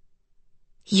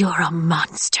 "You're a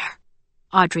monster,"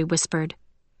 Audrey whispered.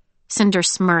 Cinder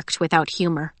smirked without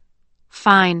humor.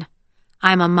 "Fine,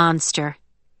 I'm a monster.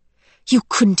 You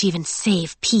couldn't even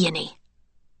save Peony."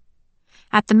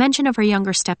 At the mention of her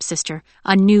younger stepsister,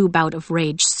 a new bout of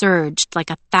rage surged like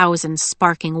 1,000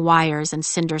 sparking wires in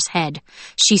Cinder's head.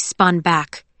 She spun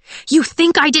back. "You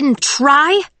think I didn't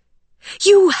try?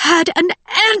 You had an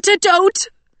antidote!"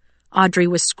 Audrey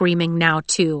was screaming now,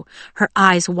 too, her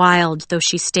eyes wild though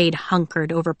she stayed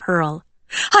hunkered over Pearl.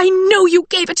 "I know you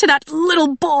gave it to that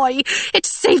little boy! It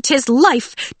saved his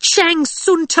life! Chang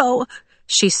Sunto!"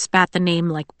 She spat the name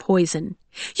like poison.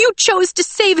 "You chose to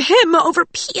save him over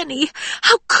Peony!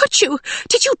 How could you?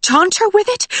 Did you taunt her with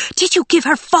it? Did you give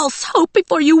her false hope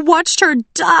before you watched her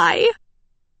die?"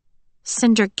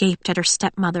 Cinder gaped at her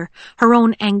stepmother, her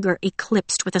own anger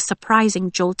eclipsed with a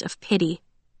surprising jolt of pity.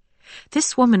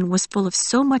 This woman was full of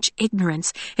so much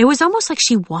ignorance, it was almost like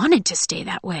she wanted to stay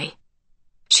that way.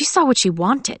 She saw what she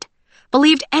wanted,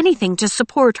 believed anything to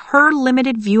support her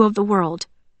limited view of the world.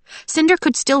 Cinder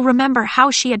could still remember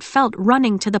how she had felt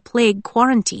running to the plague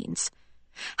quarantines,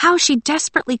 how she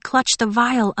desperately clutched the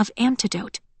vial of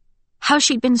antidote, how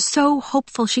she'd been so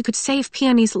hopeful she could save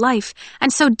Peony's life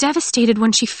and so devastated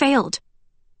when she failed.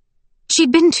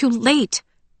 She'd been too late.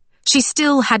 She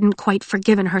still hadn't quite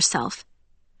forgiven herself.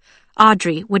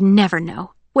 Audrey would never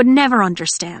know, would never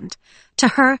understand. To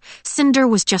her, Cinder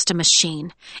was just a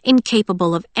machine,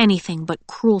 incapable of anything but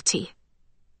cruelty.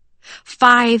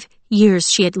 5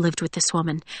 years she had lived with this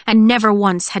woman, and never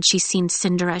once had she seen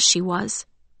Cinder as she was.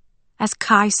 As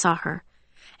Kai saw her,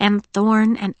 and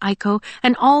Thorne and Aiko,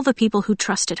 and all the people who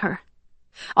trusted her.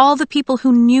 All the people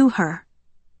who knew her.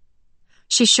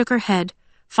 She shook her head,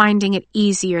 finding it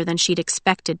easier than she'd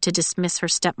expected to dismiss her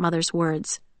stepmother's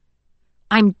words.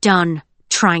 I'm done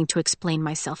trying to explain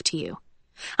myself to you.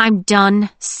 I'm done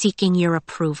seeking your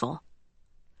approval.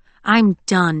 I'm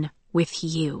done with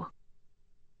you.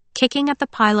 Kicking at the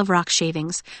pile of rock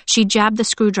shavings, she jabbed the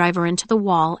screwdriver into the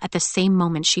wall at the same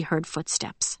moment she heard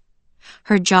footsteps.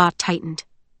 Her jaw tightened.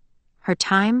 Her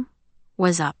time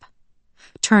was up.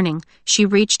 Turning, she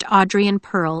reached Audrey and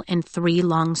Pearl in 3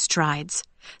 long strides.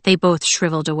 They both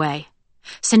shriveled away.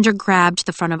 Cinder grabbed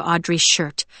the front of Audrey's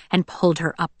shirt and pulled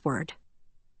her upward.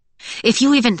 If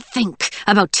you even think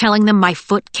about telling them my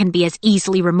foot can be as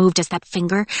easily removed as that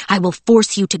finger, I will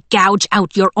force you to gouge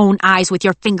out your own eyes with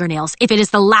your fingernails if it is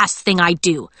the last thing I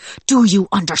do. Do you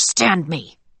understand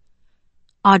me?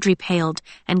 Audrey paled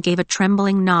and gave a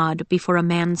trembling nod before a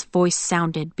man's voice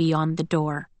sounded beyond the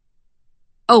door.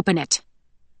 Open it.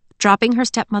 Dropping her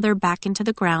stepmother back into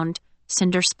the ground,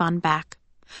 Cinder spun back.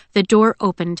 The door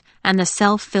opened and the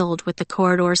cell filled with the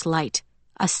corridor's light.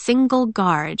 A single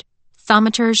guard,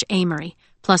 Thaumaturge Amory,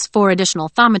 plus 4 additional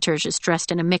thaumaturges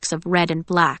dressed in a mix of red and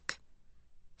black.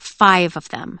 5 of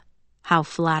them. How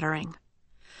flattering.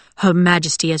 Her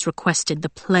Majesty has requested the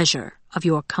pleasure of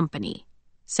your company,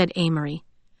 said Amory.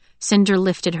 Cinder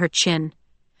lifted her chin.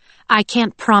 I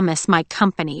can't promise my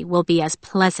company will be as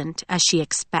pleasant as she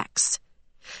expects.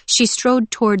 She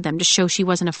strode toward them to show she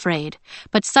wasn't afraid,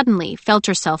 but suddenly felt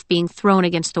herself being thrown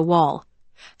against the wall.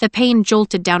 The pain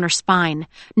jolted down her spine,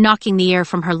 knocking the air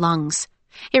from her lungs.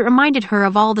 It reminded her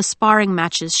of all the sparring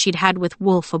matches she'd had with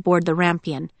Wolf aboard the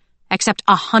Rampion, except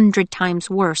 100 times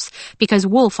worse, because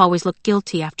Wolf always looked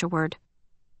guilty afterward.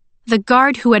 The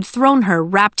guard who had thrown her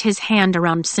wrapped his hand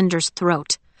around Cinder's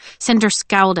throat. Cinder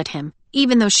scowled at him,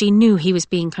 even though she knew he was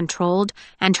being controlled,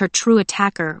 and her true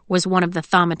attacker was one of the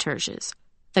thaumaturges.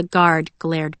 The guard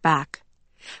glared back.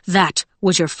 That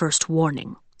was your first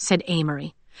warning, said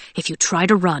Amory. If you try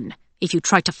to run, if you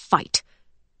try to fight,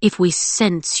 if we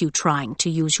sense you trying to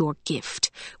use your gift,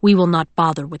 we will not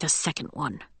bother with a second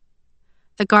one.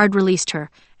 The guard released her,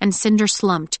 and Cinder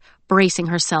slumped, bracing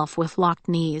herself with locked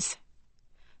knees.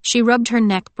 She rubbed her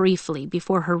neck briefly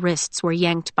before her wrists were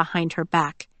yanked behind her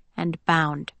back and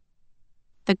bound.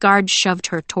 The guard shoved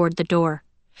her toward the door.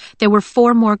 There were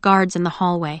 4 more guards in the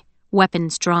hallway,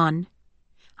 weapons drawn.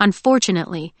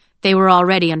 Unfortunately, they were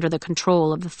already under the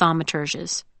control of the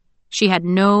thaumaturges. She had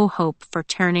no hope for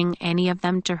turning any of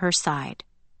them to her side.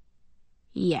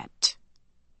 Yet.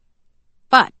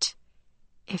 But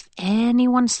if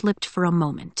anyone slipped for a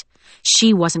moment,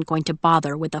 she wasn't going to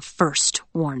bother with the first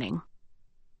warning.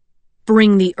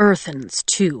 Bring the earthens,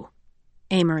 too,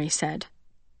 Amory said.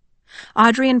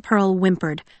 Audrey and Pearl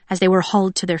whimpered as they were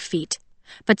hauled to their feet,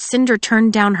 but Cinder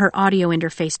turned down her audio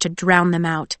interface to drown them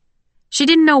out. She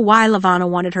didn't know why Lavanna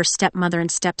wanted her stepmother and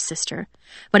stepsister,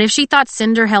 but if she thought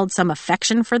Cinder held some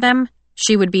affection for them,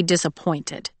 she would be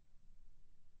disappointed.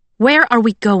 Where are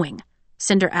we going?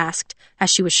 Cinder asked as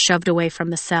she was shoved away from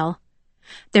the cell.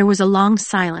 There was a long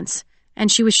silence,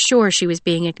 and she was sure she was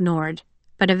being ignored,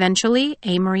 but eventually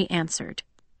Amory answered.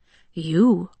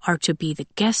 You are to be the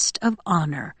guest of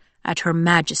honor at Her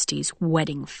Majesty's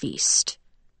wedding feast.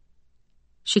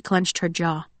 She clenched her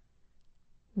jaw.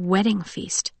 Wedding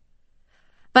feast?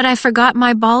 But I forgot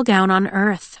my ball gown on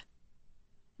Earth.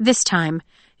 This time,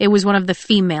 it was one of the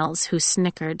females who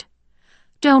snickered.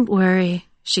 Don't worry,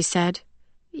 she said.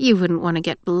 You wouldn't want to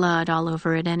get blood all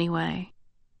over it anyway.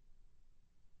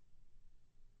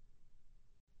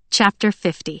 Chapter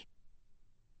 50.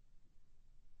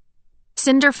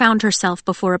 Cinder found herself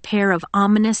before a pair of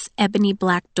ominous ebony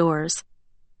black doors.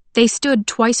 They stood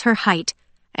twice her height,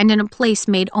 and in a place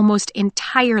made almost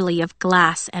entirely of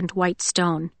glass and white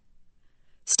stone.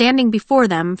 Standing before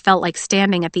them felt like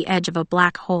standing at the edge of a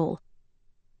black hole.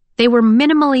 They were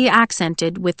minimally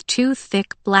accented with 2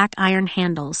 thick black iron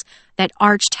handles that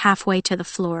arched halfway to the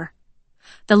floor.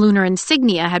 The lunar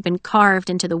insignia had been carved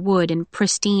into the wood in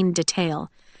pristine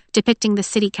detail, depicting the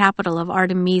city capital of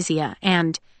Artemisia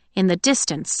and, in the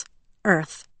distance,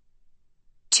 Earth.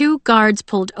 2 guards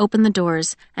pulled open the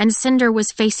doors, and Cinder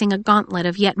was facing a gauntlet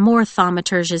of yet more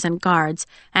thaumaturges and guards,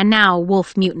 and now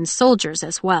wolf mutant soldiers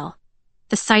as well.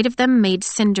 The sight of them made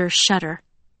Cinder shudder.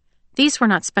 These were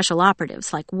not special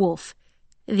operatives like Wolf.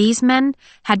 These men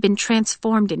had been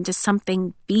transformed into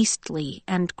something beastly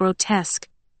and grotesque.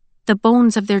 The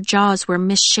bones of their jaws were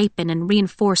misshapen and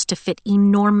reinforced to fit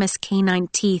enormous canine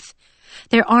teeth.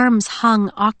 Their arms hung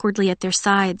awkwardly at their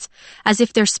sides, as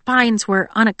if their spines were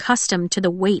unaccustomed to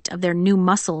the weight of their new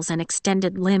muscles and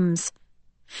extended limbs.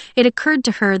 It occurred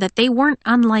to her that they weren't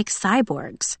unlike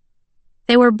cyborgs.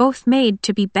 They were both made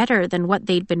to be better than what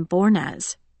they'd been born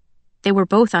as. They were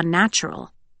both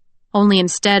unnatural. Only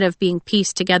instead of being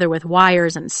pieced together with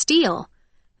wires and steel,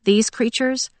 these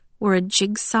creatures were a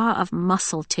jigsaw of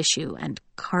muscle tissue and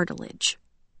cartilage.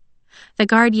 The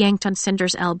guard yanked on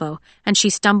Cinder's elbow, and she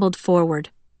stumbled forward.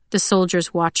 The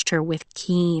soldiers watched her with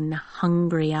keen,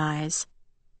 hungry eyes.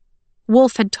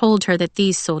 Wolf had told her that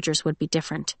these soldiers would be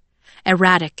different,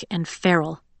 erratic and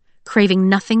feral, craving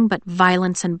nothing but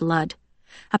violence and blood.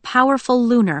 A powerful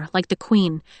lunar, like the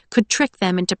Queen, could trick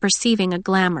them into perceiving a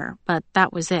glamour, but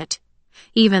that was it.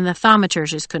 Even the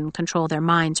thaumaturges couldn't control their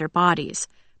minds or bodies,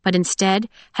 but instead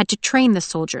had to train the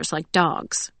soldiers like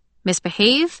dogs.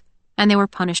 Misbehave, and they were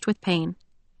punished with pain.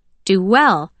 Do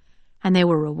well, and they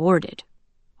were rewarded.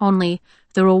 Only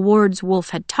the rewards Wolf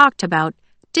had talked about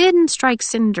didn't strike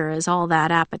Cinder as all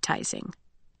that appetizing.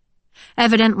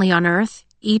 Evidently on Earth,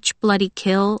 each bloody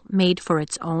kill made for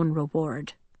its own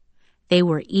reward. They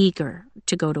were eager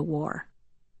to go to war.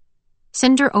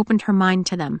 Cinder opened her mind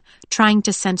to them, trying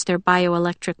to sense their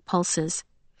bioelectric pulses.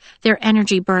 Their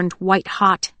energy burned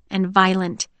white-hot and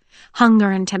violent.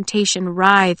 Hunger and temptation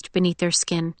writhed beneath their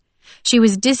skin. She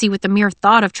was dizzy with the mere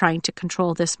thought of trying to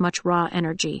control this much raw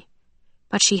energy.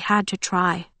 But she had to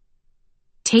try.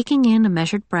 Taking in a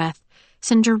measured breath,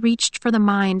 Cinder reached for the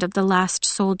mind of the last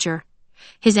soldier.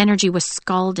 His energy was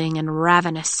scalding and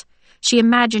ravenous. She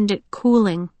imagined it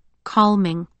cooling,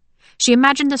 calming. She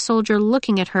imagined the soldier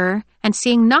looking at her and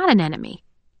seeing not an enemy,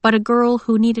 but a girl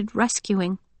who needed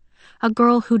rescuing, a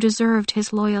girl who deserved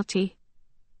his loyalty.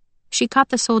 She caught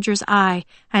the soldier's eye,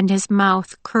 and his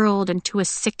mouth curled into a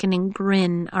sickening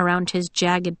grin around his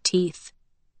jagged teeth.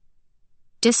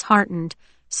 Disheartened,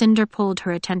 Cinder pulled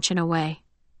her attention away.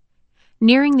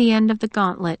 Nearing the end of the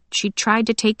gauntlet, she tried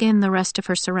to take in the rest of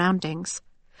her surroundings.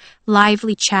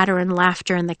 Lively chatter and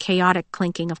laughter and the chaotic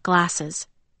clinking of glasses.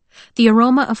 The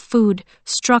aroma of food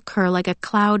struck her like a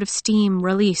cloud of steam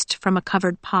released from a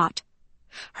covered pot.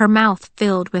 Her mouth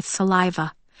filled with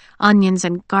saliva, onions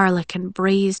and garlic and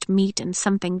braised meat and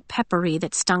something peppery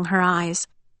that stung her eyes.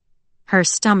 Her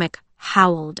stomach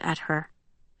howled at her.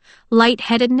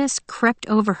 Lightheadedness crept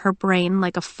over her brain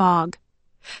like a fog.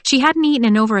 She hadn't eaten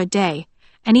in over a day,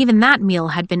 and even that meal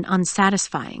had been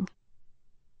unsatisfying.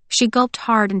 She gulped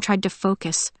hard and tried to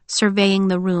focus, surveying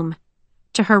the room.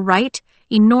 To her right,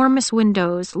 enormous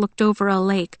windows looked over a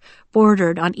lake,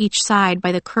 bordered on each side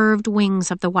by the curved wings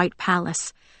of the White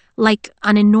Palace, like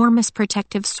an enormous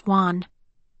protective swan.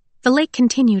 The lake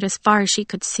continued as far as she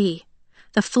could see.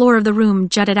 The floor of the room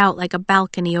jutted out like a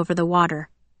balcony over the water.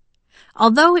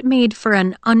 Although it made for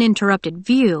an uninterrupted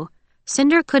view,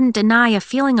 Cinder couldn't deny a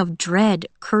feeling of dread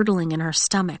curdling in her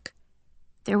stomach.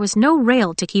 There was no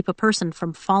rail to keep a person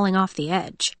from falling off the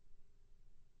edge.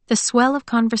 The swell of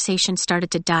conversation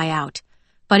started to die out,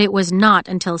 but it was not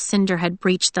until Cinder had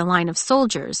breached the line of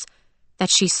soldiers that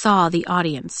she saw the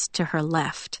audience to her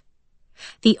left.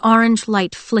 The orange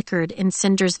light flickered in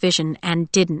Cinder's vision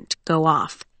and didn't go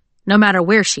off, no matter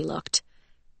where she looked.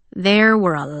 There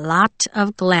were a lot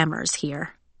of glamours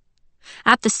here.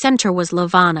 At the center was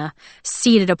Levana,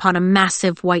 seated upon a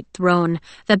massive white throne,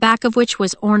 the back of which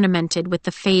was ornamented with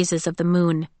the phases of the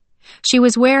moon. She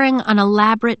was wearing an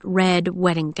elaborate red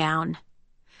wedding gown.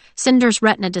 Cinder's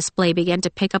retina display began to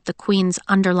pick up the Queen's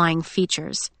underlying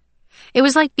features. It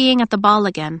was like being at the ball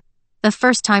again, the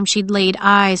first time she'd laid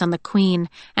eyes on the Queen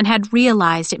and had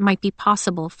realized it might be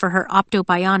possible for her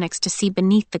optobionics to see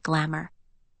beneath the glamour.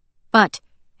 But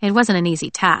it wasn't an easy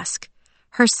task.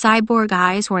 Her cyborg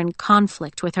eyes were in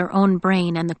conflict with her own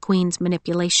brain and the Queen's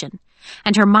manipulation,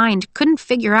 and her mind couldn't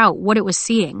figure out what it was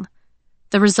seeing.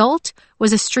 The result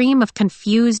was a stream of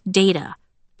confused data,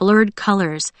 blurred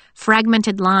colors,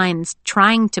 fragmented lines,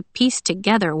 trying to piece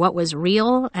together what was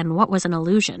real and what was an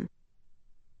illusion.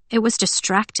 It was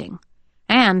distracting,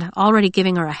 and already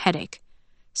giving her a headache.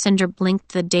 Cinder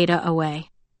blinked the data away.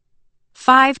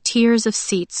 5 tiers of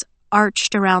seats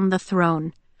arched around the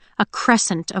throne, a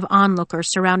crescent of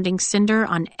onlookers surrounding Cinder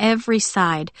on every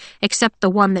side except the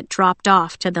one that dropped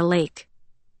off to the lake.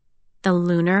 The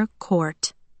lunar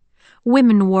court.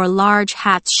 Women wore large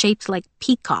hats shaped like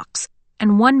peacocks,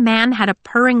 and one man had a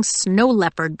purring snow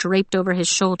leopard draped over his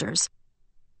shoulders.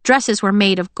 Dresses were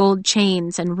made of gold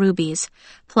chains and rubies.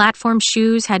 Platform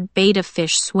shoes had betta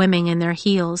fish swimming in their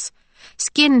heels.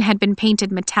 Skin had been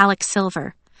painted metallic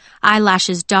silver,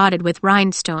 eyelashes dotted with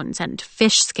rhinestones and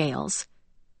fish scales.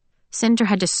 Cinder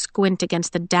had to squint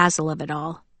against the dazzle of it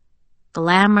all.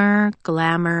 Glamour,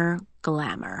 glamour,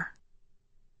 glamour.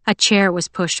 A chair was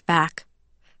pushed back.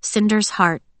 Cinder's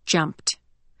heart jumped.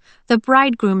 The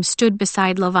bridegroom stood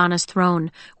beside Levana's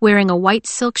throne, wearing a white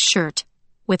silk shirt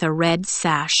with a red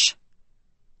sash.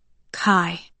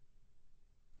 Kai.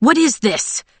 "What is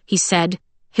this?" he said,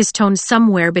 his tone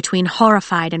somewhere between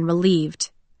horrified and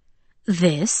relieved.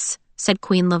 "This," said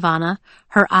Queen Lavanna,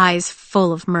 her eyes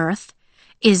full of mirth,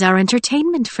 "is our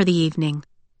entertainment for the evening.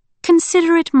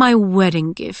 Consider it my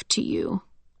wedding gift to you."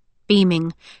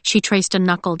 Beaming, she traced a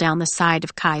knuckle down the side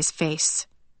of Kai's face.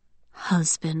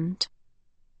 "Husband."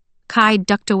 Kai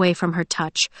ducked away from her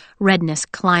touch, redness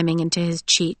climbing into his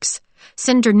cheeks.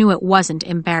 Cinder knew it wasn't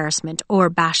embarrassment or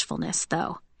bashfulness,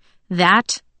 though.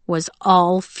 That was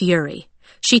all fury.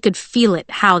 She could feel it,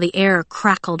 how the air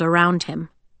crackled around him.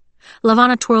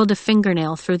 Lavanna twirled a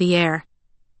fingernail through the air.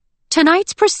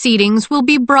 "Tonight's proceedings will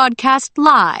be broadcast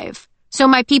live, so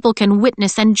my people can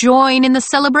witness and join in the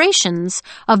celebrations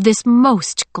of this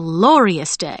most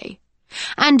glorious day.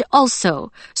 And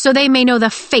also, so they may know the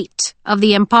fate of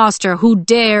the impostor who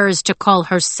dares to call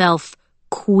herself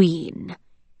queen."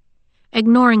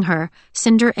 Ignoring her,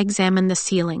 Cinder examined the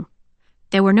ceiling.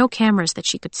 There were no cameras that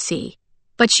she could see,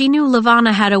 but she knew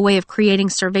Lavanna had a way of creating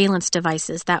surveillance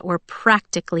devices that were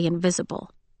practically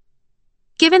invisible.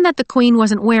 Given that the queen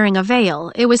wasn't wearing a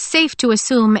veil, it was safe to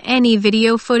assume any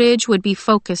video footage would be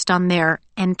focused on their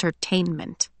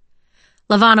entertainment.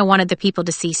 Lavanna wanted the people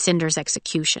to see Cinder's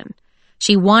execution.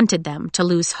 She wanted them to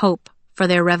lose hope for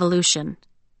their revolution.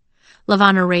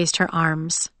 Lavanna raised her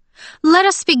arms. "Let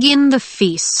us begin the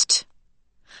feast."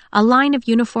 A line of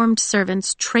uniformed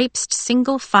servants traipsed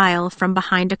single file from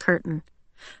behind a curtain.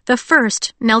 The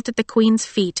first knelt at the queen's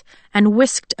feet and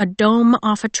whisked a dome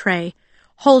off a tray,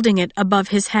 holding it above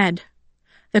his head.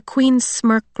 The queen's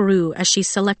smirk grew as she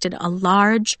selected a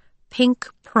large, pink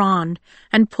prawn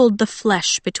and pulled the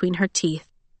flesh between her teeth.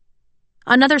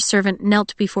 Another servant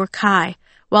knelt before Kai,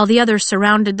 while the others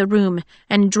surrounded the room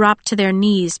and dropped to their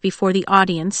knees before the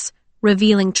audience,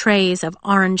 revealing trays of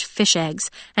orange fish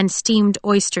eggs and steamed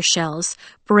oyster shells,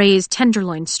 braised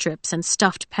tenderloin strips, and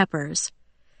stuffed peppers.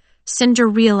 Cinder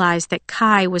realized that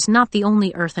Kai was not the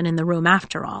only earthen in the room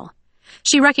after all.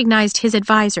 She recognized his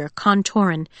advisor,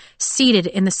 Contorin, seated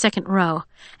in the second row,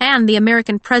 and the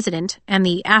American president, and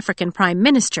the African prime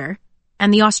minister,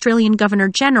 and the Australian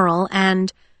governor-general,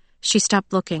 and... She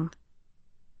stopped looking.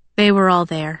 They were all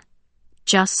there,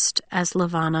 just as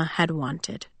Lavanna had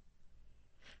wanted.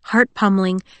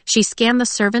 Heart-pummeling, she scanned the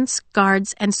servants,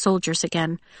 guards, and soldiers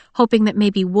again, hoping that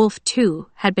maybe Wolf, too,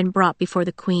 had been brought before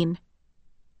the queen.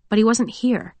 But he wasn't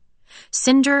here.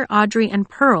 Cinder, Audrey, and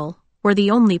Pearl were the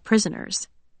only prisoners.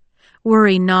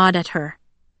 Worry gnawed at her.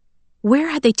 Where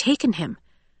had they taken him?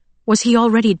 Was he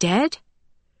already dead?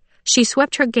 She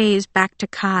swept her gaze back to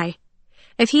Kai.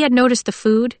 If he had noticed the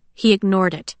food, he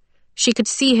ignored it. She could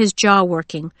see his jaw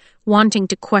working, wanting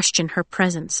to question her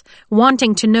presence,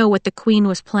 wanting to know what the queen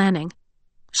was planning.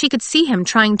 She could see him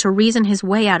trying to reason his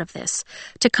way out of this,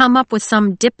 to come up with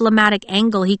some diplomatic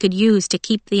angle he could use to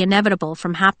keep the inevitable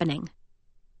from happening.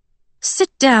 "Sit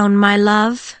down, my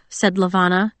love," said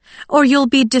Lavanna, "or you'll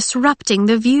be disrupting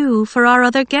the view for our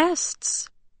other guests."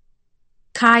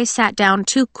 Kai sat down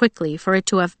too quickly for it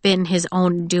to have been his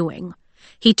own doing.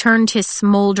 He turned his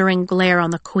smoldering glare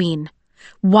on the queen.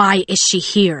 "Why is she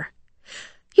here?"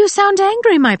 "You sound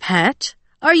angry, my pet.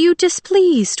 Are you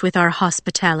displeased with our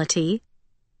hospitality?"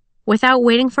 Without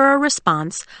waiting for a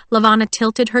response, Lavanna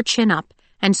tilted her chin up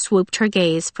and swooped her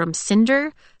gaze from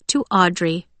Cinder to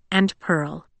Audrey and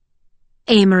Pearl.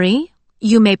 "Amory,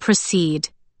 you may proceed."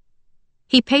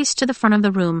 He paced to the front of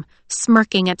the room,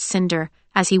 smirking at Cinder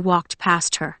as he walked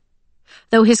past her.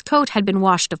 Though his coat had been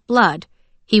washed of blood,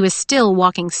 he was still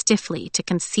walking stiffly to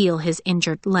conceal his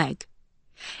injured leg.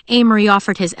 Amory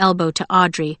offered his elbow to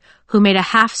Audrey, who made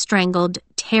a half-strangled,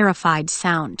 terrified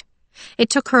sound. It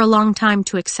took her a long time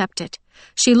to accept it.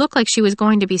 She looked like she was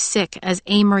going to be sick as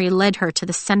Amory led her to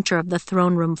the center of the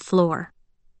throne room floor.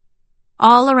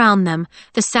 All around them,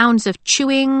 the sounds of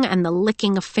chewing and the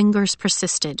licking of fingers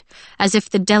persisted, as if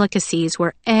the delicacies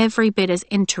were every bit as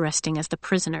interesting as the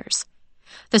prisoners.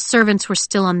 The servants were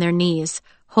still on their knees,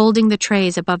 holding the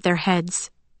trays above their heads.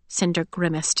 Cinder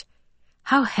grimaced.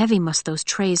 How heavy must those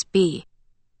trays be?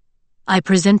 "I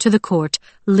present to the court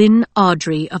Lynn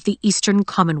Audrey of the Eastern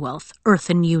Commonwealth,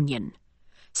 Earthen Union,"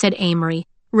 said Amory,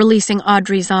 releasing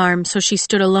Audrey's arm so she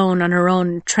stood alone on her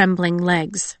own trembling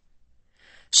legs.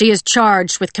 "She is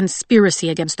charged with conspiracy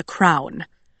against the crown.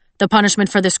 The punishment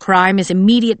for this crime is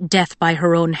immediate death by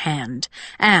her own hand,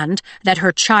 and that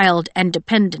her child and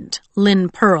dependent, Lynn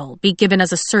Pearl, be given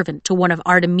as a servant to one of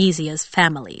Artemisia's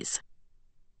families."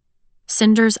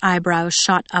 Cinder's eyebrows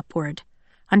shot upward.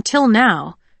 Until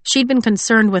now, she'd been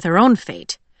concerned with her own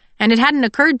fate, and it hadn't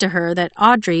occurred to her that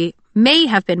Audrey may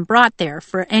have been brought there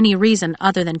for any reason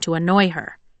other than to annoy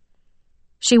her.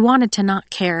 She wanted to not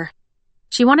care.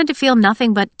 She wanted to feel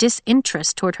nothing but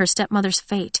disinterest toward her stepmother's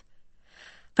fate.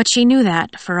 But she knew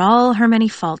that, for all her many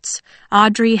faults,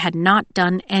 Audrey had not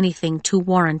done anything to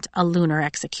warrant a lunar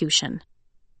execution.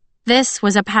 This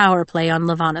was a power play on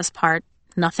Levana's part,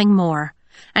 nothing more,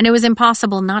 and it was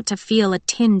impossible not to feel a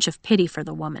tinge of pity for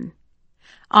the woman.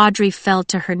 Audrey fell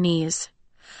to her knees.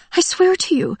 "I swear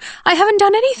to you, I haven't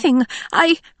done anything.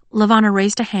 Levana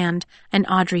raised a hand, and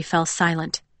Audrey fell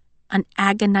silent. An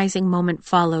agonizing moment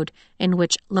followed, in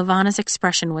which Levana's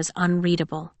expression was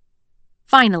unreadable.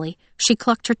 Finally, she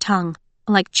clucked her tongue,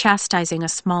 like chastising a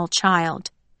small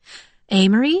child.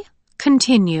 "Amory,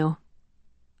 continue."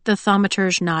 The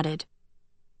thaumaturge nodded.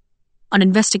 "An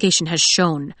investigation has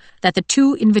shown that the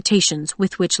 2 invitations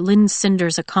with which Lin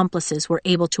Cinder's accomplices were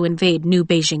able to invade New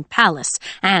Beijing Palace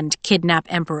and kidnap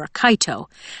Emperor Kaito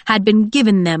had been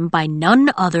given them by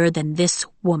none other than this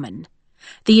woman.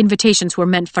 The invitations were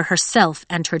meant for herself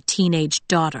and her teenage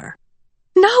daughter."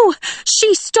 "No!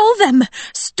 She stole them!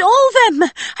 Stole them!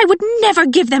 I would never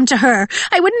give them to her!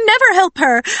 I would never help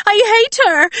her! I hate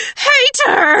her! Hate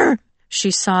her!" She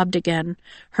sobbed again,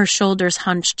 her shoulders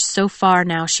hunched so far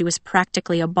now she was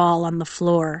practically a ball on the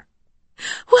floor.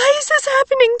 "Why is this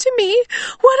happening to me?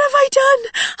 What have I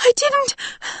done? I didn't...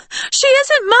 She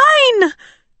isn't mine!"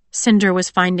 Cinder was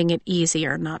finding it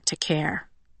easier not to care.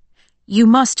 "You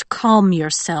must calm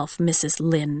yourself, Mrs.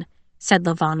 Lin," said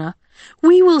Levana.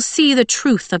 "We will see the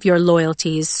truth of your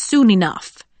loyalties soon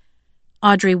enough."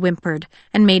 Audrey whimpered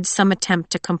and made some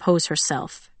attempt to compose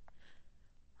herself.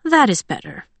 "That is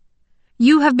better.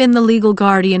 You have been the legal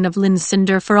guardian of Lin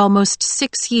Cinder for almost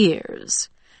 6 years.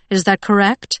 Is that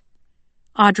correct?"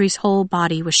 Audrey's whole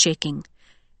body was shaking.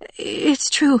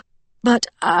 "It's true, but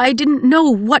I didn't know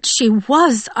what she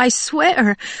was, I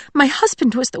swear. My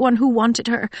husband was the one who wanted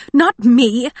her, not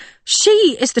me.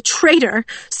 She is the traitor.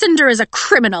 Cinder is a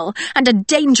criminal and a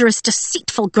dangerous,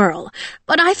 deceitful girl.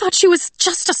 But I thought she was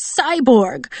just a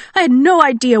cyborg. I had no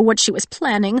idea what she was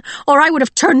planning, or I would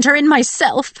have turned her in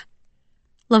myself."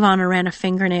 Levana ran a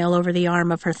fingernail over the arm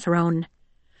of her throne.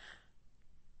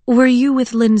 "Were you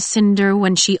with Lin Cinder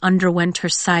when she underwent her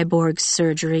cyborg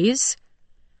surgeries?"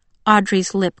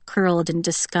 Audrey's lip curled in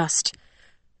disgust.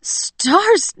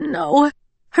 "Stars, no.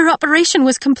 Her operation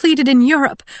was completed in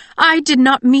Europe. I did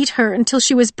not meet her until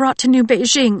she was brought to New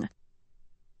Beijing."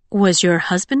 "Was your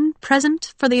husband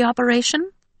present for the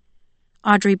operation?"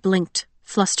 Audrey blinked,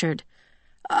 flustered.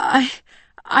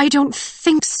 I don't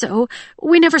think so.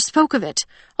 We never spoke of it,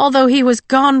 although he was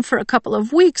gone for a couple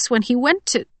of weeks when he went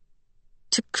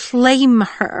to claim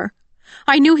her.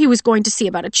 I knew he was going to see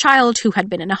about a child who had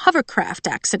been in a hovercraft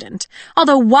accident,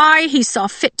 although why he saw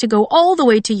fit to go all the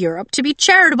way to Europe to be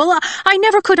charitable, I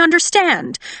never could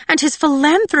understand, and his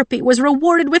philanthropy was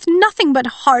rewarded with nothing but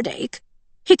heartache.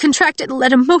 He contracted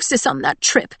leishmaniasis on that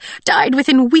trip, died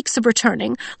within weeks of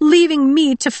returning, leaving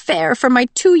me to fare for my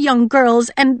 2 young girls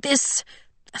and this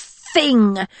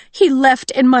thing he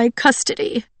left in my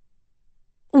custody."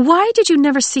 "Why did you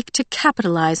never seek to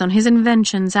capitalize on his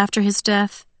inventions after his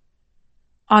death?"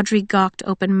 Audrey gawked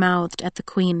open-mouthed at the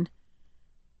Queen.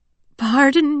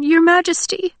 "Pardon, Your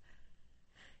Majesty?"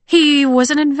 "He was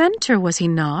an inventor, was he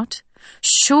not?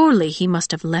 Surely he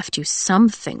must have left you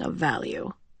something of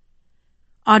value."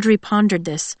 Audrey pondered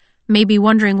this, maybe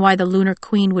wondering why the Lunar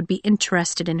Queen would be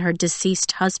interested in her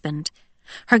deceased husband.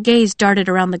 Her gaze darted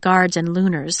around the guards and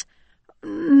Lunars.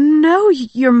 "No,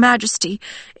 Your Majesty.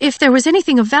 If there was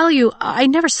anything of value, I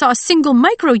never saw a single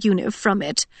micro-unit from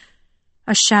it."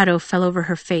 A shadow fell over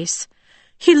her face.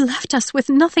 "He left us with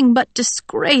nothing but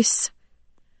disgrace."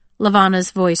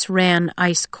 Levana's voice ran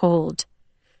ice-cold.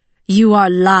 "You are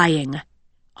lying."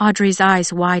 Audrey's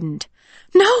eyes widened.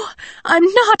 "No, I'm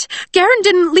not. Garen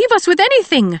didn't leave us with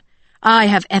anything." "I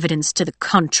have evidence to the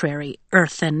contrary,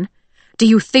 Earthen. Do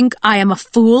you think I am a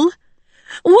fool?"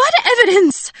 "What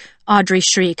evidence?" Audrey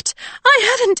shrieked.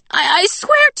 I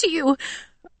swear to you."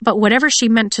 But whatever she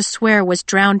meant to swear was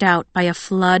drowned out by a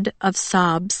flood of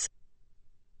sobs.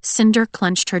 Cinder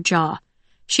clenched her jaw.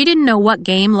 She didn't know what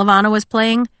game Levana was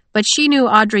playing, but she knew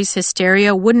Audrey's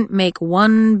hysteria wouldn't make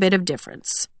one bit of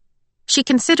difference. She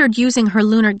considered using her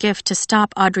lunar gift to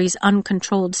stop Audrey's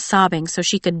uncontrolled sobbing so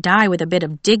she could die with a bit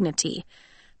of dignity,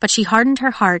 but she hardened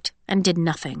her heart and did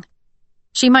nothing.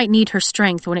 She might need her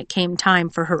strength when it came time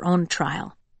for her own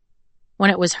trial.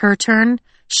 When it was her turn,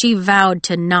 she vowed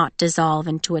to not dissolve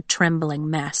into a trembling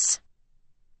mess.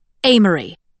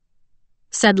 "Amory,"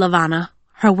 said Levana,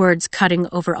 her words cutting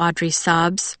over Audrey's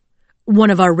sobs.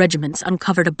 "One of our regiments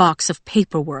uncovered a box of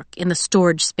paperwork in the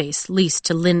storage space leased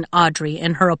to Lynn Audrey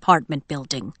in her apartment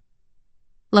building."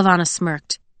 Levana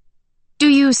smirked. "Do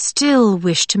you still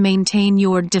wish to maintain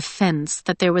your defense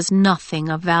that there was nothing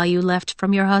of value left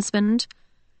from your husband?"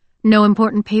 No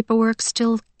important paperwork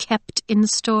still kept in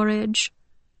storage?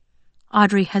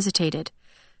 Audrey hesitated,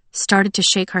 started to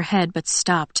shake her head, but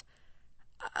stopped.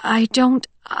 I don't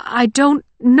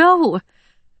know.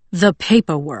 The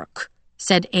paperwork,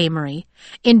 said Amory,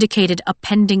 indicated a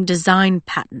pending design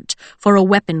patent for a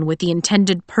weapon with the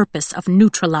intended purpose of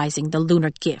neutralizing the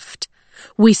lunar gift.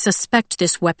 We suspect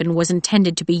this weapon was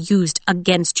intended to be used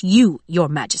against you, Your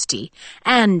Majesty,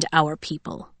 and our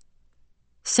people.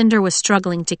 Cinder was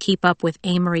struggling to keep up with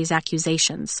Amory's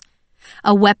accusations.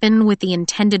 A weapon with the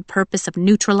intended purpose of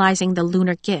neutralizing the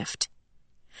lunar gift.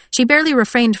 She barely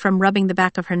refrained from rubbing the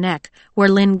back of her neck, where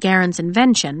Lynn Guerin's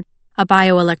invention, a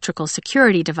bioelectrical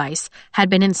security device, had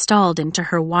been installed into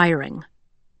her wiring.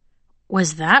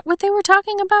 Was that what they were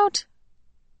talking about?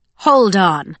 Hold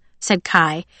on, said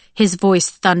Kai, his voice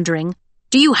thundering.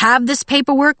 Do you have this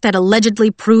paperwork that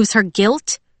allegedly proves her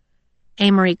guilt?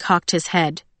 Amory cocked his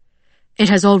head. It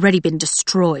has already been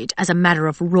destroyed as a matter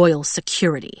of royal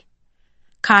security.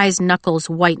 Kai's knuckles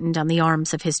whitened on the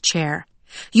arms of his chair.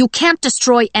 You can't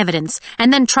destroy evidence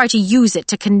and then try to use it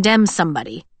to condemn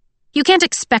somebody. You can't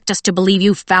expect us to believe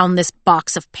you found this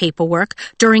box of paperwork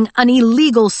during an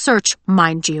illegal search,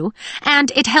 mind you,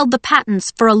 and it held the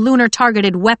patents for a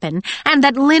lunar-targeted weapon, and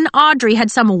that Lynn Audrey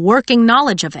had some working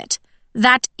knowledge of it.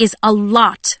 That is a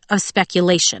lot of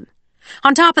speculation.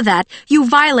 On top of that, you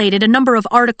violated a number of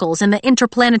articles in the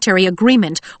Interplanetary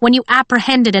Agreement when you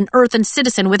apprehended an Earthen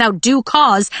citizen without due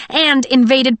cause and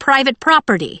invaded private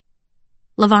property.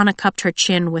 Levana cupped her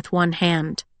chin with one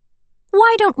hand.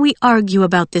 Why don't we argue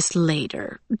about this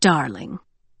later, darling?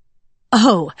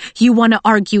 Oh, you want to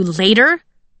argue later?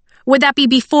 Would that be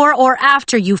before or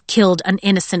after you've killed an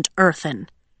innocent Earthen?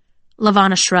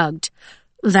 Levana shrugged.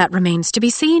 That remains to be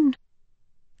seen.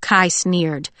 Kai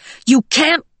sneered. You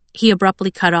can't... He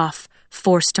abruptly cut off,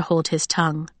 forced to hold his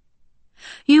tongue.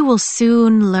 You will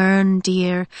soon learn,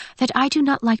 dear, that I do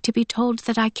not like to be told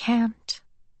that I can't.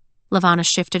 Levana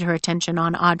shifted her attention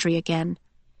on Audrey again.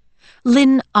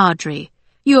 Lynn Audrey,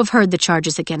 you have heard the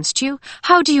charges against you.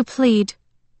 How do you plead?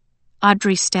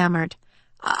 Audrey stammered.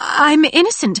 I'm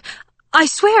innocent. I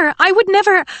swear, I would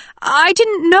never... I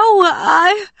didn't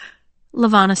know,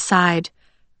 Levana sighed.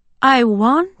 I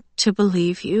want to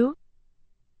believe you.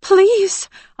 Please,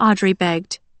 Audrey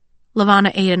begged.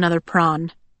 Levana ate another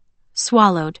prawn.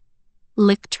 Swallowed.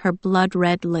 Licked her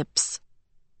blood-red lips.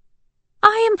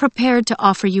 I am prepared to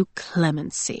offer you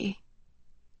clemency.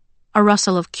 A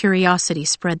rustle of curiosity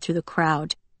spread through the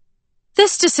crowd.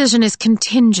 This decision is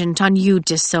contingent on you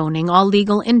disowning all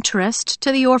legal interest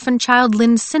to the orphan child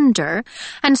Lynn Cinder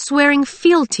and swearing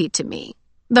fealty to me,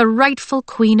 the rightful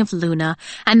Queen of Luna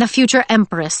and the future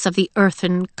Empress of the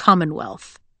Earthen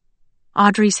Commonwealth.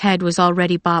 Audrey's head was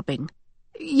already bobbing.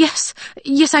 Yes,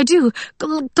 I do.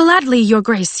 Gladly, Your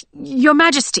Grace, Your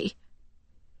Majesty.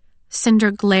 Cinder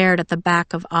glared at the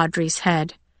back of Audrey's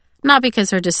head, not because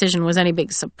her decision was any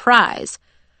big surprise,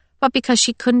 but because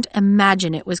she couldn't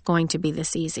imagine it was going to be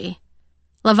this easy.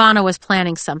 Levana was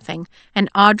planning something, and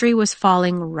Audrey was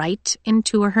falling right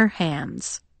into her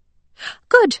hands.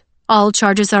 Good. All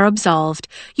charges are absolved.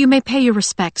 You may pay your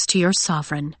respects to your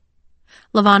sovereign.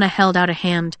 Levana held out a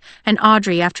hand, and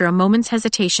Audrey, after a moment's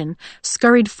hesitation,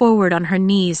 scurried forward on her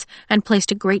knees and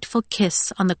placed a grateful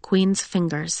kiss on the Queen's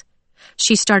fingers.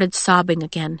 She started sobbing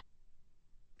again.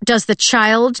 Does the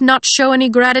child not show any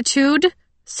gratitude?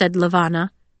 Said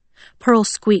Levana. Pearl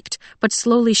squeaked, but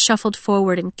slowly shuffled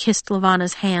forward and kissed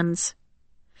Levana's hands.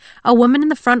 A woman in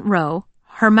the front row,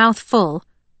 her mouth full,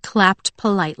 clapped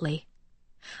politely.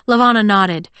 Levana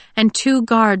nodded, and 2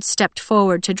 guards stepped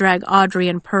forward to drag Audrey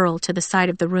and Pearl to the side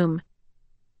of the room.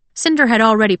 Cinder had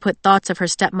already put thoughts of her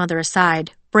stepmother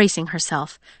aside, bracing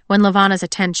herself, when Levana's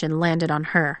attention landed on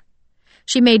her.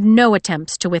 She made no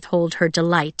attempts to withhold her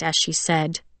delight as she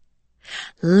said,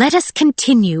 Let us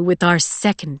continue with our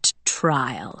second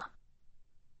trial.